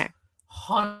 He is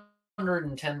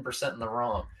 110% in the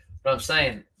wrong. But I'm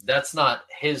saying that's not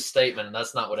his statement, and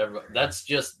that's not what everybody,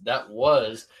 that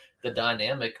was the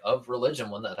dynamic of religion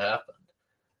when that happened.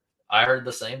 I heard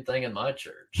the same thing in my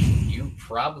church. You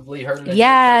probably heard it in your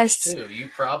church too. You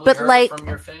probably heard it from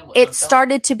your family. It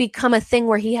started to become a thing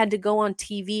where he had to go on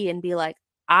TV and be like,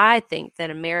 I think that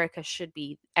America should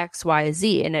be X, Y,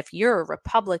 Z. And if you're a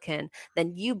Republican,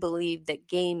 then you believe that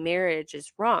gay marriage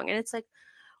is wrong. And it's like,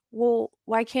 well,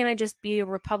 why can't I just be a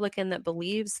Republican that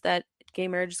believes that gay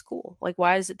marriage is cool? Like,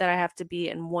 why is it that I have to be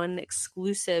in one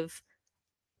exclusive?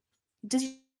 Do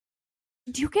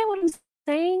you get what I'm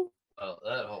saying? Well,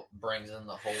 that brings in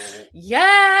the whole.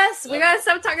 Yes, we gotta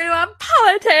stop talking about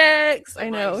politics. I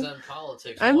know. Brings in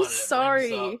politics. I'm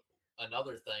sorry.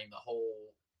 Another thing, the whole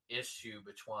issue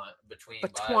between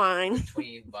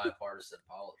bipartisan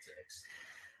politics.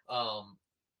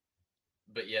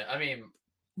 But yeah, I mean,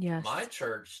 yes. My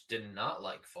church did not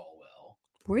like Falwell.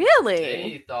 Really?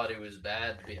 They thought it was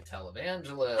bad to be a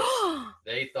televangelist.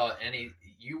 They thought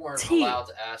you weren't allowed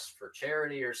to ask for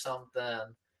charity or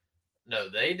something. No,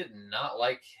 they did not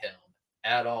like him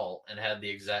at all and had the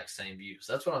exact same views.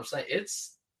 That's what I'm saying.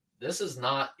 This is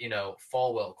not,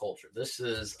 Falwell culture.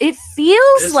 It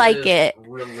feels like it.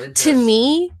 Religious. To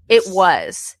me, it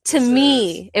was. To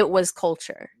me, it was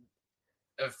culture.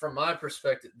 From my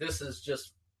perspective, this is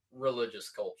just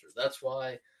religious culture. That's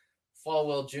why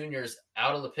Falwell Jr. is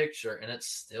out of the picture, and it's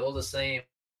still the same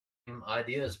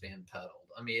ideas being peddled.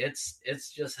 I mean, it's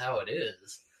just how it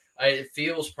is. It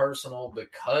feels personal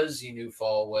because you knew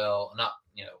Falwell, not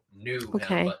knew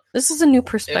him. But this is a new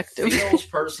perspective. It feels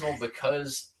personal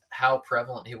because how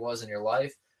prevalent he was in your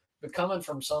life. But coming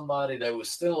from somebody that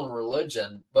was still in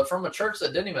religion, but from a church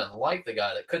that didn't even like the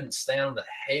guy, that couldn't stand him, that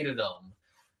hated him,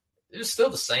 it was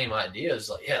still the same ideas.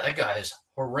 Like, yeah, that guy is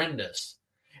horrendous.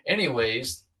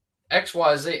 Anyways,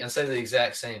 XYZ, and say the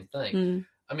exact same thing. Mm.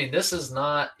 I mean, this is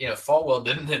not, Falwell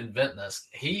didn't invent this.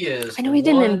 He is. I know he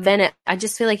didn't invent it. I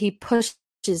just feel like he pushes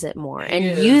it more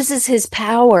and uses his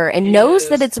power and knows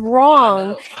that it's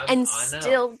wrong and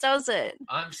still does it.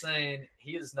 I'm saying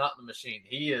he is not the machine.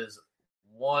 He is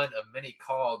one of many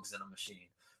cogs in a machine.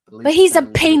 But he's a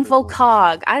painful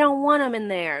cog. I don't want him in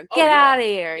there. Get out of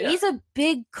here. Yeah. He's a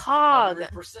big cog.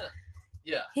 100%.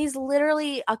 Yeah. He's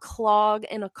literally a clog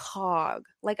in a cog.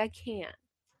 Like, I can't.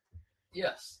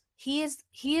 Yes. He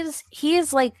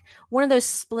is like one of those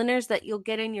splinters that you'll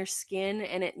get in your skin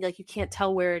and it like you can't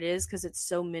tell where it is because it's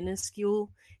so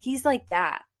minuscule. He's like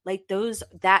that. Like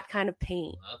that kind of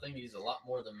pain. I think he's a lot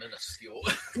more than minuscule.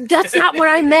 That's not what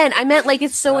I meant. I meant like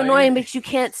it's so annoying because you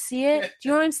can't see it. Do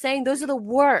you know what I'm saying? Those are the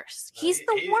worst. He's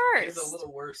the worst. He's a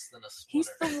little worse than a splinter. He's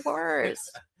the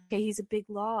worst. Okay, he's a big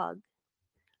log.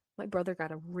 My brother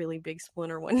got a really big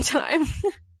splinter one time.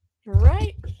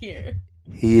 Right here.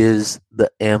 He is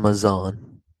the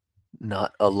Amazon,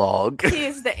 not a log. He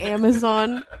is the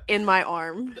Amazon in my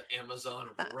arm. The Amazon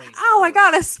rain. Oh, I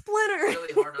got a splinter. It's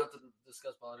really hard not to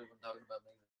discuss politics when talking about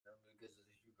because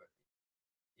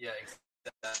yeah,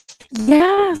 exactly.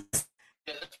 Yes.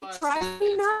 Yeah, that's why Drive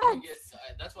me nuts.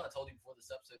 That's what I told you before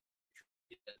this episode.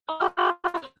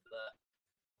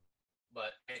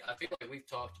 But I feel like we've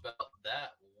talked about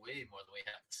that way more than we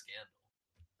have the scandal.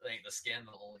 I think the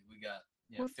scandal only we got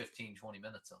 15, 20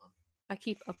 minutes on. I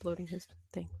keep uploading his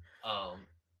thing.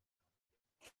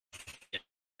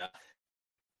 Yeah.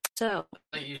 So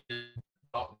I think you should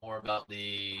talk more about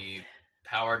the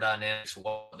power dynamics,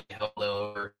 what they held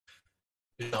over,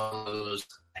 those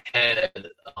head, the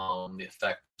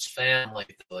effect of his family,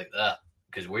 like that.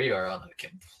 Because we are on a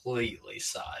completely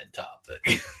side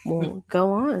topic. Well,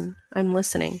 go on. I'm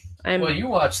listening. Well, you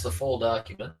watched the full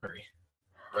documentary,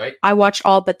 right? I watched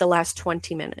all but the last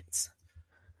 20 minutes.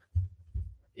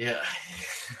 Yeah.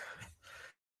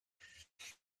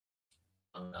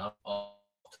 I'm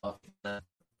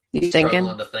you thinking?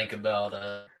 to think about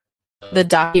The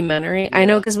documentary. I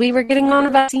know, because we were getting on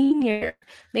about senior.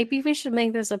 Maybe we should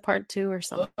make this a part 2 or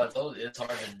something. I told you, it's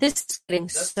hard to... This is getting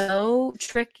so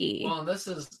tricky. Well, this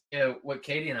is what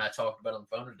Katie and I talked about on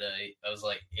the phone today. I was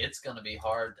like, it's going to be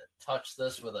hard to touch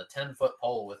this with a 10-foot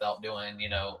pole without doing,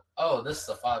 oh, this is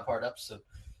a 5-part episode.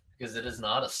 Because it is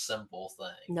not a simple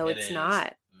thing. No, it's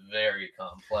not. Very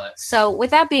complex. So, with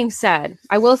that being said,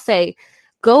 I will say,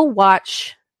 go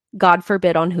watch God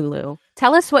Forbid on Hulu.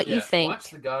 Tell us what you think. Watch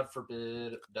the God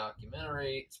Forbid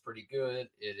documentary. It's pretty good.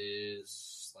 It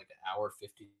is like an hour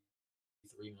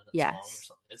 53 minutes long or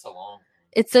something. It's a long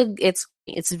one.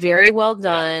 It's very well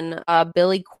done.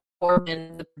 Billy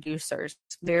Corben, the producers,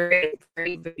 very,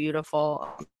 very beautiful.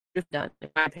 Done, in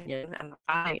my opinion. And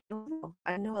I know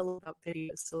a little about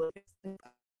videos, so I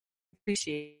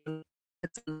appreciate it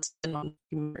on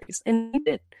memories. And we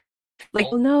did.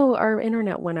 No, our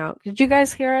internet went out. Did you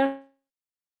guys hear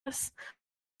us?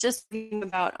 Just thinking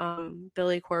about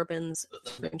Billy Corben's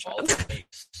all that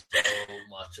makes so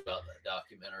much about that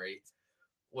documentary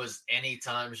was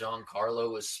anytime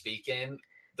Giancarlo was speaking,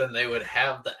 then they would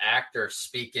have the actor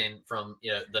speaking from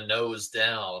the nose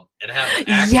down and have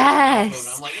the actor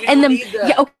yes, I'm like,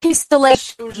 okay, so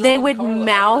they would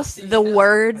mouth the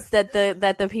words that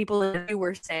the people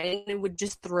were saying. It would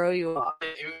just throw you off.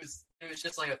 It was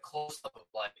just like a close up of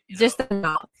just the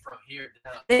mouth from here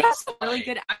down. They have some really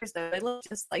good actors though. They look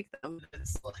just like them.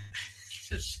 It's like,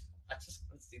 I just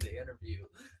want to see the interview.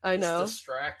 I know. It's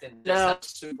distracting.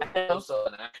 Just super close up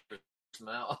an actor's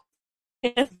mouth.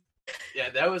 Yeah,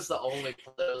 that was the only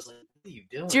part that I was like, what are you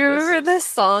doing? Do you remember the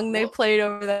song they played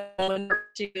over that one where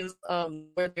she was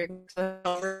where they're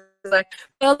like,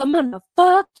 well, I'm gonna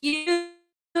fuck you.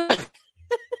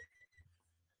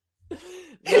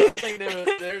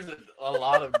 There's a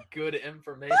lot of good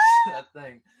information in that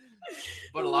thing.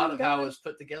 But a lot of how it was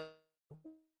put together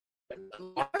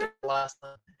last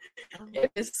time.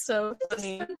 It is so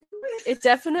funny. It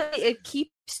definitely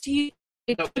keeps you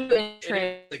it's a good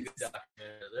documentary.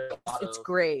 There's a lot of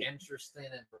great. Interesting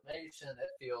information. It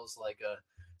feels like a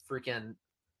freaking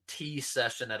tea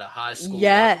session at a high school.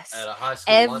 Yes. At a high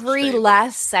school every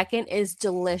last second is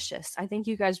delicious. I think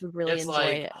you guys would really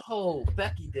enjoy it. Oh,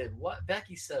 Becky did what?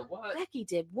 Becky said what? Becky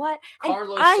did what?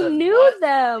 Carlos I said knew what?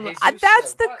 them. Jesus That's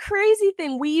said the what? crazy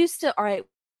thing. We used to, all right,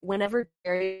 whenever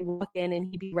Jerry would walk in and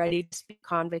he'd be ready to speak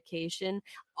convocation,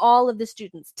 all of the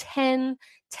students, 10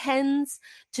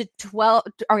 to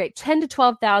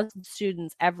 12,000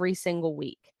 students every single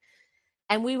week.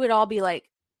 And we would all be like,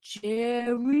 Jerry,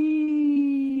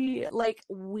 like,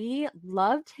 we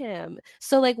loved him.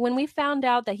 So like when we found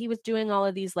out that he was doing all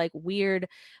of these like weird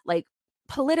like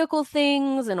political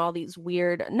things and all these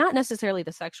weird, not necessarily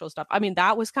the sexual stuff, I mean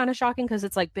that was kind of shocking because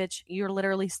it's like, bitch, you're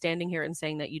literally standing here and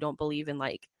saying that you don't believe in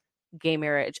like gay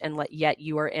marriage, and yet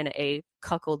you are in a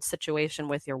cuckold situation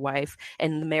with your wife,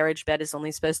 and the marriage bed is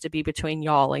only supposed to be between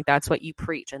y'all. Like that's what you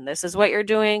preach, and this is what you're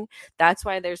doing. That's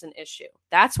why there's an issue.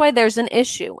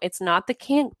 It's not the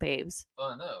kink, babes.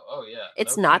 Oh no. Oh yeah.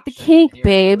 It's not the kink,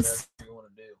 babes.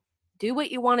 Do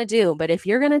what you want to do, but if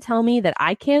you're gonna tell me that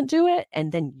I can't do it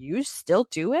and then you still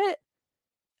do it,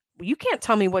 you can't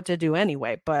tell me what to do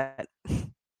anyway. But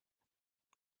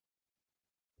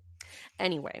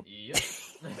anyway. Yep.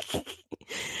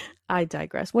 I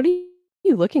digress. What are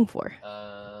you looking for?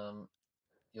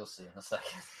 You'll see in a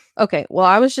second. Okay, well,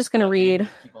 I was just going to read.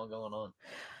 Keep on going on.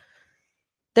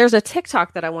 There's a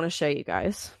TikTok that I want to show you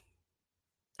guys.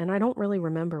 And I don't really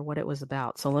remember what it was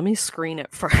about. So let me screen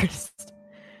it first.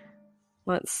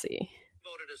 Let's see.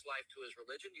 Devoted his life to his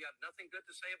religion. You have nothing good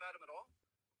to say about him at all?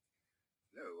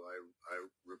 No, I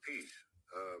repeat,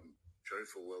 Jerry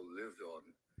Falwell lived on.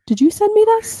 Did you send me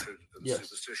this?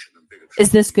 Yes.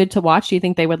 Is this good to watch? Do you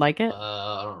think they would like it?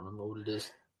 I don't remember what it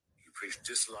is. He preached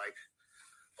dislike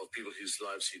of people whose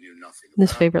lives he knew nothing His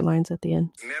about. favorite lines at the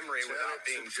end. Memory without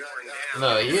being torn down.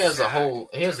 No, he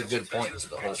has a good point to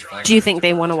the whole thing. Do you think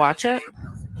they want to watch it?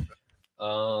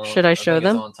 Should I show think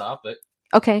them? It's on topic.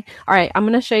 Okay. All right. I'm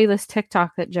going to show you this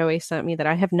TikTok that Joey sent me that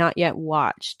I have not yet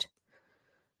watched.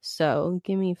 So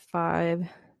give me five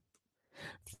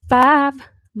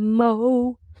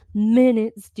more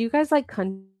minutes. Do you guys like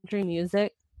country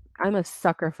music? I'm a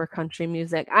sucker for country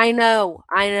music. I know.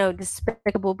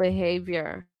 Despicable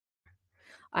behavior.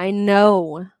 I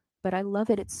know. But I love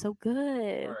it. It's so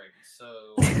good. All right.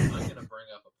 So I'm going to bring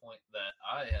up a point that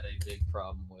I had a big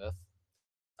problem with.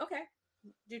 Okay.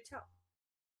 Do tell.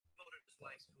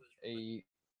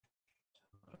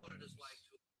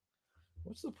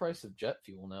 What's the price of jet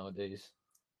fuel nowadays?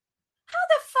 How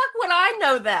the fuck would I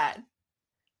know that?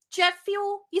 Jet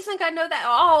fuel? You think I know that?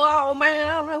 Oh man,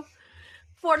 I don't know.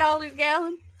 $4 a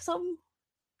gallon, something.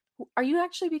 Are you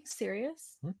actually being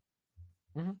serious?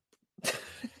 Mm-hmm.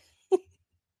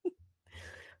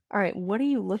 All right, what are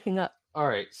you looking up? All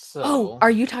right, so Oh,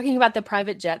 are you talking about the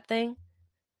private jet thing?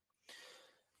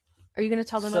 Are you going to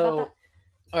tell them about that?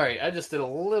 All right, I just did a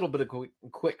little bit of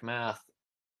quick math.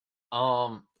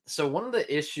 So one of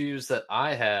the issues that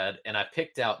I had, and I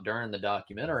picked out during the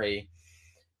documentary,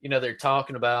 they're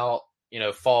talking about,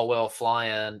 Falwell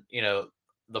flying,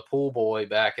 the pool boy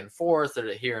back and forth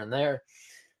or here and there.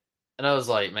 And I was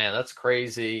like, man, that's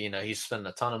crazy. He's spending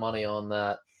a ton of money on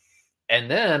that. And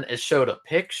then it showed a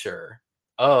picture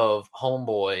of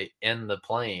Homeboy in the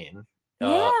plane.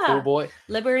 Pool boy.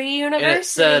 Liberty University. And it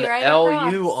said right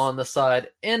LU across. on the side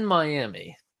in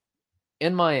Miami.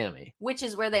 Which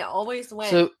is where they always went.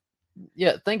 So,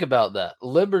 yeah, think about that.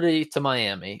 Liberty to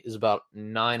Miami is about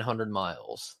 900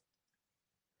 miles.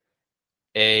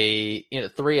 A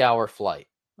 3-hour flight.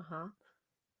 Uh-huh.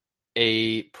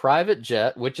 A private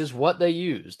jet, which is what they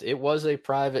used. It was a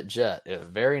private jet, a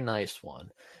very nice one.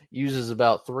 Uses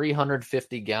about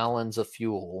 350 gallons of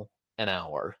fuel an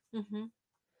hour. Mm-hmm.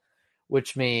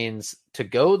 Which means to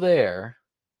go there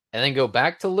and then go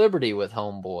back to Liberty with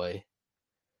Homeboy,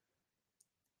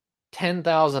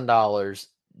 $10,000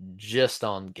 just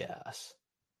on gas.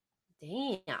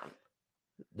 Damn.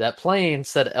 That plane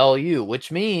said LU,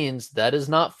 which means that is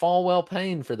not Falwell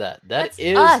paying for that. That's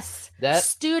is us. That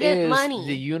student is money.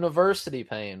 The university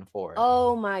paying for it.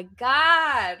 Oh my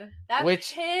God. That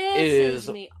Which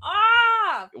pisses me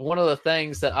off. One of the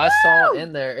things that I saw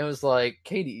in there, it was like,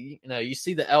 Katie, you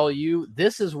see the LU,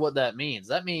 this is what that means.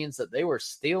 That means that they were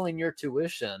stealing your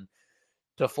tuition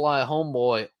to fly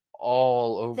Homeboy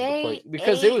all over the place.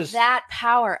 Because it was that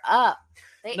power up.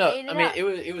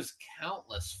 It was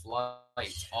countless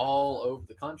flights all over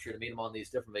the country to meet him on these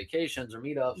different vacations or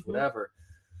meetups, whatever.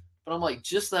 But I'm like,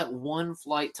 just that one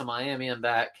flight to Miami and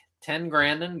back,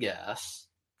 $10,000 in gas.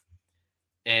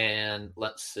 And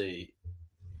let's see,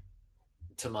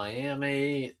 to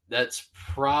Miami, that's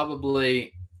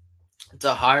probably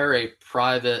to hire a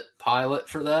private pilot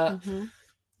for that. Mm-hmm.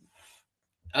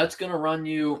 That's going to run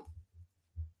you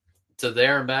to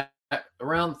there and back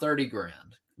around $30,000.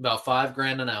 About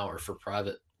 $5,000 an hour for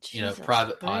private,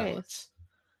 private pilots.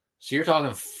 So you're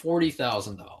talking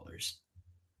 $40,000.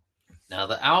 Now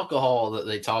the alcohol that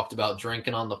they talked about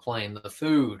drinking on the plane, the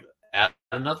food, add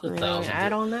another $1,000.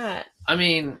 Add on that. I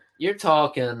mean, you're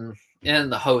talking in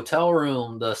the hotel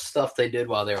room, the stuff they did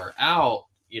while they were out.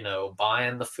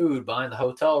 Buying the food, buying the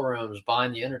hotel rooms,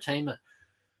 buying the entertainment.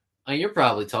 I mean, you're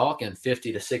probably talking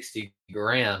 $50,000 to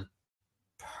 $60,000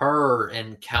 per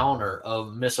encounter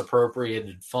of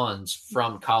misappropriated funds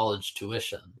from college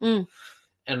tuition.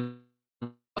 And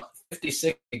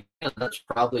 56, that's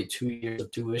probably 2 years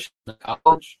of tuition in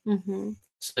college. Mm-hmm.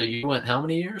 So you went how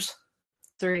many years?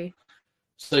 3.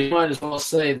 So you might as well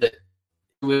say that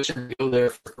tuition to go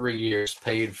there for 3 years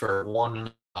paid for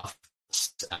 1.5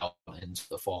 out into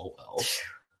the Falwell.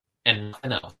 And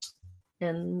nothing else.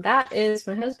 And that is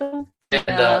my husband.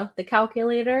 And, the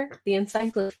calculator, the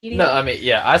encyclopedia. No, I mean,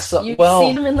 yeah, I saw. You've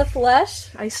seen him in the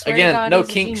flesh. I swear again, to God, no he's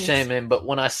a kink genius. shaming, but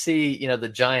when I see the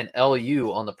giant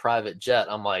LU on the private jet,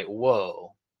 I'm like,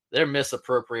 whoa, they're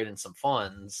misappropriating some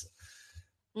funds,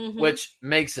 which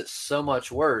makes it so much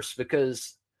worse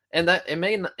because, and that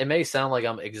it may sound like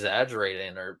I'm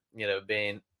exaggerating or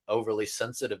being overly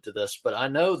sensitive to this, but I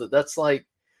know that that's like,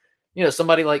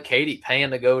 somebody like Katie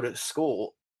paying to go to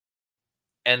school,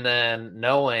 and then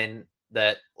knowing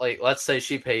that, like, let's say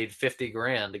she paid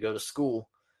 $50,000 to go to school.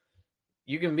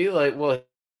 You can be like, well,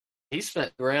 he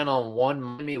spent $1,000 on one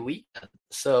Miami weekend.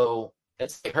 So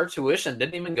it's like her tuition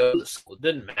didn't even go to the school. It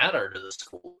didn't matter to the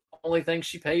school. The only thing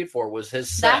she paid for was his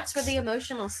sex. That's where the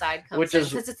emotional side comes in.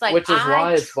 Because it's like, which is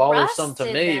why it's bothersome to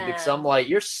me them. because I'm like,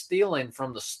 you're stealing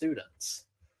from the students.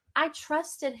 I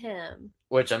trusted him.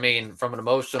 Which, I mean, from an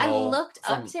emotional... I looked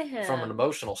up to him. From an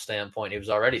emotional standpoint, he was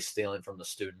already stealing from the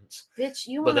students. Bitch,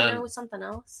 you want to know something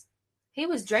else? He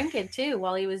was drinking, too,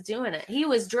 while he was doing it. He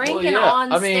was drinking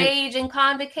on stage in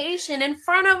convocation in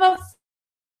front of a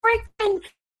freaking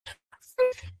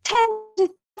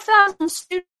 10,000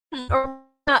 students or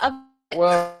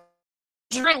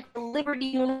drink Liberty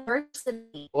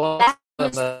University. Well,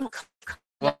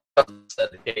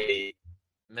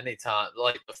 many times,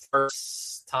 like the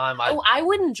first time I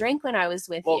wouldn't drink when I was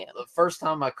with you. The first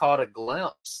time I caught a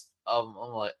glimpse of him,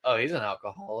 I'm like, oh, he's an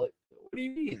alcoholic. What do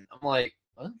you mean? I'm like,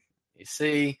 what? You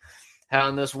see how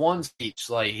in this one speech,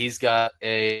 like he's got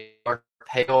a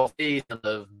pale face and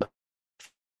the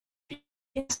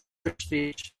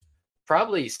speech,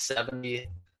 probably 70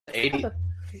 to 80%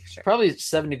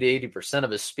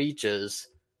 of his speeches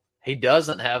he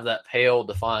doesn't have that pale,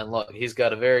 defined look. He's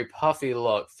got a very puffy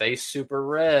look, face super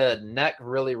red, neck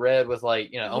really red with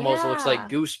like, almost looks like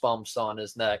goosebumps on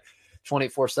his neck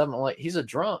 24/7. Like, he's a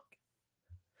drunk.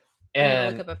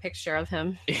 And look up a picture of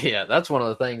him. Yeah, that's one of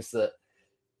the things that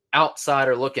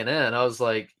outsider looking in, I was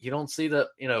like, you don't see that,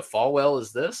 Falwell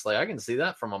is this? Like, I can see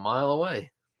that from a mile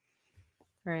away.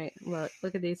 Right. Look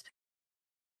at these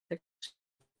pictures.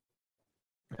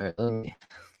 All right, let me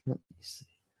see.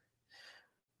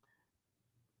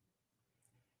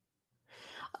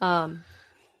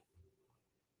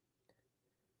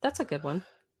 That's a good one.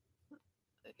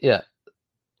 Yeah.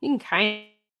 You can kind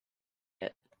of.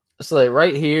 So like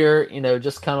right here,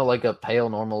 just kind of like a pale,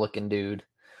 normal looking dude.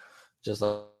 Just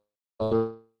like,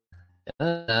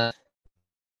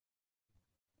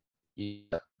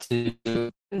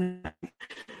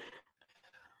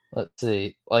 let's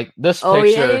see, like this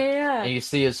picture, and you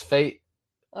see his face.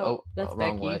 Oh, that's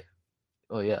wrong Becky. way.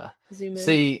 Oh yeah. Zoom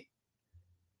in.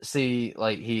 See,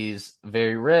 like he's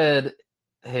very red.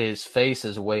 His face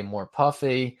is way more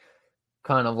puffy,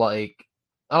 kind of like,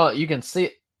 you can see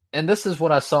it. And this is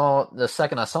what I saw the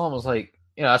second I saw him. Was like,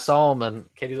 I saw him, and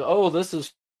Katie's like, oh, this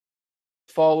is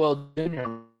Falwell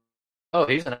Jr. Oh,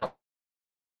 he's an out.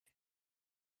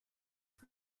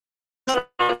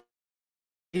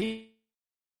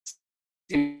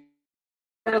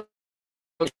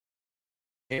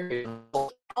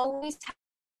 Always have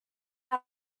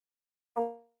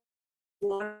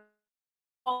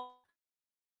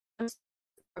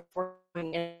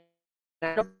performing in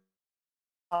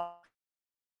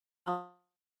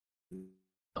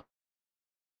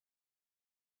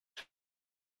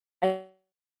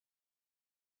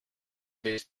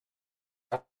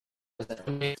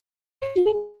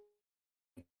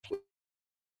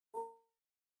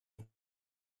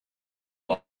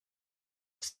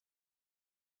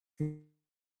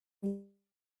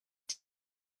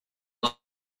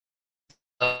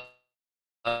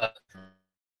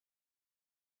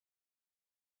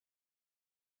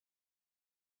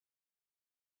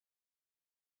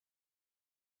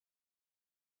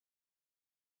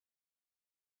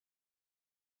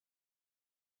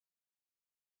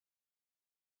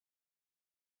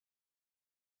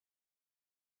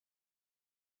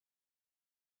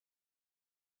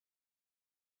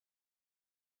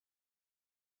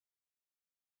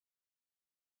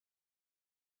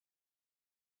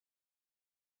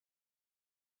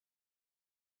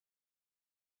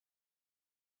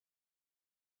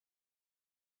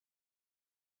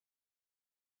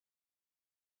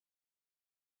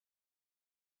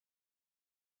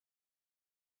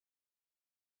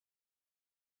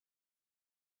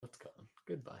Let's go.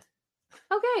 Goodbye.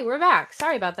 Okay, we're back.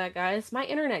 Sorry about that, guys. My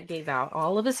internet gave out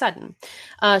all of a sudden.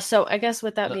 So I guess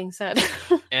with that being said,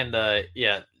 and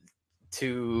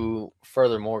to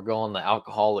furthermore go on the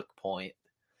alcoholic point,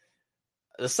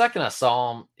 the second I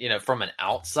saw him, from an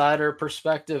outsider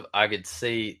perspective, I could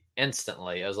see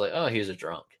instantly. I was like, oh, he's a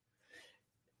drunk.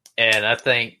 And I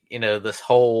think, this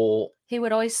whole he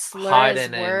would always slur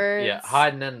his words.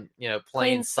 Hiding in,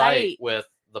 plain sight with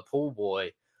the pool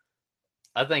boy.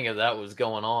 I think if that was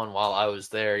going on while I was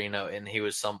there, and he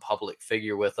was some public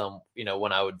figure with them,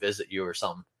 when I would visit you or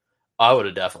something, I would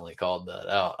have definitely called that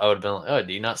out. I would have been like, oh,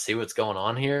 do you not see what's going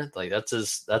on here? Like, that's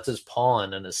his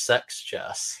pawn and his sex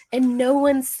chest. And no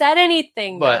one said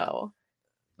anything, though.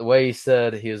 The way he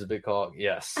said he was a big hog,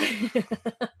 yes.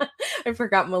 I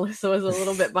forgot Melissa was a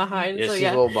little bit behind. Yeah, so she's a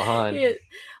little behind.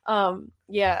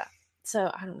 Yeah. So,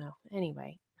 I don't know.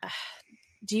 Anyway.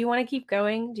 Do you want to keep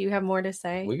going? Do you have more to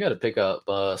say? We got to pick up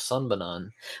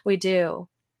Sunbanon. We do.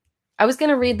 I was going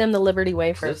to read them the Liberty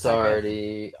Way first. It's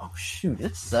already... Oh, shoot.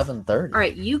 It's 7:30. All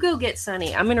right. You go get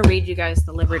Sunny. I'm going to read you guys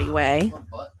the Liberty Way.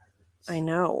 I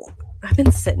know. I've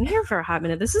been sitting here for a hot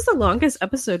minute. This is the longest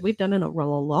episode we've done in a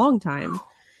long time.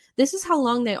 This is how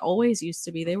long they always used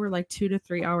to be. They were like 2 to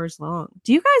 3 hours long.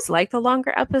 Do you guys like the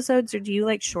longer episodes or do you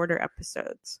like shorter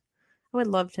episodes? I would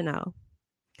love to know.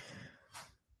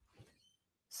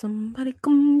 Somebody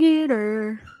come get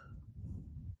her.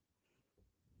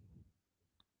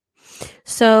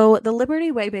 So the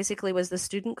Liberty Way basically was the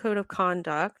student code of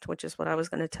conduct, which is what I was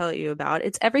going to tell you about.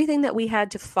 It's everything that we had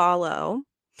to follow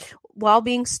while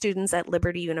being students at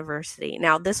Liberty University.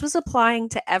 Now, this was applying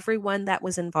to everyone that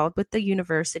was involved with the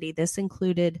university. This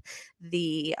included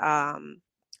the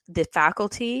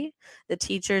faculty, the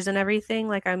teachers and everything.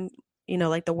 Like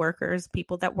the workers,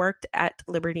 people that worked at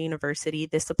Liberty University.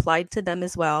 This applied to them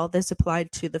as well. This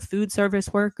applied to the food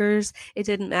service workers. It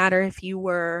didn't matter if you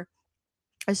were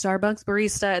a Starbucks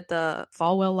barista at the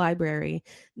Falwell Library.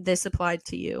 This applied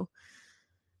to you.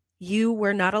 You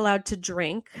were not allowed to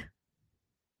drink.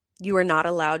 You were not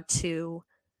allowed to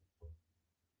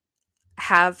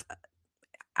have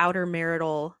outer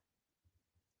marital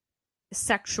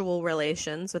sexual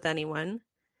relations with anyone.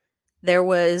 There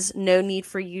was no need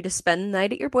for you to spend the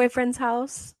night at your boyfriend's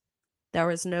house. There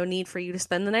was no need for you to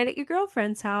spend the night at your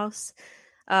girlfriend's house.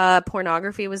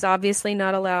 Pornography was obviously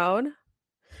not allowed.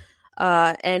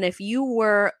 And if you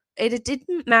were, it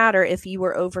didn't matter if you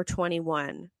were over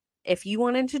 21. If you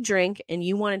wanted to drink and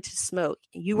you wanted to smoke,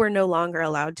 you were no longer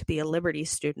allowed to be a Liberty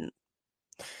student.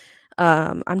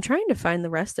 I'm trying to find the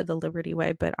rest of the Liberty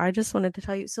Way, but I just wanted to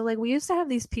tell you. So, like, we used to have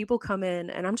these people come in,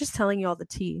 and I'm just telling you all the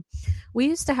tea. We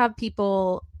used to have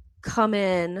people come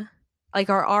in, like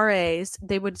our RAs.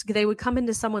 They would come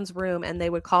into someone's room and they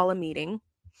would call a meeting,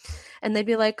 and they'd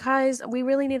be like, "Guys, we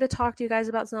really need to talk to you guys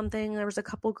about something. There was a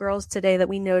couple girls today that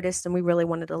we noticed, and we really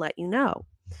wanted to let you know."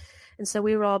 And so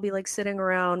we would all be like sitting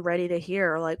around ready to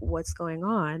hear like what's going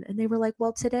on. And they were like,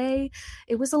 well, today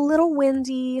it was a little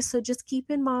windy. So just keep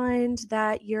in mind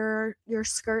that your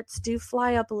skirts do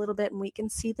fly up a little bit and we can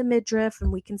see the midriff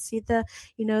and we can see the,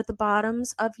 you know, the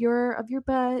bottoms of your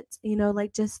butt, you know,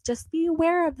 like just be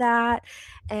aware of that.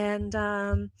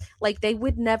 And like they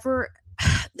would never,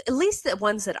 at least the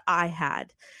ones that I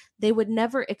had, they would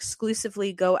never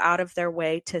exclusively go out of their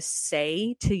way to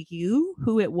say to you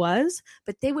who it was,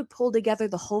 but they would pull together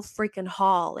the whole freaking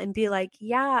hall and be like,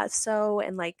 yeah, so,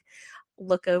 and like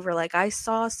look over, like, I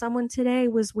saw someone today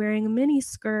was wearing a mini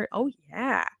skirt. Oh,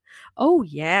 yeah. Oh,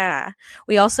 yeah.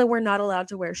 We also were not allowed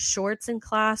to wear shorts in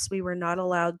class. We were not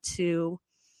allowed to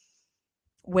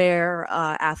wear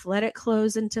athletic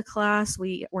clothes into class.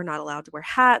 We were not allowed to wear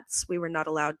hats. We were not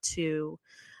allowed to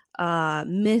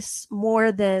miss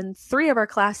more than 3 of our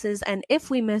classes, and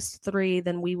if we missed 3,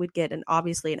 then we would get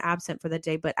obviously an absent for the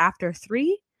day, but after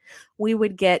 3 we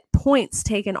would get points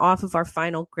taken off of our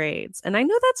final grades. And I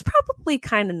know that's probably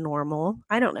kind of normal.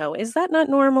 I don't know, is that not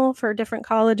normal for different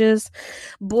colleges?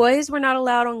 Boys were not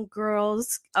allowed on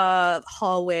girls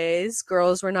hallways.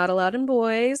 Girls were not allowed in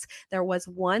boys. There was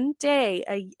one day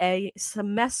a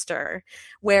semester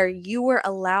where you were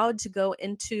allowed to go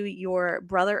into your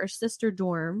brother or sister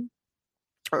dorm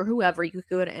or whoever. You could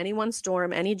go to anyone's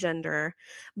dorm, any gender,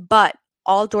 but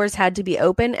all doors had to be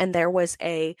open, and there was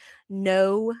a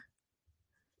no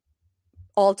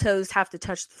all toes have to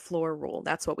touch the floor rule.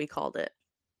 That's what we called it.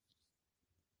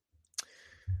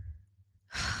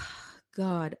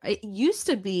 God, it used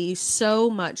to be so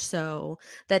much so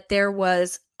that there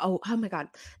was, oh my God,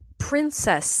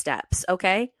 princess steps,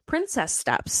 okay? Princess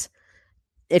steps.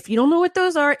 If you don't know what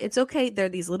those are, it's okay. They're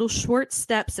these little short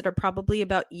steps that are probably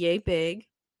about yay big.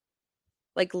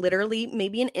 Like literally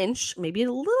maybe an inch, maybe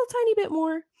a little tiny bit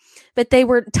more. But they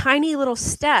were tiny little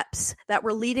steps that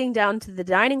were leading down to the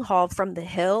dining hall from the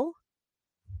hill.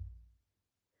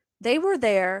 They were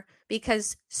there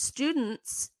because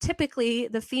students, typically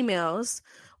the females,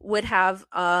 would have,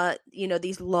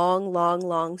 these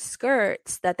long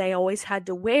skirts that they always had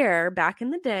to wear back in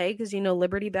the day. Because,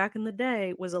 Liberty back in the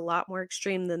day was a lot more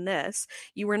extreme than this.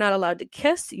 You were not allowed to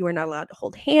kiss. You were not allowed to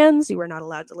hold hands. You were not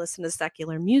allowed to listen to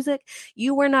secular music.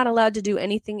 You were not allowed to do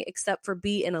anything except for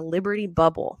be in a Liberty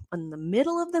bubble in the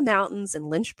middle of the mountains in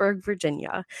Lynchburg,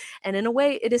 Virginia. And in a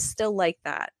way, it is still like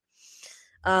that.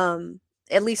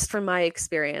 At least from my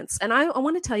experience. And I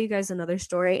want to tell you guys another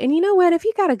story. And you know what? If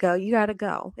you got to go, you got to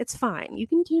go. It's fine. You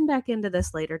can tune back into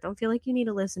this later. Don't feel like you need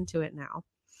to listen to it now.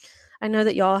 I know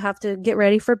that y'all have to get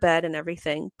ready for bed and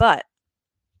everything, but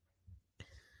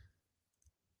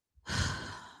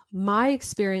my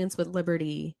experience with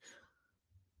Liberty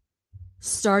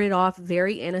started off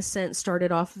very innocent,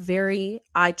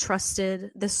 I trusted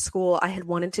this school. I had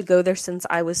wanted to go there since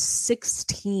I was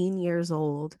 16 years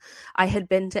old. I had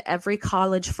been to every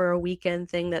college for a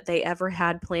weekend thing that they ever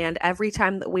had planned. Every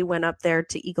time that we went up there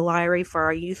to Eagle Eyrie for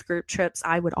our youth group trips,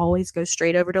 I would always go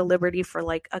straight over to Liberty for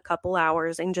like a couple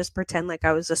hours and just pretend like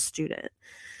I was a student.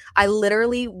 I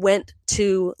literally went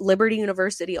to Liberty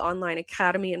University Online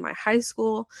Academy in my high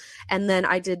school, and then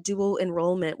I did dual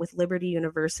enrollment with Liberty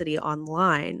University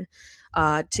Online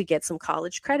to get some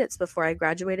college credits before I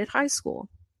graduated high school.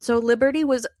 So Liberty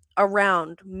was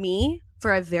around me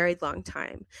for a very long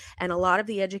time, and a lot of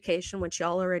the education, which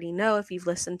y'all already know if you've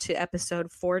listened to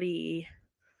episode 48,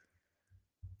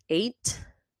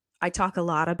 I talk a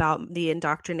lot about the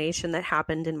indoctrination that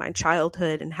happened in my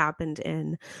childhood and happened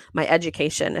in my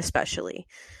education, especially.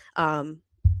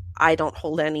 I don't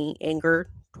hold any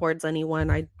anger towards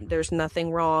anyone. There's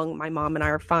nothing wrong. My mom and I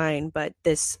are fine, but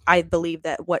I believe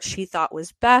that what she thought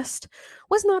was best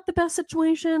was not the best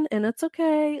situation, and it's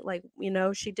okay. Like,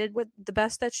 she did the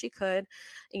best that she could.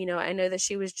 I know that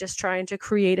she was just trying to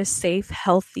create a safe,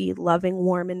 healthy, loving,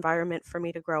 warm environment for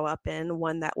me to grow up in,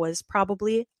 one that was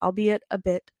probably, albeit a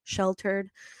bit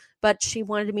sheltered, but she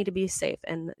wanted me to be safe,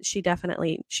 and she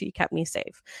kept me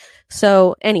safe.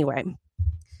 So anyway,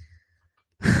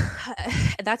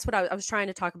 that's what I was trying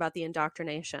to talk about, the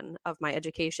indoctrination of my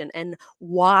education and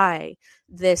why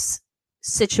this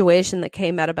situation that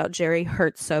came out about Jerry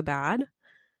hurt so bad.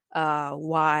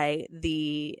 Why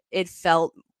it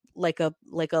felt like a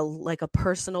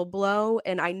personal blow.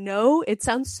 And I know it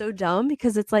sounds so dumb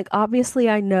because it's like, obviously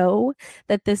I know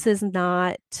that this is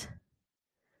not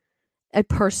a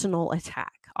personal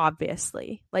attack.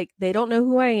 Obviously, like, they don't know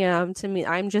who I am. To me,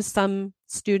 I'm just some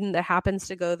student that happens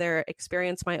to go there,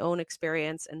 experience my own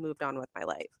experience, and moved on with my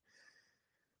life.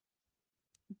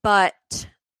 But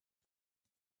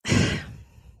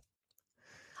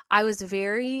I was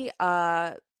very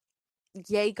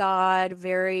yay God,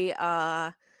 very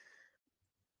I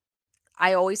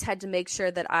always had to make sure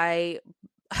that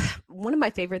one of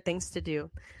my favorite things to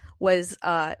do was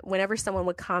whenever someone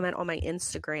would comment on my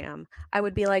Instagram, I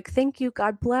would be like, thank you,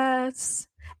 God bless.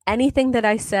 Anything that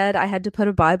I said, I had to put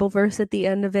a Bible verse at the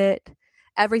end of it.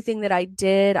 Everything that I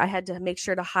did, I had to make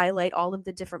sure to highlight all of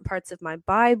the different parts of my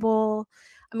Bible.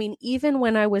 I mean, even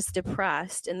when I was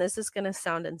depressed, and this is going to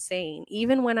sound insane,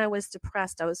 even when I was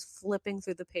depressed, I was flipping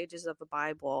through the pages of the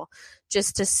Bible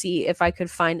just to see if I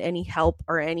could find any help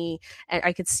or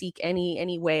I could seek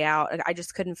any way out. I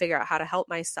just couldn't figure out how to help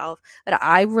myself. But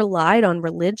I relied on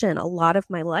religion a lot of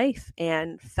my life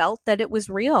and felt that it was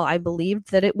real. I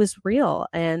believed that it was real,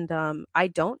 and I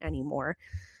don't anymore.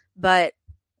 But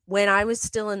when I was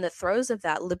still in the throes of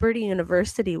that, Liberty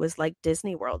University was like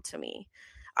Disney World to me.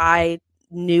 I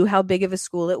knew how big of a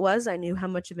school it was. I knew how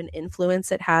much of an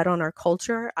influence it had on our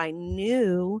culture. I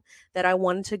knew that I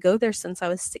wanted to go there since I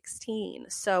was 16.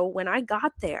 So when I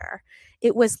got there,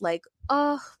 it was like,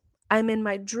 oh, I'm in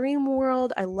my dream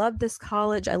world. I love this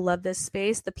college. I love this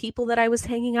space. The people that I was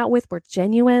hanging out with were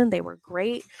genuine. They were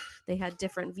great. They had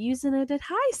different views than I did.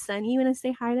 Hi, Sunny. You want to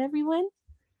say hi to everyone?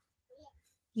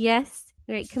 Yes.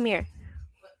 All right, come here.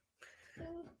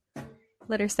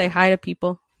 Let her say hi to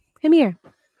people. Come here.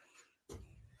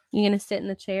 You gonna sit in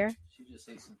the chair? She just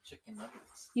ate some chicken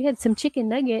nuggets. You had some chicken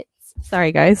nuggets.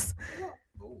 Sorry, guys.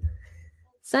 Oh.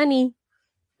 Sunny.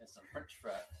 And some French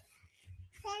fries.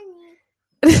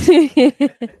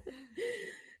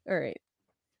 All right.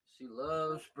 She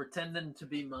loves pretending to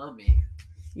be mommy.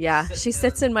 Yeah, she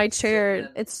sits in my chair.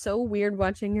 It's so weird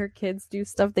watching your kids do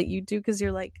stuff that you do because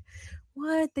you're like,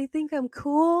 what? They think I'm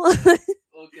cool? Well,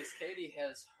 because Katie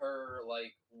has her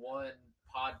like one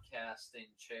podcasting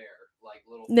chair, like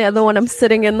little. Yeah, the one I'm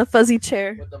sitting in, the fuzzy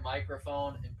chair with the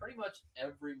microphone, and pretty much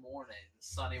every morning,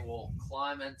 Sunny will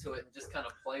climb into it and just kind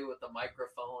of play with the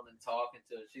microphone and talk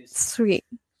into it. She's sweet.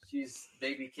 She's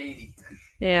baby Katie.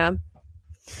 Yeah.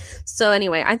 So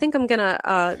anyway, I think I'm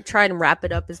gonna try and wrap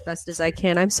it up as best as I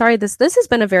can. I'm sorry, this has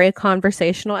been a very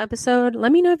conversational episode.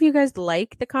 Let me know if you guys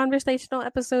like the conversational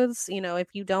episodes. If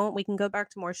you don't, we can go back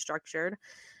to more structured.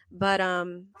 But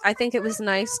I think it was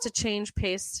nice to change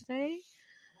pace today.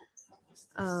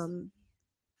 What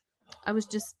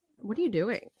are you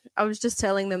doing? I was just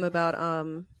telling them about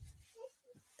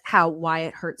why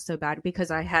it hurt so bad,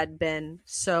 because I had been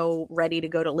so ready to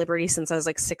go to Liberty since I was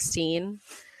like 16.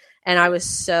 And I was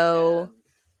super,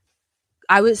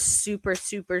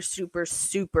 super, super,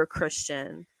 super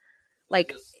Christian.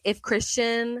 Like, if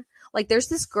Christian, like, there's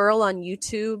this girl on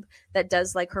YouTube that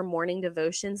does like her morning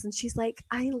devotions, and she's like,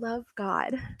 I love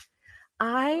God.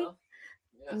 I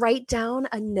write down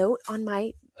a note on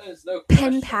my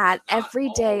pen pad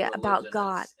every day about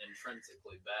God.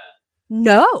 Intrinsically bad.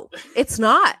 No, it's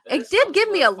not. It did give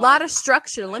me a lot of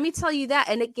structure. Let me tell you that.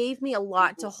 And it gave me a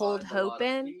lot to hold hope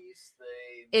in.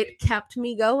 It kept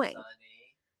me going.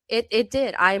 It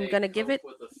did. I'm going to give it.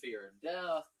 With the fear of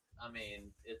death. I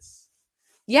mean, it's.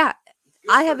 Yeah,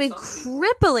 I have a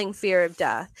crippling fear of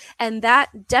death. And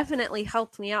that definitely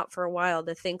helped me out for a while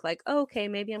to think like, oh, okay,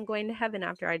 maybe I'm going to heaven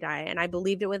after I die. And I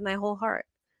believed it with my whole heart.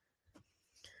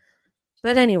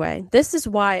 But anyway, this is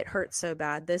why it hurts so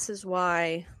bad. This is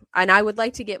why. And I would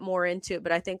like to get more into it,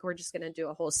 but I think we're just going to do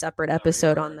a whole separate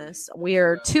episode on this.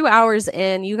 We're 2 hours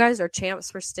in. You guys are champs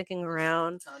for sticking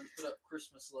around.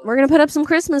 We're going to put up some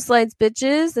Christmas lights,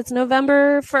 bitches. It's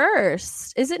November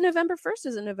 1st. Is it November 1st or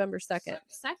is it November 2nd?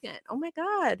 2nd. Oh, my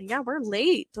God. Yeah, we're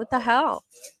late. What the hell?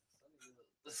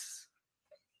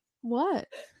 What?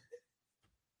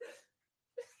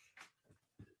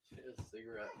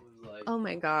 cigarette was like, Oh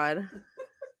my god.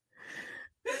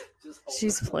 just hold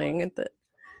She's it for playing one. at the.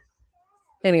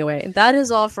 Anyway, that is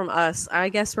all from us. I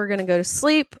guess we're gonna go to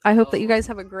sleep. I hope that you guys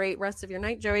have a great rest of your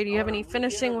night. Joey, do you have any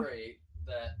finishing? Reiterate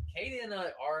that Katie and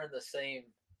I are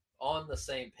on the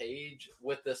same page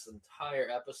with this entire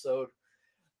episode.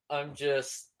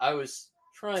 I was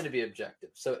trying to be objective.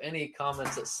 So any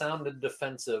comments that sounded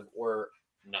defensive were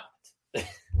not.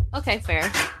 Okay,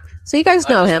 fair. So you guys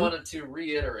know I just him. wanted to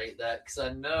reiterate that because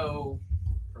I know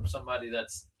from somebody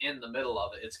that's in the middle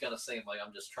of it, it's going to seem like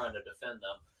I'm just trying to defend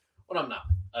them. But I'm not.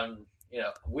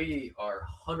 We are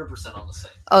 100% on the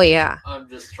same. Oh yeah. I'm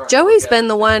just trying. Joey's to been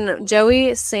the one.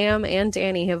 Joey, Sam, and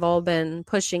Danny have all been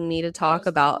pushing me to talk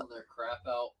about their crap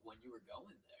out when you were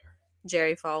going there.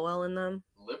 Jerry Falwell and them.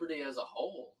 Liberty as a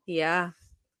whole. Yeah.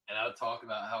 And I would talk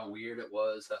about how weird it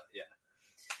was. Yeah.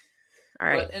 All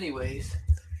right. But anyways,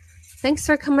 Thanks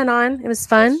for coming on. It was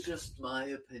fun. that's just my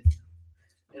opinion.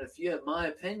 And if you have my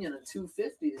opinion at $2.50,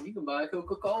 then you can buy a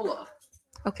Coca-Cola.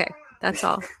 Okay. That's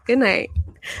all. Good night.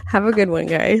 Have a good one,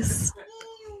 guys.